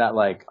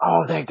like,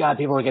 oh, thank God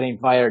people are getting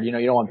fired. You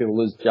don't want people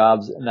to lose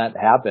jobs, and that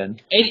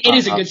happened. It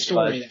is a good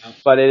story, though.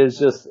 But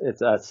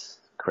that's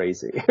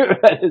crazy.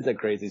 That is a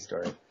crazy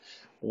story.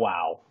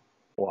 Wow.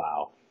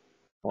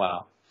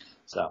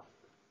 So.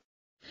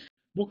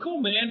 Well,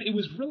 cool, man. It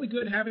was really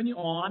good having you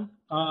on.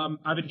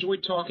 I've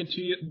enjoyed talking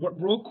to you.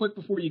 Real quick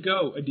before you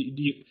go,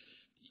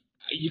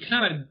 you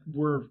kind of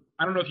were,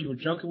 I don't know if you were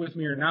joking with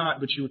me or not,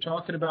 but you were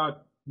talking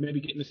about maybe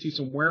getting to see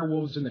some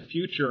werewolves in the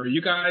future. Are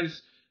you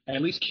guys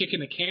at least kicking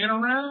the can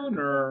around,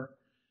 or?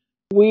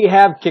 We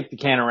have kicked the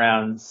can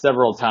around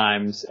several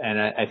times, and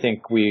I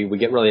think we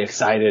get really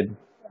excited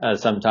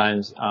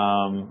sometimes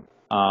on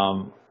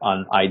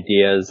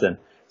ideas, and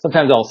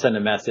sometimes I'll send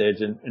a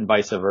message, and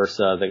vice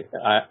versa. The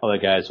other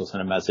guys will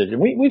send a message,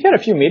 and we've had a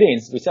few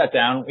meetings. We sat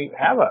down. We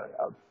have a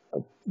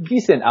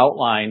decent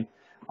outline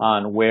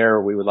on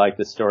where we would like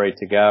the story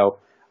to go.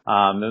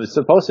 It was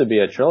supposed to be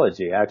a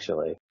trilogy,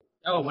 actually.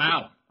 Oh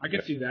wow, I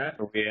can see that.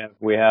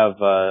 We have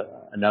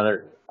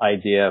another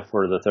idea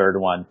for the third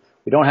one.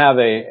 We don't have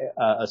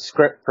a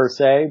script per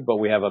se, but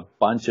we have a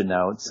bunch of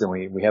notes, and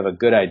we have a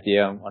good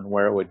idea on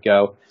where it would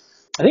go.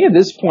 I think at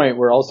this point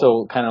we're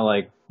also kind of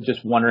like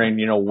just wondering,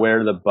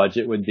 where the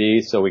budget would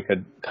be, so we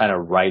could kind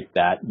of write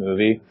that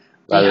movie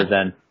rather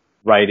than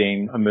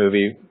writing a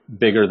movie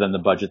bigger than the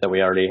budget that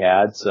we already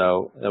had.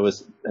 So that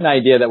was an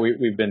idea that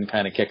we've been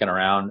kind of kicking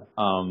around.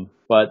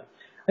 But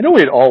I know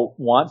we'd all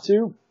want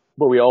to,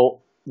 but we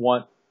all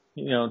want,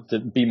 to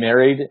be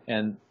married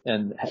and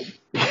have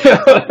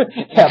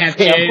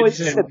kids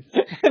and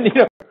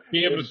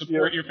be able to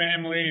support your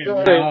family and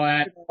all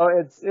that.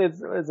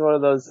 It's one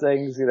of those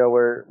things,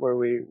 where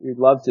we'd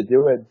love to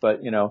do it,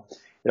 but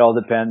it all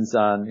depends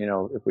on,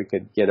 if we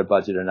could get a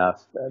budget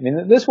enough. I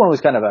mean, this one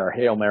was kind of our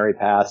Hail Mary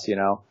pass,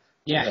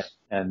 Yeah.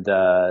 and,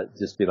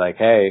 just be like,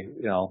 hey,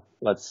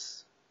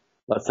 let's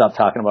stop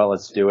talking about it.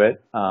 Let's do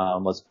it.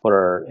 Let's put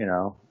our,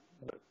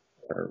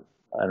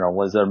 I don't know,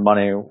 was there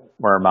money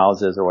where our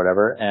mouths is or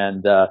whatever,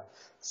 and,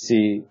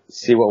 see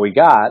what we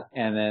got.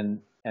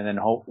 And then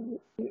hope,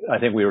 I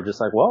think we were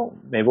just like, well,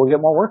 maybe we'll get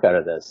more work out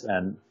of this.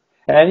 And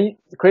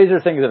crazier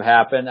things have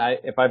happened.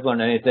 If I've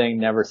learned anything,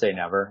 never say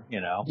never,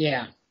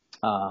 Yeah.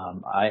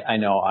 I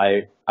know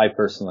I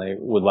personally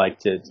would like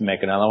to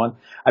make another one.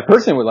 I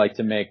personally would like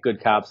to make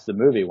Good Cops the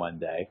movie one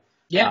day.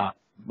 Yeah.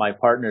 My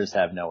partners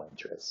have no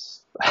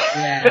interest.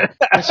 Yeah.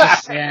 It's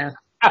just, yeah.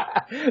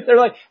 They're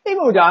like, they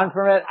moved on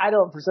from it. I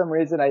don't, for some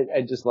reason,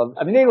 I just love,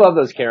 I mean, they love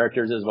those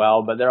characters as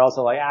well, but they're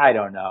also like, I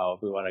don't know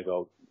if we want to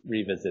go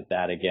revisit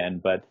that again.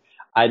 But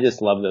I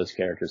just love those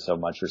characters so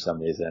much for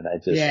some reason.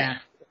 It's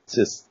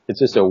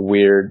just a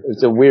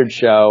weird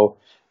show,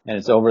 and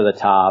it's over the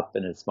top,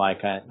 and it's my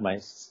kind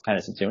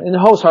of situation. And the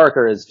host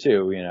Harker is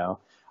too,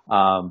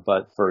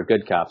 but for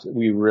Good Cops,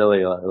 we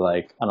really are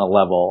like on a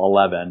level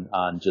 11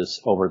 on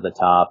just over the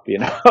top,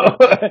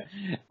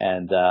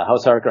 and,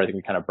 host Harker, I think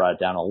we kind of brought it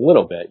down a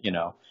little bit,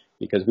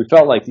 because we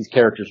felt like these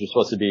characters were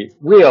supposed to be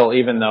real,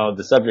 even though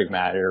the subject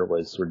matter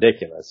was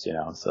ridiculous,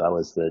 so that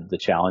was the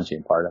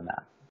challenging part of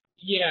that.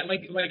 Yeah,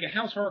 like at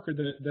House Harker,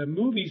 the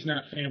movie's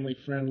not family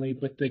friendly,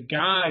 but the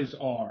guys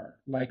are.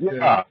 Like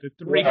the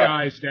three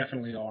guys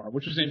definitely are,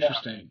 which was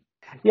interesting.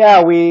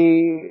 Yeah,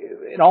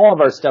 in all of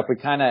our stuff, we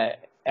kind of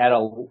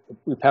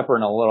we pepper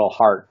in a little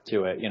heart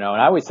to it, and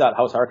I always thought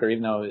House Harker,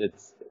 even though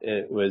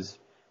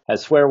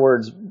has swear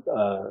words,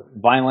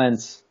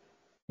 violence,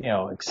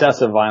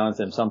 excessive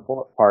violence in some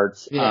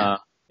parts,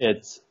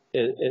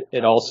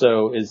 it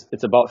also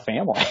it's about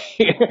family.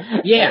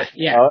 Yeah.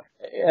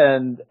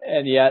 And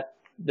yet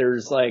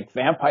there's like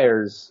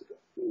vampires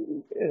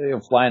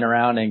flying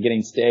around and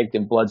getting staked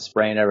and blood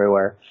spraying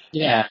everywhere.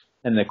 Yeah.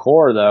 And the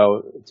core,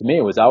 though, to me,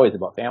 it was always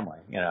about family,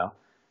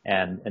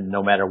 and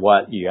no matter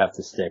what, you have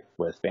to stick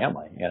with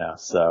family,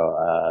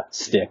 so,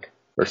 stick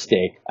or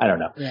steak. I don't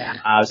know. Yeah.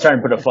 I was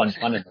trying to put a fun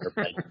pun in there,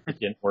 but it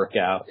didn't work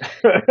out.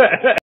 Well,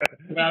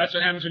 that's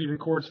what happens when you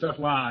record stuff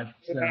live.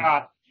 So.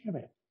 Damn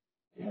it.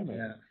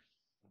 Yeah.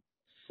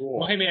 Cool.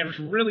 Well, hey, man, it was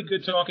really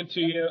good talking to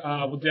you.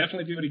 We'll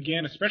definitely do it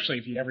again, especially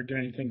if you ever get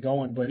anything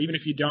going. But even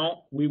if you don't,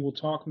 we will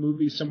talk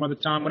movies some other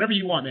time. Whatever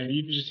you want, man.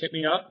 You can just hit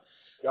me up.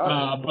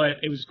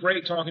 But it was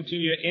great talking to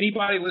you.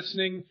 Anybody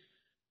listening,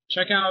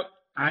 check out,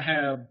 I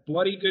have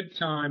Bloody Good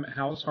Time at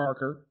House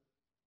Harker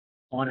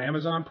on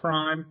Amazon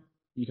Prime.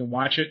 You can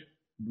watch it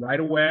right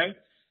away.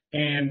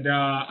 And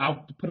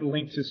I'll put a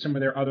link to some of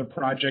their other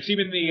projects.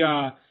 Even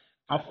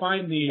I'll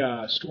find the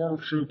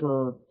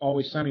Stormtrooper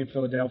Always Sunny in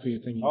Philadelphia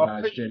thing you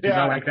guys did, because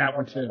I like that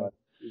one too.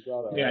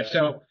 Yeah,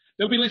 so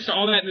there'll be links to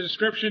all that in the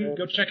description.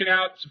 Go check it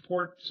out.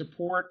 Support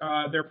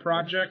their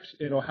project.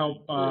 It'll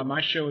help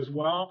my show as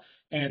well.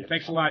 And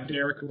thanks a lot,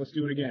 Derek. Let's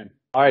do it again.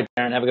 All right,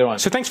 Darren, have a good one.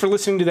 So thanks for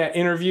listening to that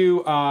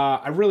interview.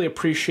 I really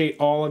appreciate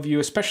all of you,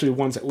 especially the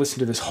ones that listen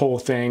to this whole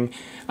thing.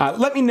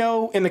 Let me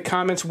know in the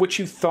comments what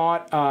you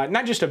thought,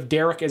 not just of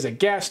Derek as a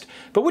guest,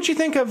 but what you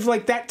think of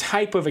like that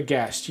type of a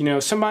guest.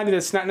 Somebody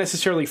that's not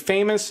necessarily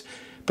famous,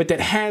 but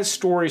that has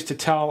stories to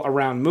tell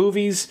around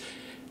movies,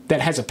 that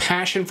has a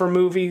passion for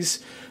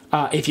movies.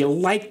 If you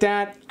like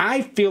that,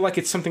 I feel like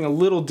it's something a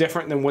little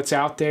different than what's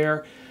out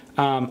there.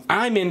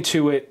 I'm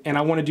into it, and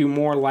I want to do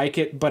more like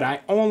it, but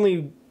I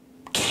only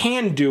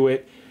can do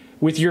it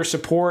with your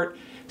support.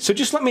 So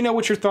just let me know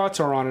what your thoughts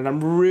are on it.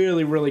 I'm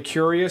really, really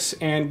curious,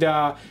 and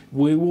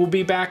we will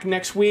be back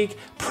next week.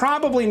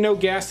 Probably no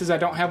guest, as I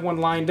don't have one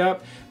lined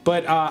up,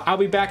 but I'll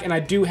be back, and I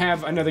do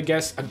have another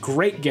guest, a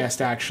great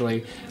guest,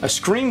 actually, a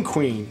Scream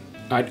Queen,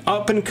 an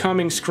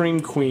up-and-coming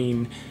Scream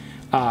Queen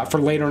for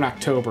later in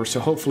October, so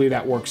hopefully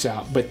that works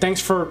out. But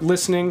thanks for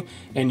listening,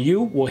 and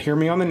you will hear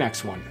me on the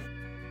next one.